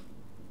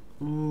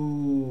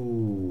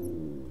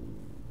 Ooh,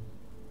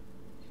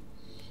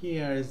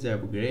 here is the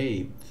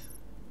upgrade.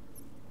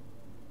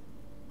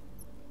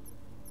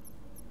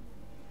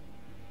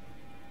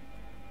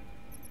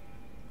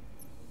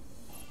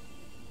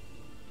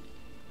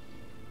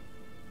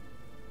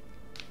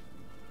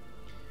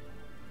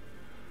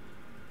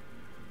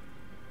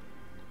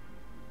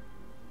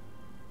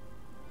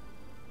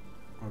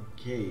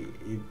 Okay,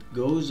 it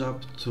goes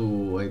up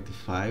to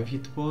 85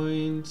 hit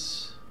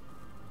points.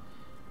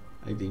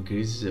 It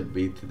increases a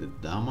bit the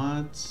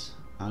damage.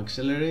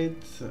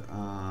 Accelerate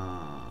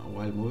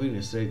while moving in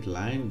a straight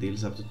line,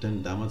 deals up to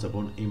 10 damage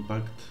upon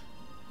impact.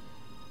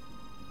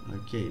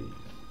 Okay,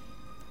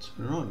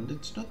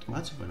 it's not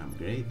much of an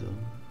upgrade though.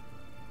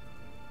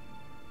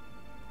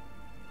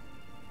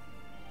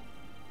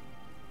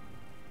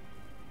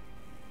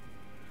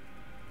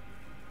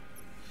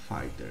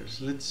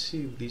 Fighters, let's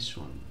see this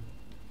one.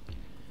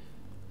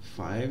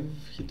 5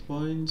 hit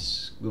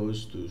points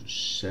goes to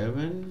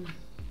 7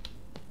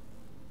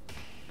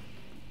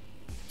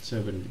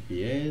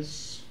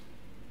 DPS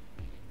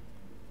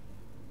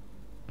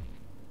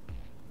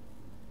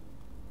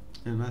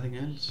and nothing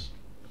else.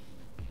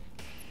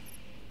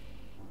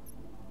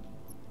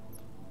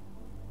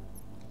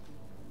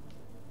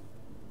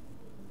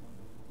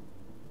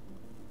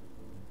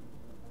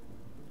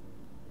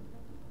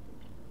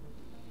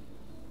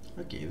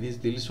 Okay, this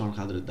deals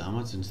 100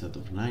 damage instead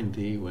of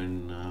 90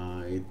 when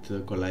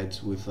it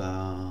collides with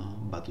a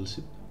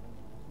battleship.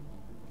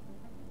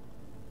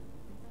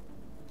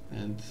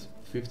 And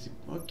 50,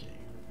 okay.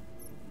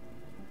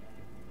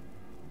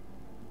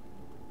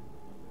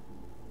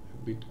 A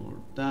bit more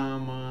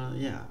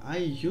damage. Yeah, I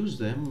use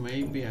them.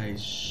 Maybe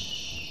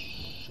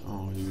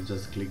oh, you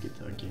just click it.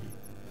 Okay.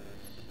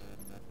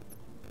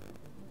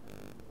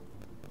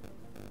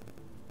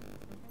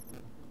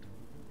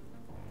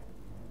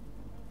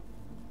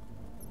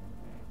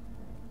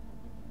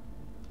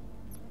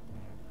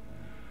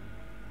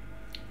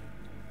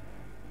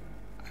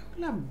 I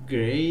will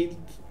upgrade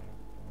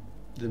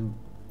the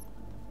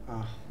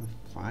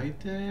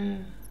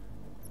fighter.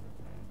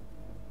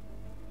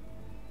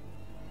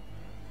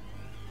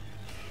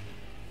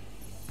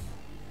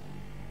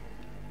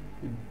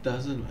 It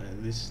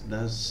doesn't. This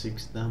does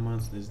 6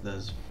 damage. This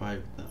does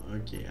 5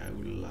 damage. Okay, I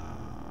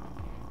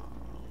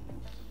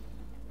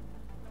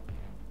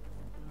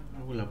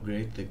will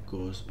upgrade the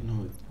ghost.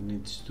 No, it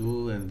needs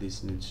 2 and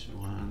this needs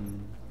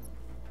 1.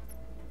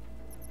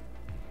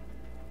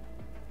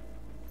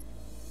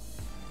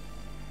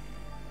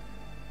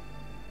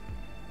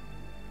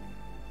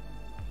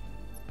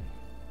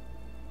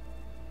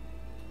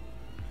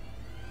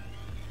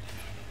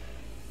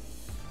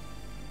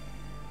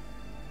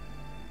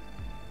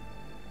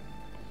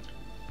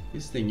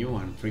 This is the new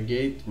one.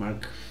 Frigate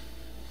Mark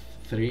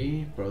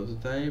 3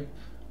 prototype.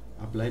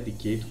 Apply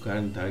decay to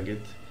current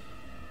target.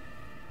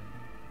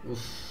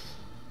 Oof.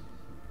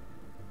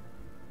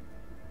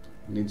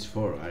 Needs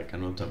 4. I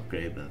cannot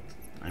upgrade that.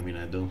 I mean,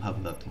 I don't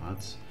have that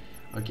much.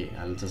 Okay,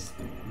 I'll just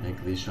make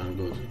this one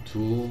go to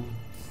 2.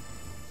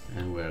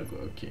 And we're go.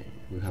 Okay,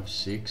 we have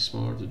 6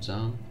 more to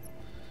jump.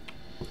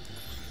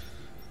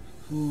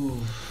 Ooh,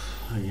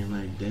 I am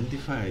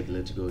identified.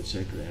 Let's go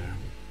check there.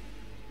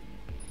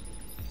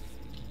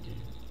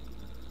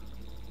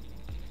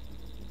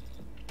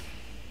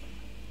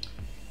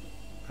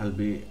 I'll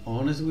be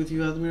honest with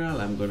you, Admiral,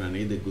 I'm gonna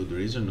need a good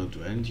reason not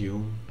to end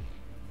you.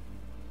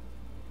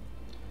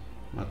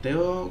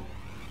 Matteo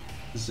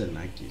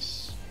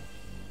Xenakis.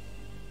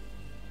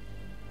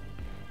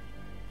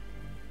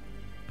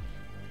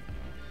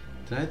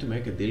 Try to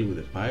make a deal with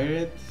the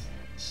pirate.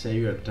 Say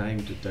you are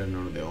trying to turn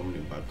on the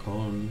Omni back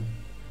on.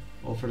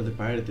 Offer the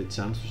pirate a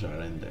chance to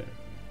surrender.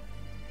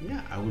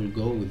 Yeah, I will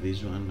go with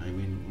this one. I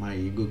mean, my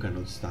ego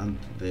cannot stand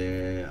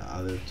the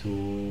other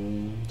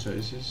 2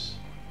 choices.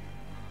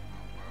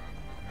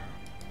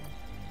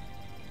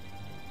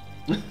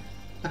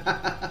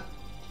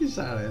 He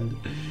surrendered.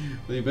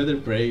 But you better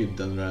pray you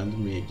don't run to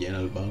me again.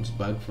 I'll bounce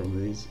back from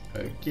this.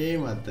 Okay,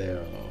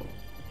 Matteo.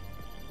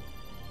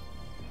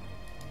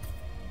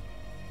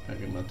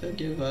 Okay, Matteo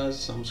gave us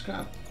some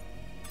scrap.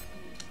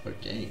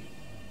 Okay.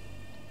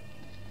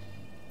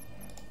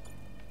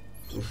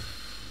 Oof.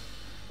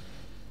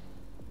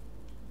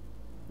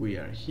 We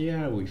are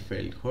here. We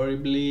failed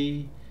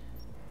horribly.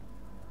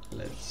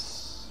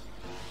 Let's...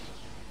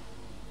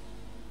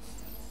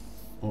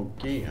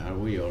 Okay, are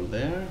we all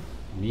there?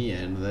 Me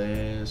and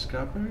the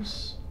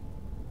scrappers?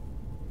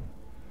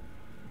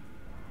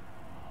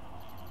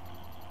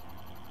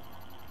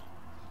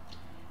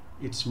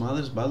 It's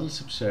Mother's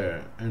battleship,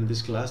 sir, and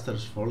this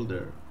cluster's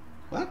folder.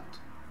 What?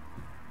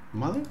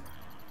 Mother?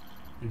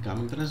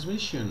 Incoming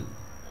transmission.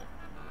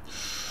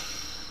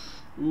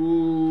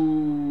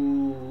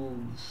 Ooh.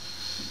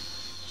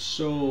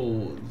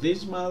 So,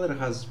 this mother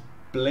has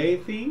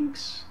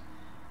playthings?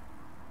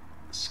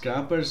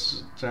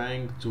 Scrappers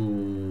trying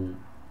to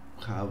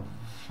have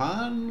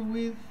fun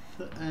with,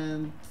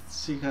 and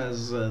she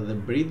has the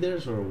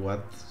breeders, or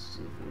what,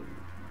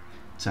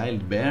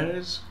 child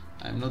bearers,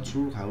 I'm not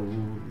sure how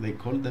they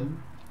call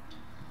them,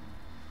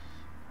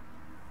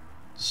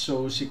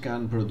 so she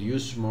can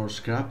produce more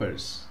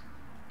scrappers.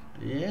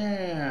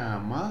 Yeah,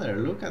 Mother,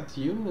 look at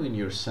you in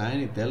your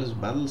shiny Telos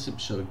battleship,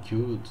 so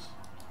cute.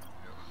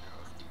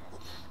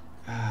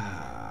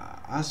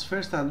 As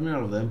First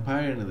Admiral of the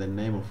Empire, in the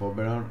name of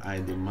Oberon, I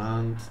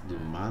demand you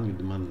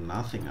demand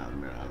nothing,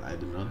 Admiral. I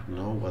do not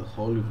know what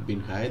hole you've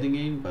been hiding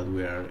in, but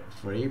we are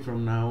free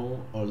from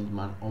now, Old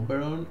Man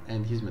Oberon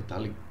and his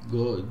metallic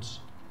goods.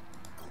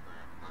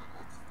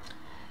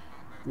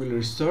 We'll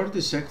restore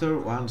this sector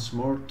once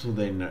more to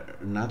the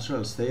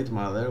natural state,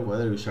 Mother,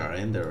 whether you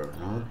surrender or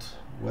not.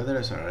 Whether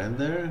I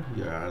surrender,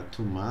 you are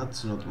too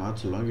much, not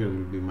much longer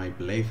will be my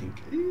plaything.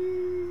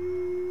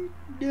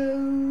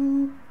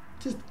 No.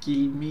 Just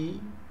kill me,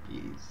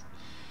 please.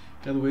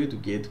 Can't wait to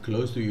get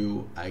close to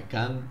you. I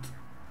can't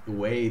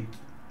wait.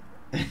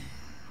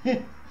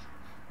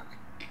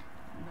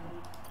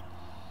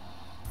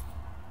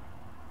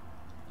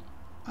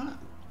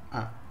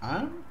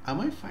 Am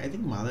I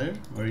fighting Mother?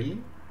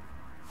 Really?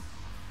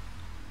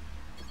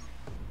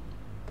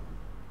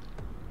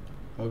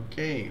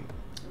 Okay.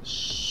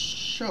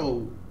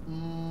 So,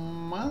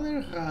 Mother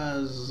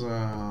has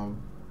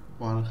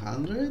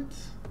 100.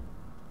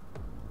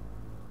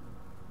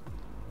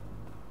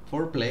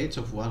 4 plates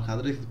of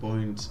 100 hit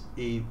points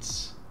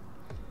each.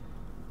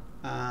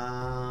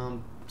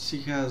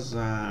 She has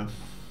an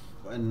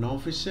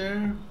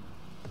officer,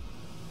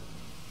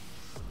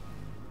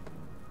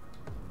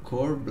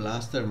 Core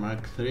Blaster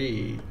Mark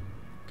 3,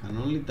 can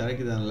only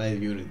target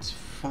unlight units.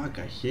 Fuck,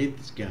 I hate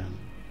this gun.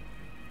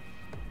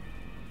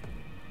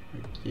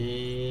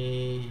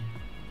 Okay.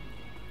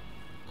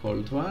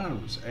 Call to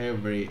arms.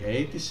 Every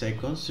 80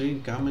 seconds, 3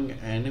 incoming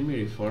enemy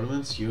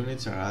reinforcements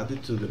units are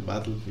added to the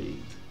battlefield.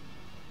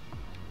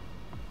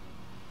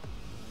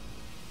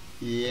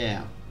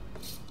 Yeah.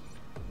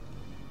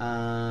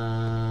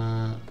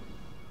 I'm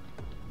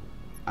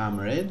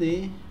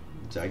ready.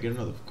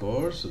 Juggernaut, of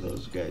course.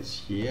 Those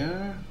guys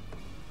here.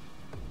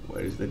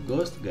 Where is the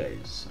ghost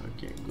guys?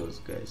 Okay,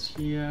 ghost guys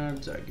here,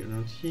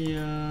 Juggernaut here,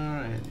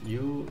 and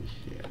you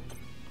here.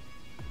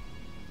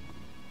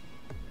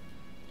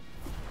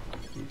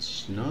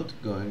 It's not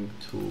going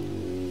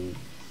to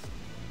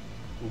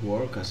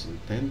work as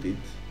intended.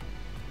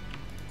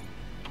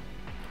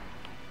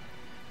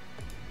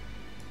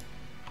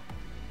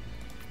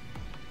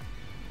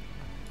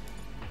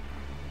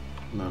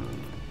 No.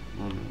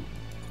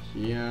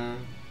 Here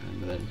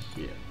and then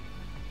here.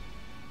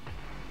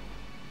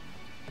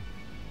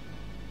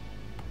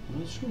 I'm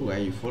not sure why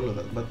you follow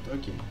that, but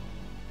okay.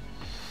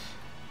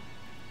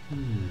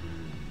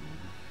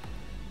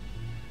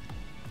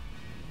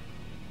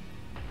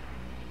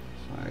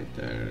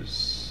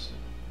 Fighters.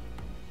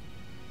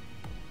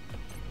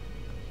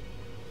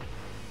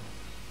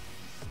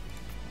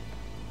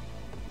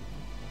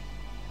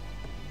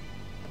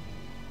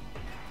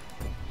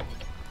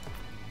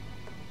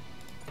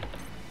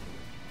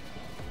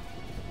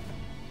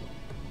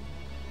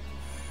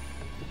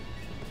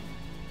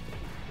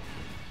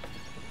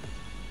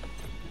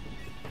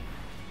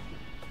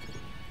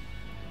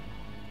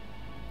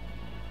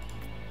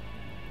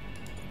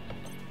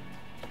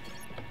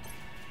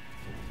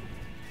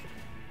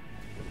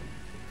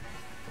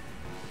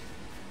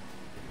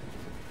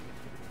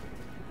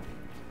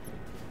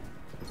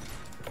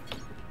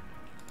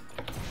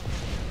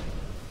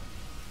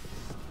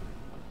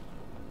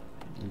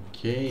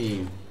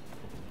 Okay.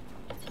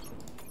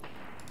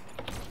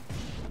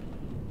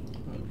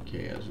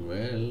 Okay, as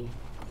well.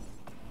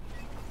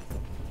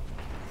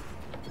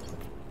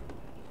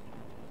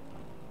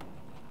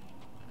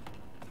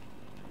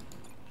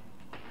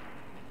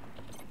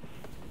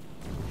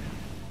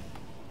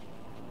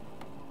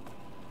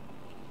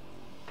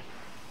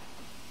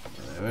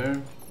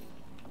 Whatever.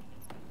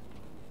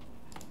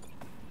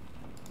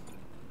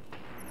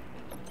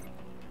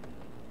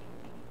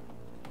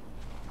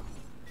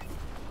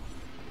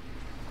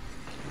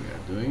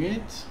 Doing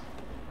it.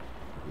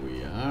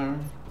 We are.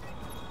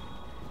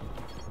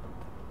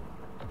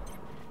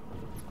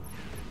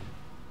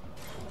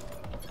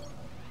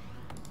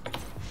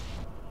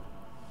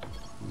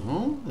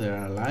 No,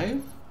 they're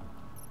alive.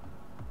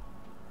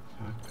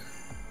 Fuck.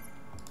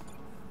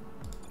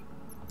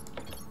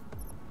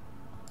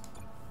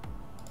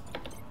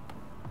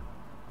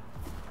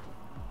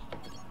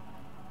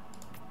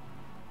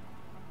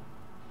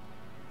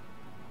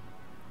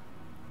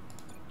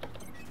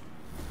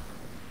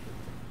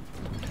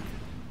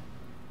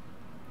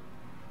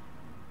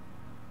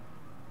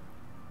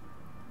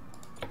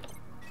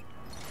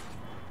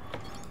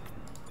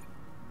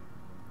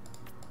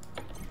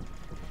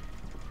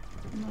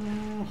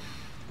 No.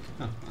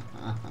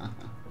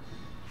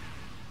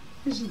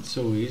 Is it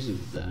so easy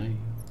to die?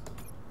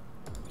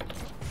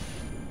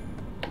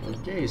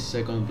 Okay,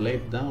 second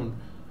blade down.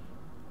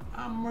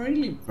 I'm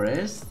really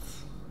impressed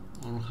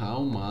on how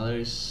Mother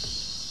is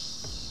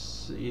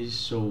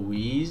so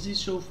easy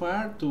so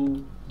far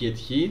to get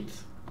hit.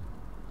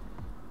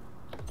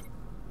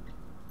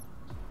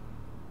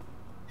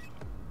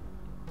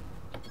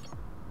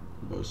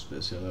 Both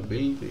special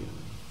ability.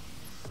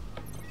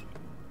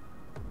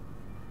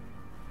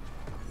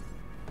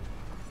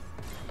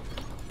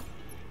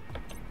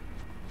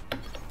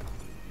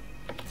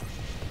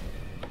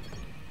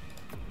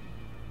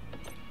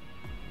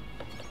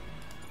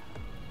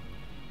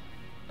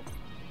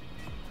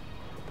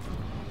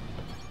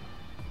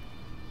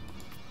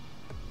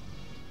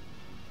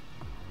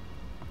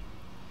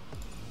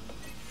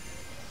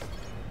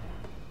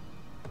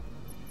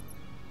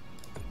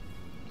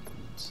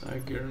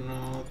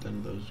 Juggernaut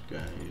and those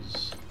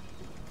guys.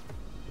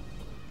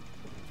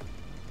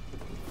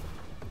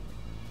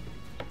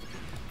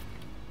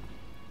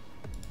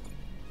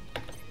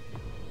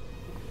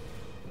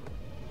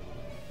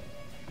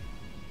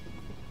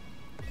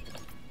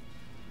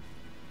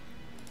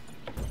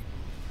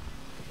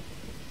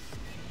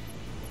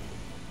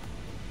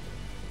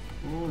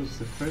 Oh, it's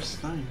the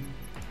first time.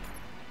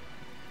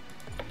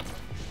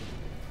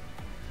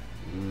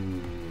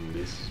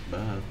 This is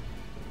bad.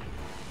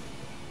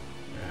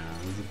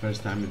 It's the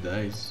first time it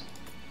dies.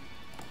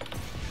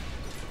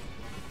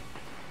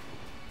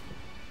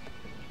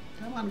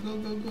 Come on, go.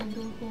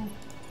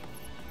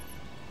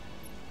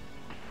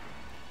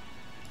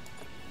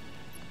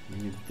 We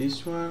need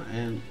this one,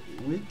 and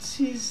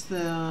which is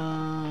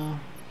the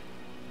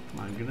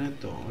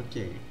Magneto?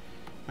 Okay,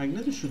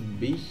 Magneto should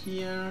be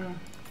here.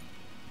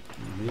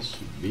 This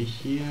should be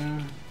here.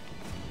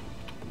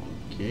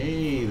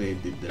 Okay, they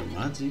did their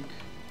magic.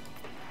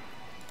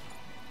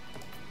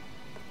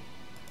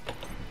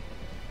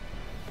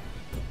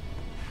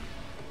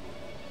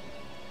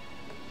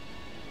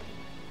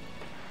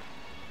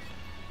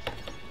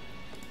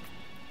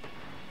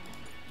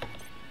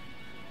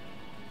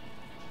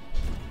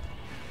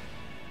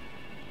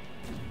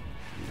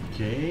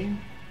 Okay.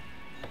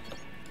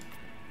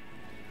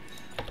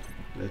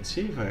 Let's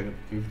see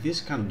if this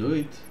can do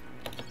it.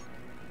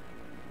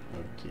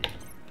 Okay.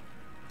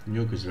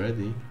 Nuke is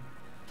ready.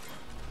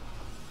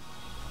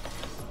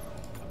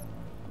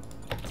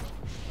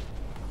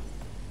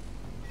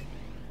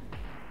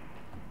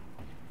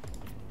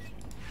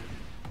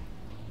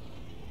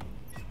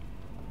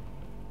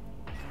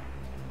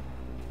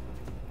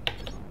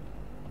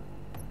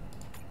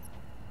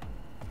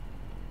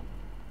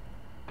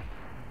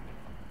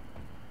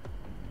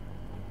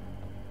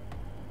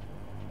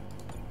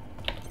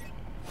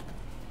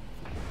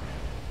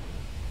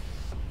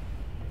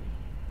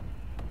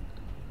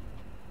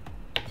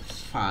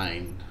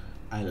 Fine,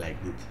 I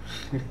liked it.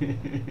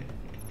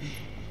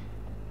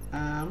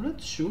 I'm not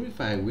sure if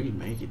I will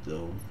make it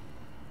though.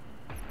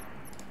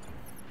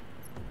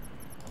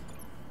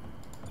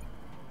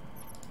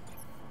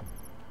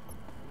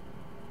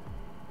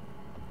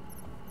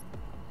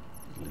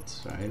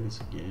 Let's try this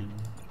again.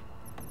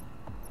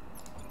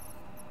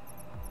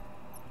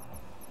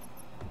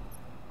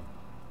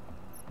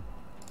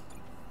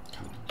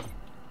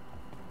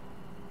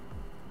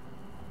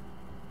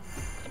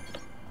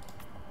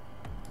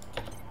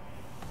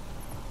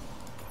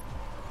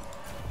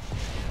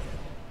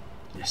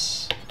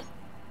 Yes.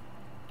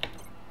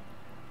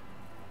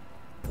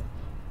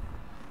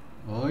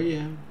 Oh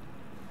yeah.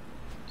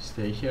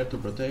 Stay here to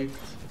protect.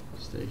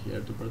 Stay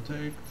here to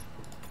protect.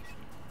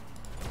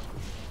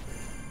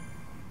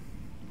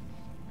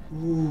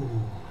 Ooh.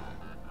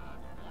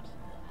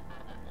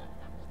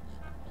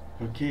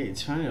 Okay,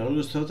 it's funny. I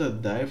always thought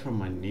I'd die from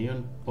my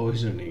neon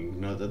poisoning,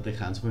 not at the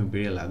hands of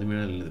Imperial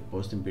Admiral in the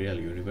post-Imperial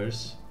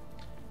universe.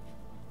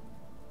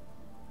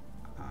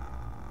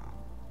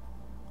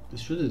 This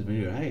shouldn't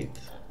be right.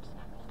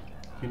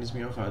 Finish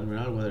me off,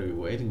 Admiral. What are you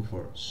waiting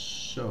for?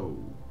 So,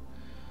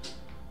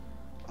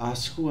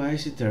 ask why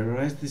she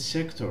terrorized these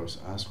sectors.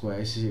 Ask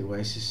why she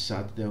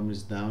shut the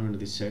Omnis down in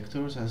these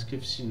sectors. Ask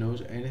if she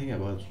knows anything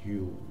about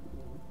you.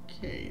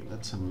 Okay,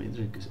 that's some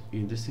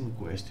interesting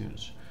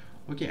questions.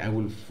 Okay, I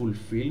will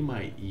fulfill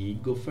my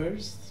ego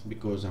first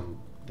because I'm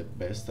the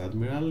best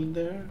admiral in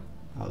there,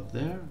 out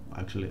there.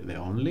 Actually, the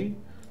only.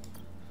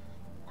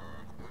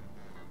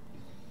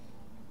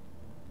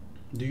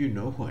 Do you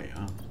know who I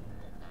am?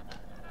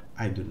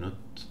 I do not.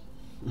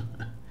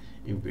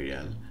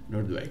 Imperial,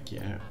 nor do I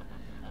care.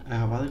 I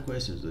have other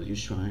questions, don't you,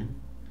 swine?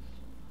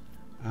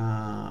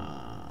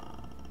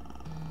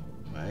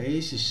 Why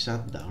she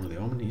shut down the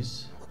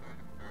Omnis?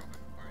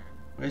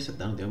 Why shut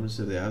down the Omnis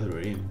to the other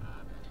rim?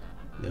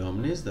 The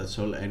Omnis, that's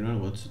all anyone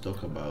wants to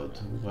talk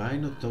about. Why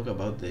not talk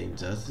about the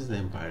injustice the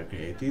Empire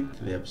created,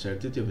 the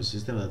absurdity of a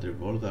system that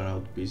revolved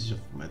around pieces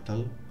of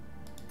metal?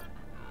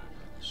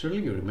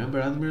 Surely you remember,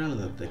 Admiral,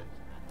 that the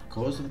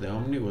cost of the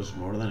Omni was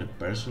more than a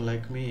person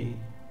like me.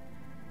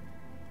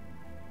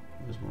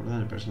 It was more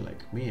than a person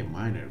like me, a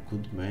miner,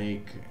 could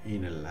make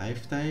in a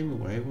lifetime.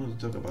 Why want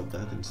to talk about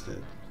that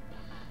instead?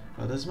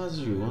 But as much as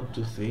you want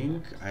to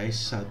think I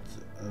shut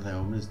the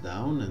Omnis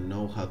down and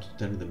know how to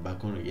turn them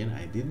back on again,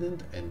 I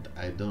didn't and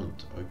I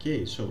don't.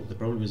 Okay, so the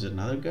problem is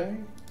another guy?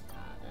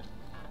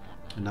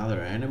 Another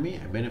enemy?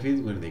 I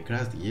benefited when they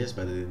crashed, yes,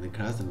 but I didn't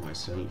crash them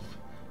myself.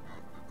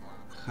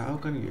 How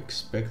can you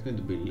expect me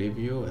to believe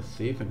you, a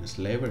thief and a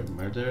slave or a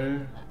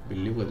murderer?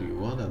 Believe what you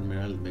want,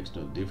 Admiral, it makes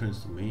no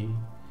difference to me.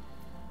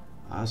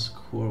 Ask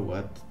who or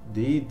what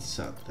did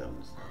shut them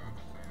down.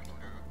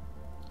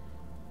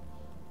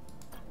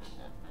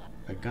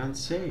 I can't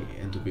say,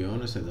 and to be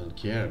honest, I don't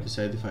care.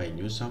 Besides, if I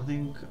knew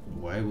something,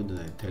 why wouldn't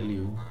I tell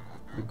you?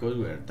 Because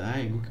we are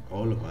dying,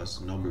 all of us,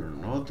 noble or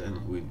not, and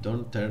if we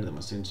don't turn the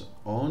machines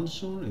on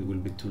soon, it will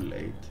be too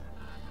late.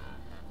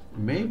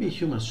 Maybe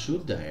humans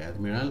should die,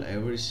 Admiral,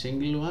 every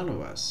single one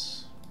of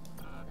us.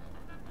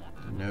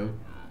 No.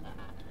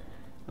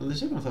 On the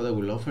second thought, I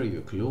will offer you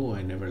a clue.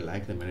 I never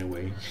liked them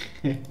anyway.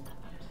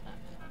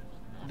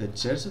 The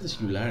Church of the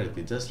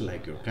Singularity, just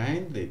like your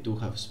kind, they too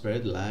have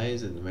spread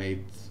lies and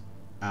made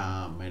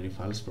many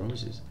false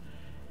promises.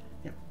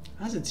 Yeah,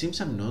 as it seems,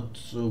 I'm not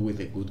with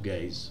the good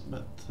guys,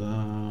 but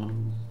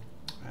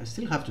I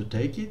still have to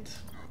take it.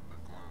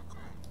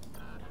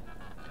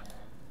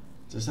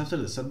 Just after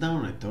the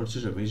shutdown, I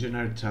tortured a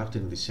visionary trapped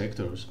in these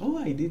sectors. Oh,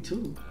 I did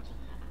too.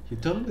 He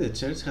told me the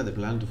church had a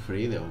plan to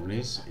free the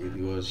Omnis. It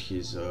was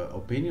his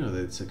opinion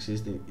that it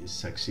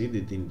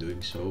succeeded in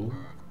doing so.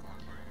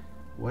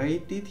 Why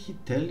did he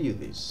tell you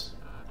this?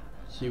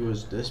 He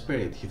was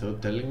desperate. He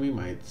thought telling me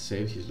might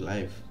save his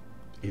life.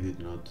 It did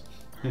not.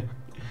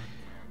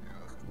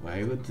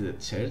 Why would the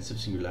Church of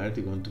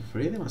Singularity want to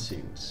free the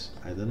machines?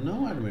 I don't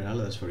know, Admiral.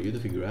 That's for you to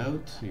figure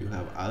out. You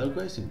have other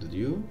questions, don't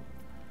you?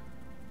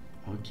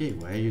 Okay,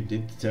 why you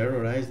did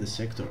terrorize the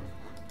sector?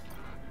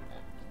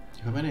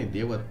 You have an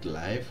idea what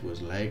life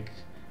was like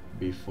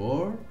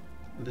before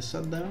the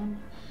shutdown?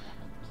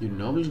 You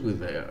nobles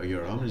with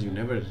your Omnis, you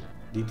never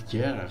did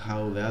care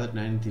how the other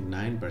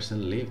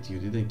 99% lived. You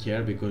didn't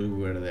care because we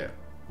were the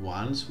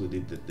ones who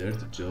did the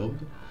dirty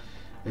job.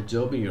 A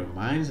job in your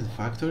mines and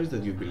factories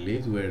that you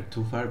believed were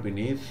too far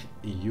beneath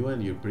you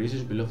and your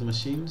precious beloved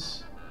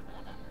machines.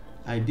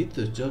 I did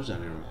those jobs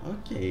and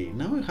okay,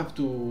 now I have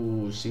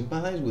to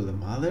sympathize with the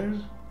mother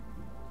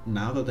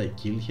now that I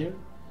killed her.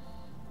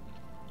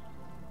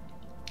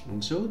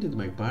 And so did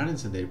my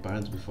parents and their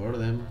parents before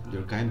them.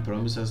 Your kind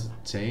promised us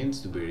a chance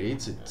to be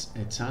rich,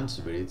 a chance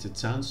to be rich, a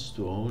chance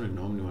to own an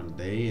omni one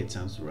day, a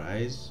chance to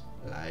rise.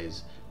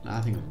 Lies.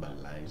 Nothing but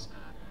lies.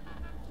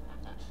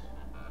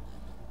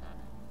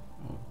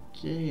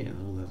 Okay, and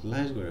all that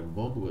lies were a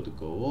bomb were to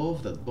go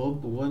off. That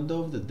bomb went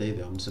off the day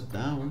the omni sat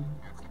down.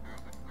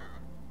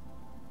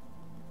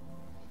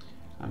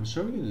 I'm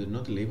sorry you did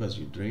not live as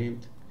you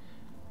dreamed.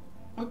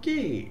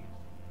 Okay,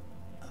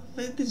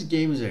 this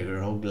game is a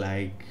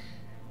roguelike,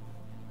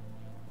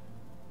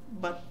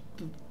 but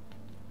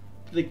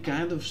the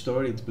kind of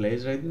story it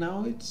plays right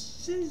now,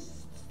 it's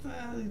just,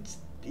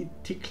 it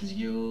tickles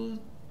you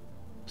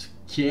to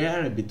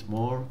care a bit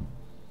more.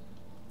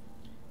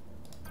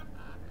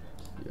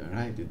 You're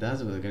right, it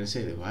does, but I can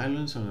say the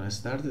violence when I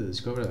started to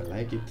discover I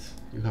like it.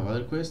 You have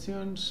other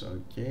questions?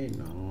 Okay,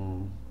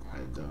 no, I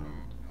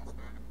don't.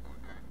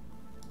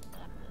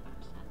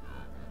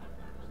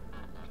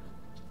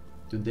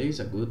 Today is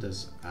as good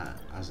as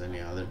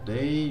any other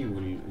day. You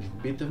will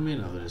beat me,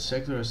 now the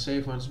sector is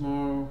safe once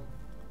more.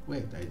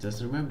 Wait, I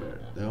just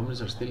remembered. The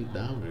Omnis are still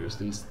down. You're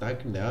still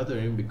stuck in the outer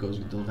ring because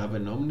you don't have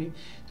an Omni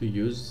to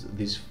use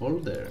this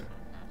folder.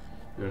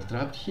 You're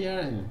trapped here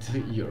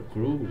and your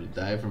crew will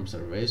die from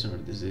starvation or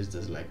disease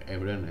just like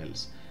everyone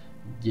else.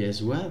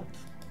 Guess what?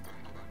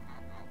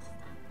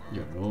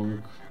 You're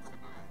wrong.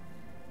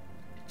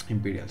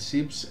 Imperial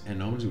ships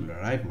and Omnis will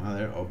arrive,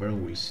 Mother.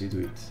 Oberon will see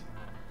to it.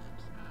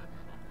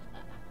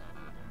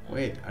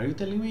 Wait, are you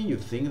telling me you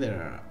think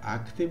there are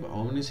active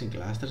Omnis in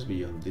clusters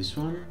beyond this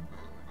one?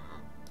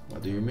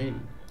 What do you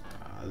mean?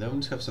 The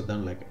Omnis have shut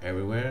down like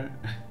everywhere.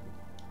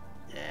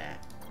 Yeah.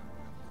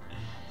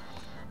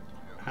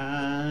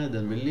 I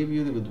don't believe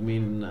you. It would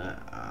mean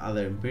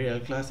other Imperial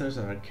clusters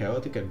are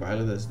chaotic and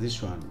violent as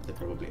this one. They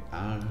probably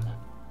are.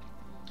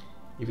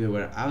 If they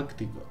were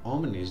active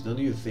Omnis, don't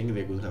you think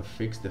they could have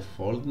fixed the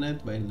fault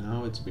net by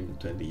now? It's been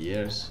 20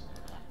 years.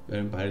 Your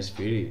empire is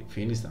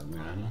finished,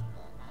 Admiral.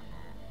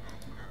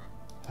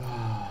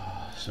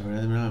 Sorry,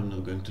 Admiral, I'm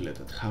not going to let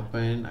that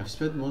happen. I've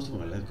spent most of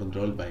my life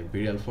controlled by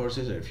Imperial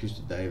forces. I refuse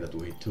to die that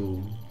way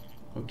too.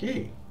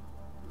 Okay,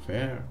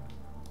 fair.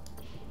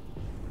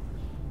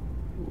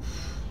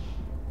 Oof.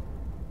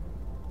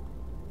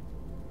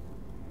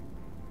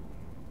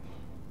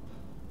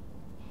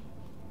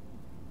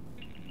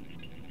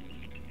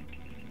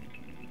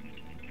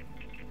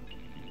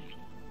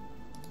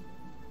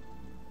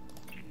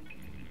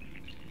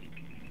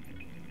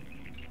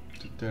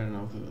 Turn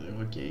off.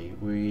 Okay,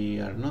 we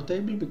are not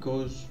able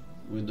because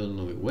we don't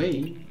know the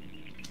way,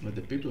 but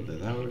the people of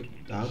the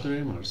outer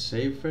rim are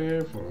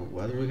safer for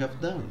what we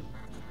have done.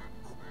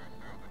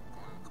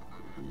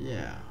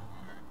 Yeah,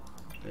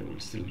 they will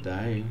still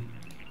die.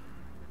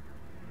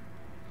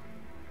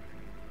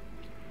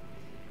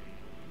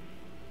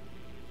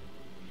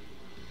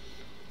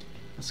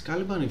 Ask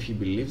Caliban if he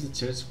believes the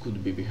church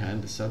could be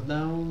behind the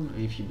shutdown,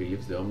 if he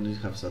believes the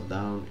Omnis have shut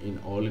down in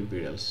all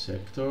Imperial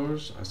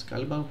sectors. Ask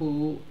Caliban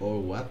who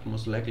or what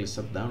most likely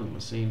shut down the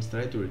machines.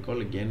 Try to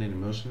recall again an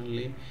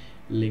emotionally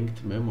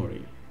linked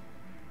memory.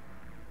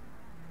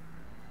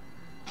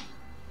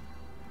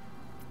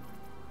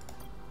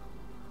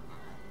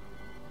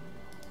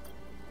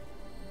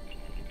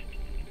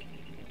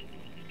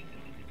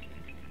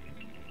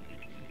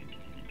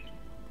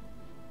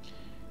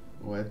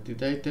 What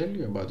did I tell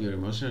you about your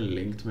emotionally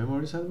linked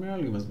memories,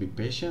 Admiral? You must be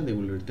patient, they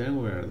will return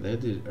when we are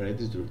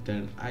ready to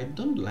return. I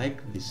don't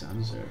like this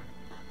answer.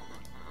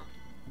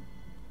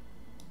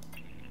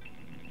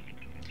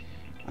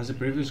 As the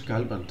previous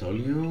Caliban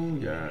told you,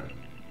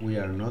 we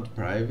are not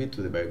privy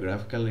to the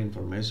biographical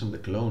information of the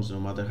clones, no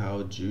matter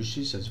how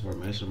juicy such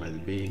information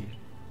might be.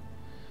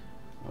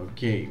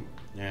 Okay,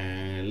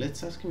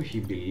 let's ask him if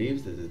he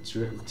believes that the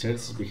church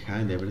is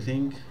behind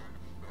everything.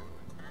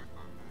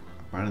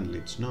 Apparently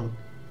it's not.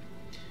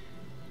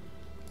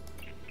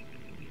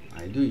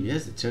 I do,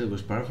 yes, the church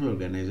was a powerful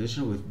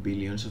organization with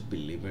billions of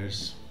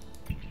believers.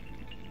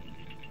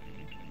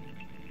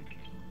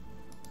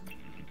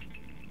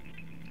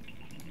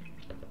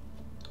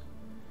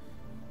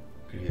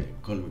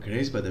 Call me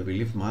crazy, but I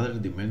believe Mother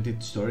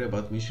demented story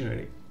about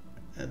missionary.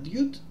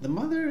 Dude, the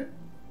Mother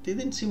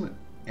didn't seem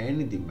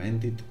any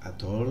demented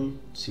at all.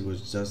 She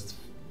was just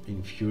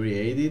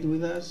infuriated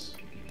with us.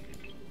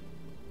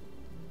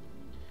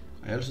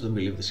 I also don't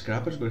believe the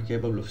scrappers were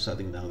capable of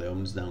shutting down the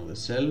Omnis down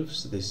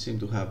themselves. They seem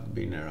to have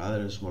been a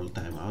rather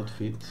small-time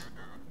outfit.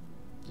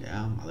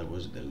 Yeah, Mother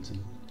was intelligent.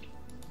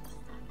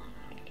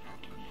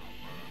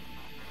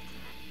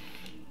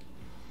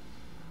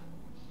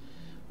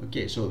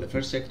 Okay, so the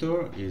first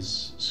sector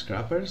is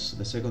scrappers,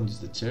 the second is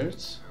the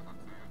church.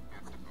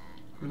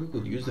 We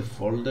could use the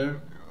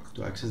folder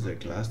to access the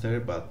cluster,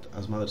 but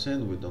as Mother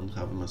said, we don't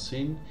have a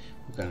machine.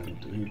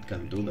 It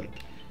can do that.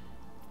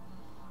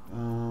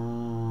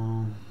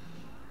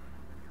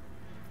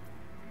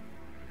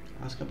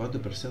 Ask about the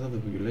percent of the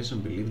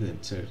population believe in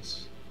the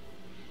church.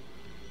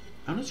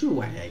 I'm not sure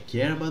why I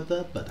care about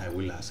that, but I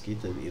will ask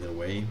it either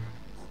way.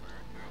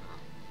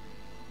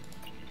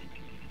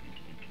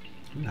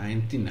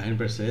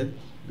 99%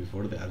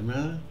 before the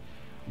admiral,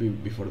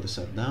 before the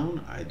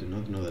shutdown. I do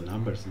not know the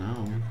numbers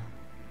now.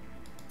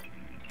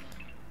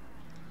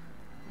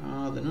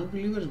 The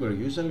non-believers were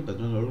usually, but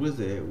not always,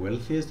 the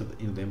wealthiest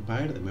in the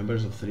empire, the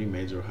members of 3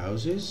 major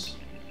houses.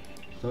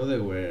 Though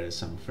there were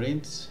some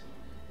fringe,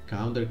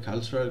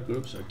 counter-cultural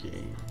groups,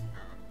 okay.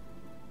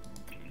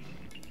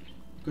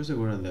 Because they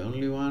weren't the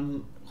only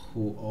one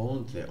who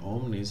owned the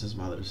Omnis, as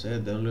Mother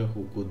said, the only one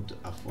who could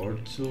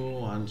afford to,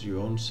 once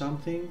you own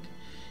something,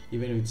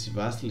 even if it's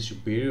vastly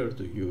superior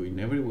to you in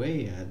every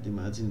way. I'd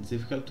imagine it's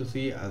difficult to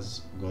see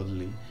as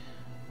godly.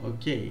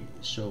 Okay,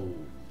 so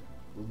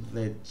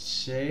the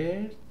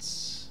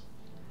church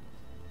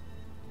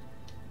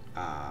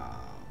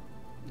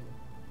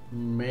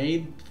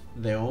made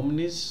the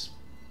Omnis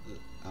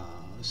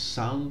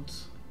sound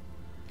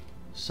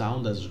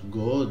as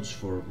gods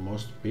for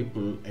most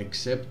people,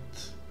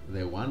 except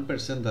the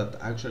 1% that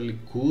actually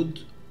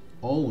could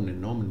own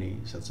an Omni,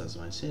 such as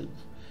myself,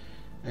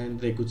 and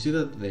they could see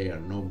that they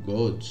are no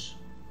gods.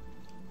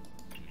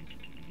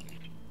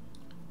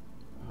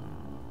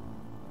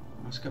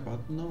 Ask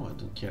about, no, I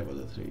don't care about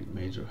the 3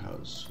 major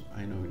houses.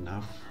 I know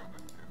enough.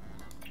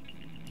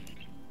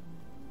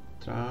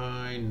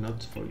 Try not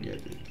to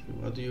forget it.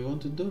 What do you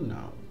want to do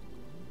now?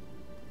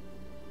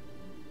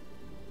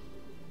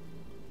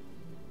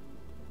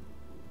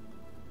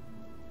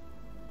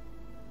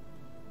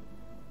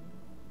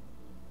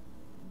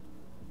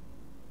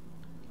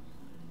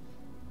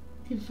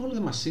 If all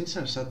the machines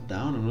are shut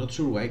down, I'm not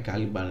sure why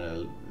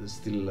Caliban is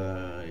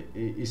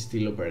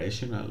still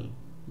operational.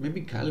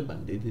 Maybe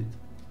Caliban did it.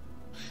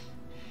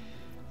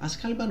 Ask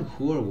Caliban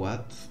who or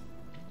what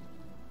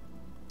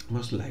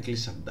most likely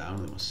shut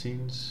down the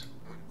machines.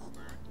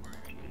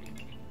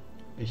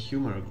 A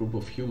human, a group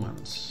of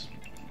humans.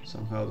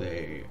 Somehow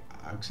they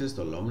accessed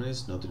all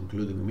Omnis, not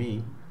including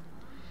me.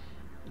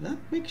 That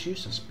makes you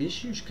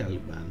suspicious,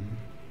 Caliban.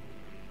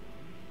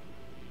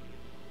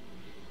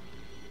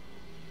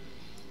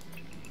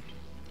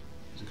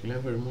 It's a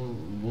clever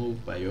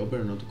move by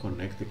Ober not to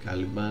connect the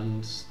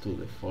Calibans to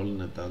the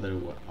fallen at other.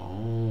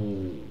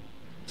 Oh.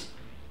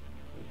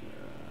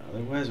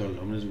 Otherwise all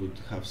Omnis would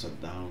have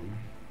shut down.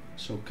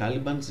 So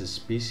Caliban's a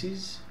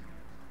species,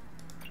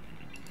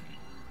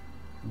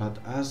 but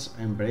as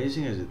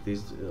embracing as it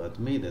is to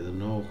admit, I don't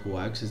know who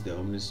accessed the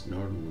Omnis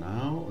nor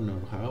now, nor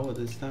how at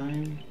this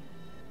time.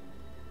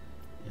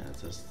 Yeah,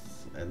 just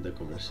end the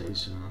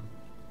conversation.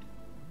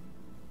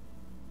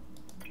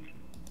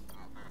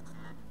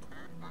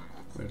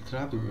 We're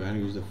trapped if we can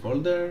use the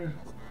folder.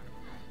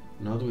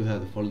 Not without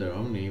the folder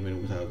Omni,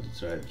 even without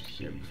it right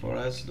here before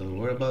us. Don't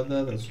worry about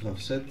that, I should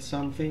have said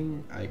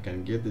something. I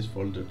can get this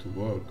folder to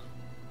work.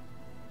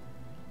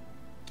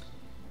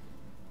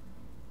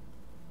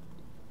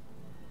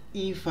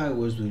 If I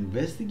was to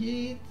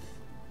investigate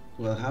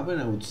what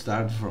happened, I would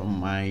start from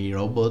my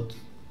robot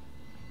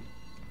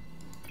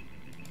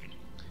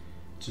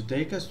to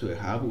take us to a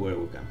hub where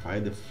we can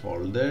find a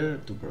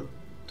folder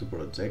to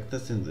project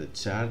us in the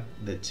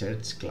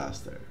church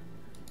cluster.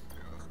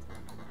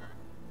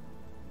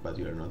 But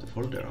you are not a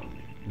folder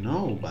Omni.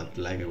 No, but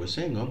like I was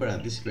saying, Ober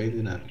anticipated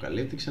an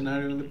apocalyptic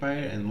scenario in the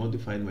Pyre and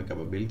modified my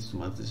capabilities to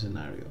match the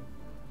scenario.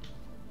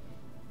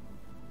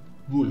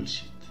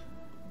 Bullshit.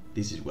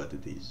 This is what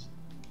it is.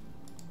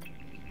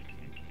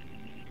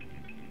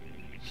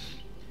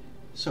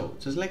 So,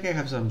 just like I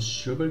have some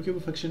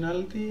supercube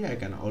functionality, I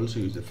can also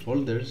use the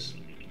folders,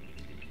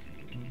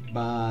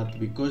 but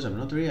because I'm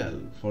not real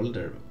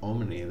folder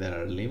Omni, there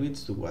are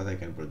limits to what I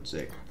can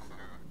project.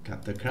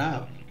 Cut the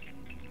crap.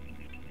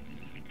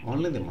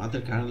 Only the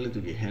matter currently to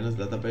Gehenna's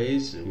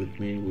database, which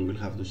means we will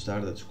have to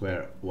start at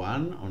square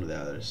 1 on the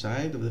other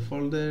side of the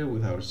folder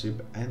with our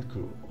ship and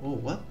crew. Oh,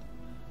 what?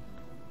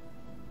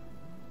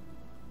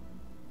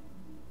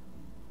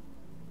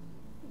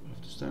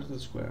 Start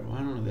at square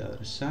 1 on the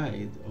other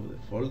side of the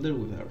folder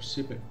with our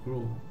ship and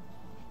crew.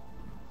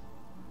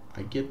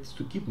 I get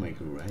to keep my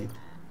crew, right?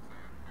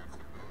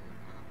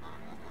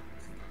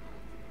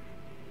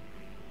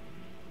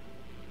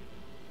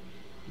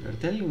 You're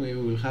telling me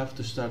we will have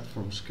to start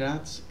from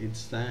scratch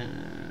each time?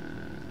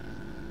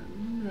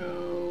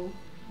 No.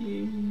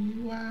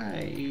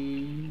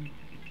 Why?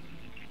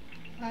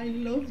 I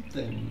love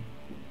them.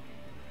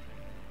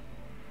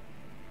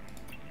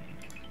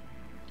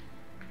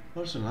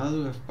 Also, now that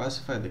we have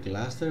pacified the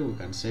cluster, we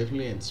can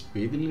safely and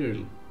speedily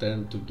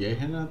return to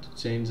Gehenna to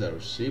change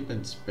our ship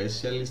and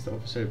specialist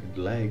officer if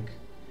you'd like.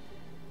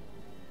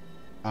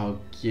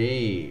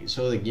 Okay,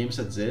 so the game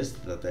suggests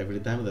that every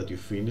time that you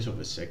finish of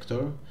a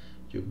sector,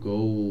 you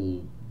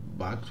go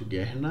back to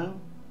Gehenna,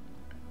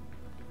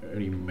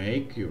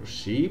 remake your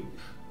ship,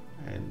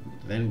 and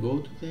then go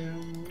to the...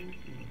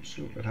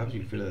 so perhaps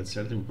you feel that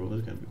certain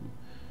improvements can be...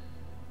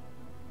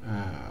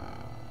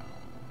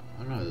 I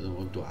don't know, I don't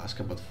want to ask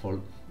about fault.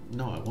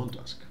 No, I want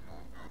to ask.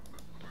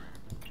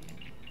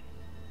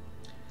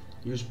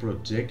 use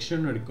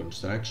projection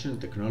reconstruction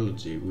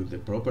technology. With the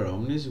proper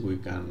omnis,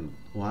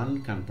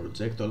 one can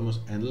project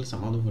almost endless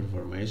amount of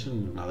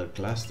information in another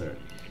cluster.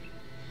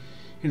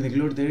 In the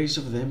glory days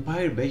of the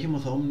Empire,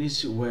 Behemoth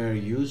omnis were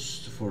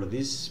used for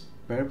this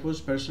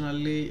purpose.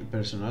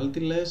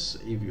 Personalityless,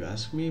 if you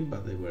ask me,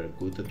 but they were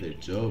good at their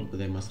job.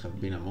 They must have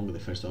been among the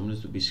first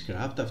omnis to be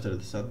scrapped after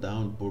the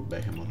shutdown. Poor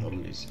Behemoth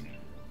omnis.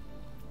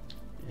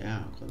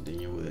 Yeah,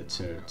 continue with the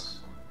church.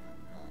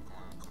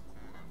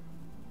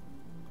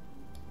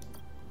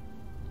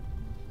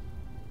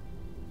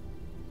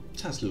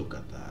 Just look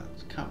at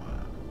that. Come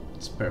on,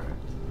 it's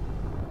perfect.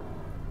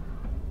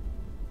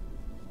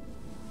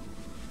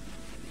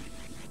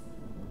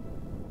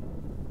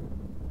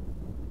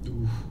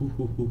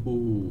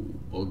 Ooh,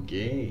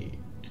 okay.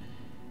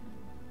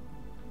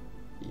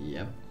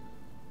 Yep.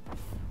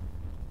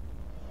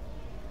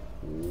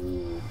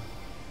 Ooh.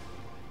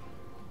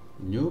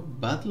 New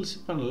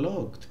battleship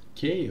unlocked.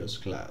 Chaos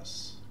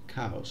class.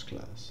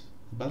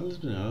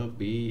 Battleship will now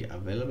be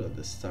available at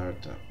the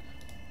startup.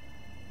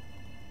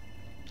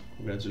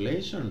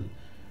 Congratulations.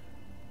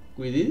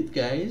 We did it,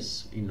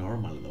 guys. In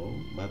normal though,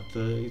 but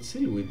it's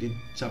still, we did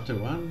chapter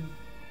 1.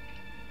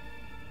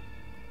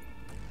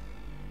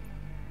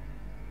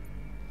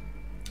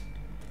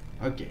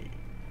 Okay,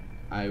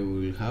 I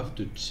will have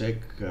to check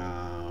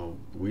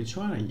which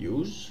one I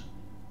use.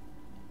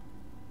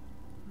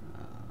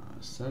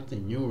 Start a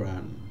new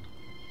run.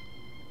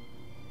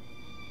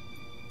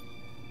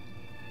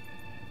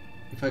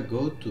 If I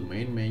go to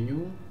main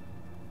menu,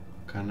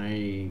 can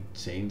I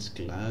change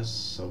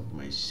class of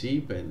my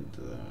ship and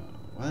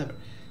whatever?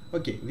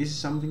 Okay, this is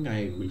something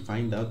I will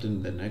find out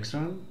in the next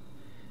run.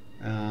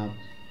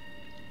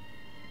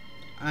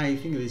 I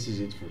think this is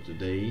it for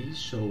today,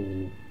 so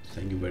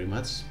thank you very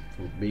much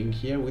for being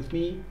here with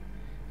me.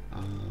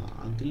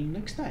 Until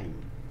next time,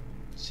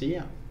 see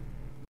ya.